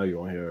best value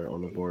on here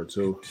on the board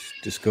too.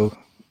 Just go.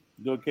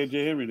 Go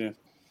KJ Henry then.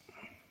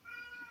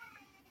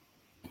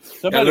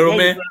 That little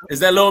man? Is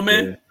that little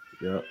man?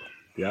 Yeah,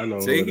 I know.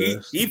 See,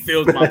 he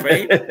feels my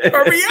pain.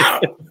 Hurry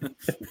up!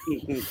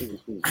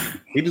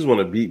 He just want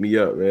to beat me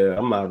up, man.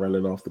 I'm not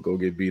running off to go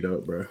get beat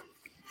up, bro.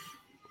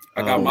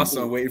 I got my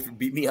son waiting for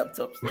beat me up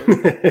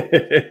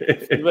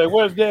upstairs. He's like,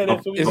 where's Dad?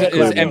 Is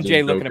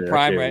MJ looking at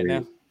Prime right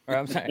now? Or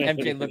I'm sorry,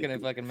 MJ looking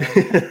at fucking man.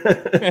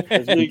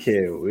 He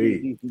can't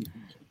wait.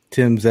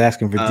 Tim's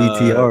asking for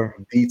DTR.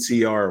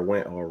 DTR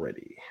went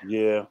already.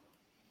 Yeah.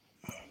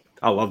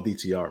 I love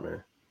DTR,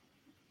 man.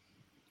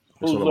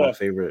 That's one of my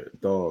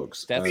favorite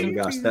dogs. We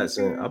got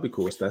Stetson. I'll be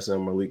cool with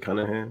Stetson, Malik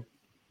Cunningham.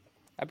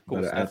 I'd be cool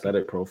with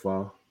athletic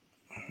profile.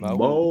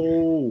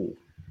 Mo.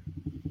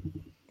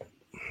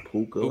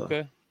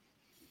 Puka.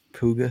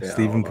 Puga.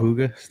 Stephen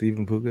Puga.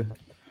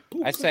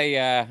 I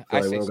say we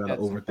don't gotta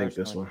overthink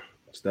this one.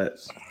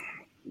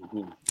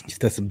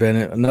 Stetson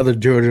Bennett, another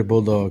Georgia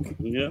Bulldog.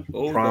 Yeah.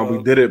 Prom,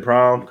 we did it,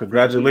 Prom.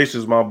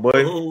 Congratulations, my boy.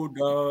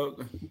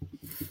 Bulldog.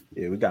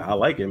 Yeah, I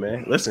like it,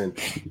 man. Listen,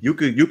 you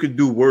could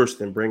do worse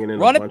than bringing in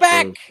Run a it bunch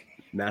back. of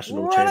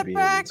national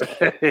champions.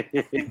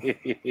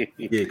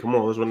 Yeah, come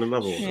on, let's run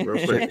another one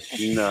real quick.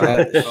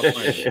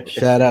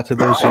 Shout out to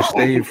those who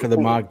stayed for the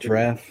mock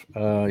draft.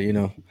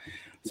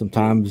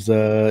 Sometimes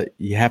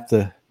you have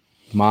to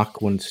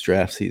mock when it's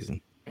draft season.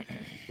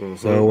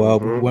 So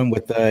we went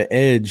with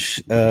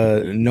Edge,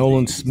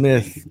 Nolan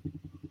Smith.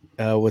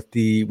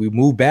 We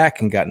moved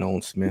back and got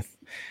Nolan Smith.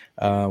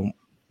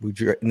 We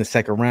in the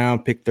second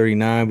round, pick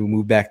 39. We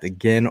moved back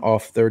again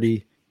off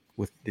 30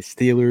 with the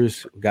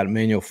Steelers. We got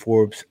Emmanuel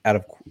Forbes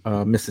out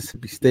of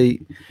Mississippi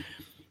State.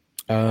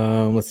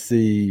 Let's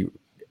see.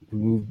 We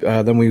moved.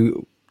 Then we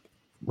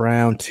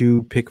round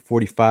 2, pick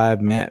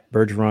 45. Matt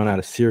Bergeron out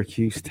of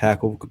Syracuse,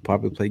 tackle, could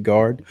probably play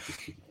guard.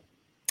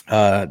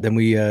 Then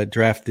we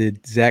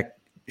drafted Zach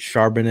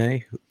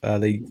Charbonnet.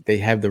 They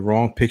have the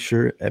wrong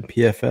picture at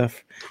PFF.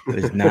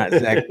 It's not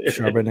Zach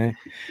Charbonnet.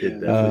 It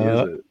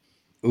definitely isn't.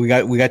 We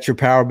got your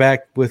power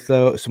back with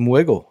some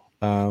wiggle.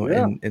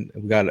 And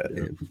we got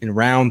in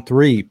round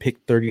 3, pick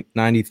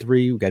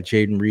 93. We got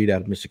Jaden Reed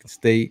out of Michigan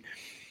State.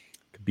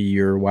 Could be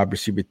your wide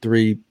receiver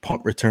 3,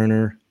 punt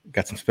returner.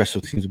 Got some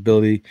special teams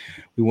ability.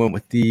 We went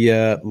with the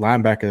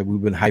linebacker that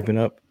we've been hyping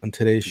up on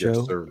today's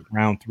show.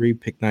 Round 3,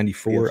 pick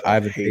 94,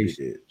 Ivan Pace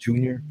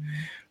Jr.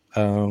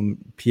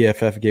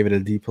 PFF gave it a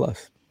D+.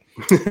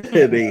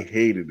 They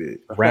hated it.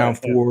 Round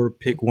 4,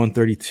 pick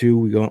 132.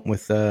 We went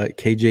with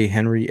KJ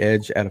Henry,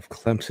 edge out of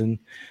Clemson.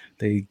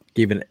 They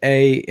gave it an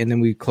A, and then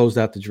we closed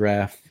out the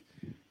draft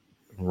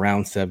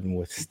round 7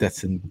 with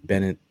Stetson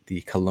Bennett,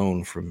 the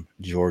Cologne from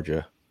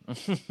Georgia.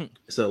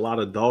 It's a lot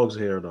of dogs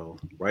here, though,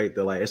 right?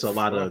 It's a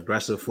lot of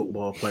aggressive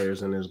football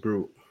players in this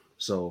group.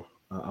 So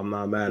I'm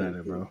not mad at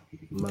it, bro.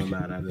 I'm not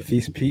mad at it.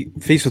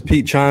 Feast with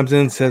Pete chimes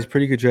in, says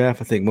pretty good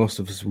draft. I think most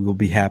of us will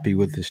be happy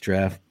with this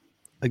draft.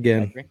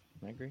 Again,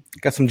 I agree.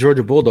 Got some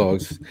Georgia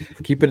Bulldogs.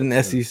 Keep it in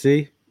the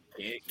SEC.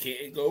 It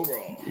can't go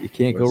wrong. You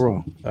can't go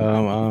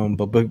wrong.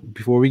 But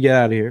before we get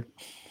out of here,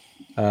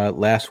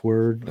 last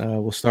word.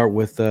 We'll start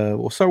with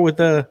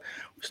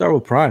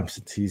Prime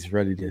since he's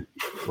ready to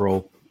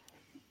roll.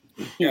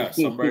 Yeah,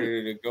 so I'm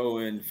ready to go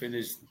and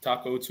finish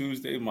Taco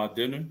Tuesday, my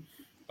dinner.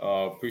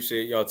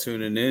 Appreciate y'all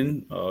tuning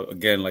in.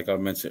 Again, like I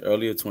mentioned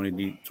earlier,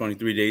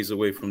 23 days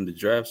away from the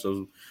draft,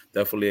 so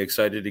definitely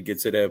excited to get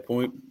to that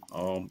point.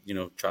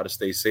 Try to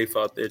stay safe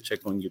out there,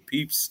 check on your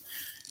peeps,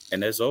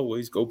 and as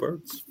always, go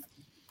Birds.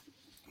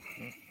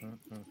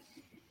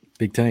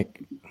 Big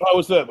Tank. Oh,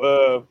 what's up?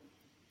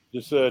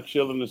 Just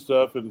chilling and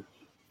stuff and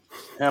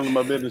handling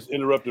my business,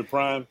 interrupted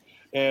Prime,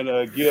 and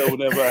Gil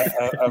whenever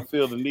I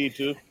feel the need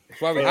to.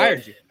 That's why we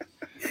hired you.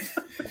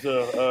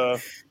 So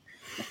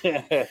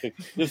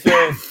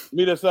just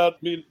meet us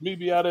out. Meet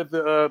me out at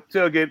the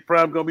tailgate.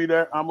 Prime gonna be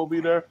there. I'm gonna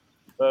be there.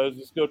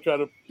 Just go try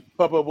to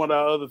pop up one of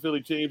our other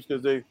Philly teams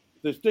because they're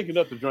sticking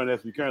up the joint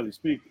as we currently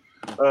speak.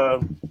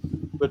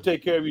 But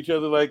take care of each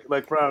other,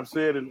 like Prime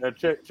said, and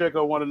check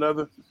on one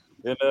another,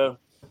 and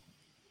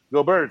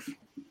go Birds.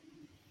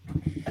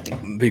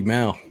 Big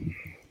Mal.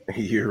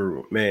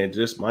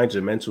 Just mind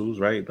your mentals,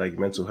 right? Like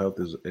mental health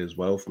is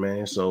wealth,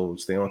 man. So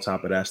stay on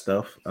top of that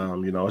stuff.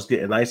 It's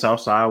getting nice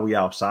outside. We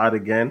outside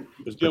again.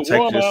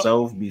 Protect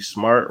yourself, be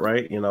smart,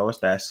 right? It's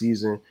that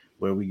season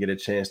where we get a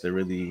chance to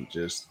really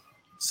just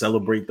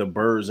celebrate the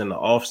Birds in the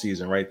off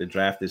season, right? The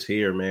draft is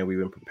here, man. We've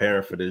been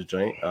preparing for this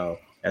joint.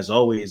 As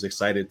always,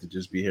 excited to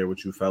just be here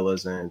with you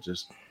fellas and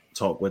just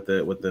talk with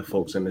the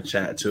folks in the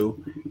chat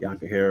too. Y'all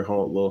can hear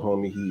little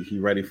homie. He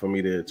ready for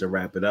me to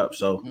wrap it up.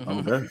 So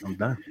I'm good. I'm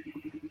done.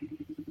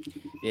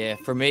 Yeah,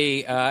 for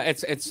me,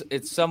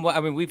 it's somewhat.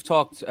 I mean, we've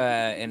talked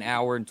an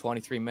hour and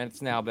 23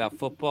 minutes now about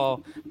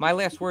football. My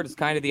last word is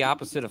kind of the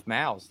opposite of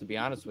Mal's, to be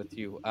honest with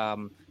you.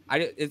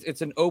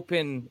 It's an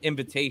open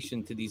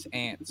invitation to these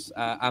ants.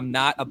 I'm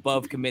not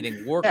above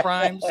committing war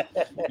crimes.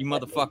 You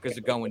motherfuckers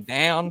are going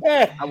down.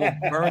 I will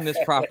burn this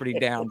property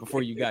down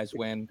before you guys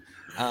win.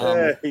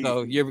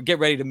 So you get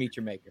ready to meet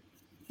your maker.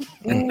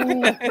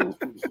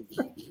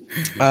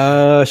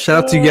 Shout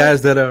out to you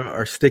guys that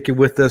are sticking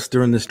with us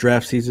during this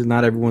draft season.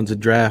 Not everyone's a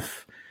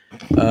draft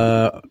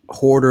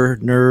hoarder,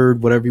 nerd,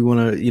 whatever you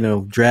want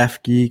to,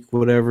 draft geek,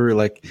 whatever.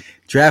 Like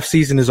draft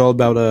season is all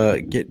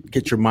about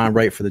get your mind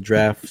right for the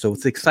draft. So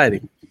it's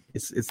exciting.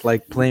 It's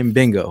like playing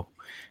bingo.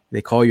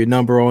 They call your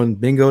number on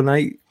bingo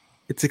night.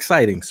 It's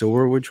exciting. So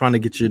we're trying to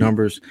get your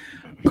numbers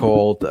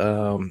called.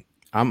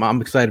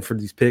 I'm excited for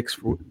these picks.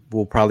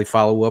 We'll probably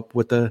follow up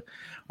with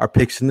our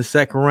picks in the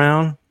second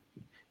round.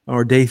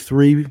 Our day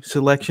 3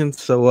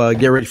 selections. So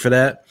get ready for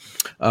that.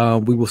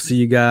 We will see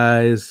you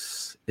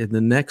guys in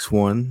the next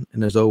one.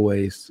 And as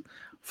always,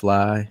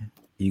 fly,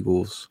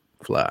 Eagles,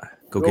 fly.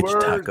 Go get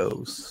your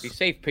tacos. Be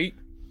safe, Pete.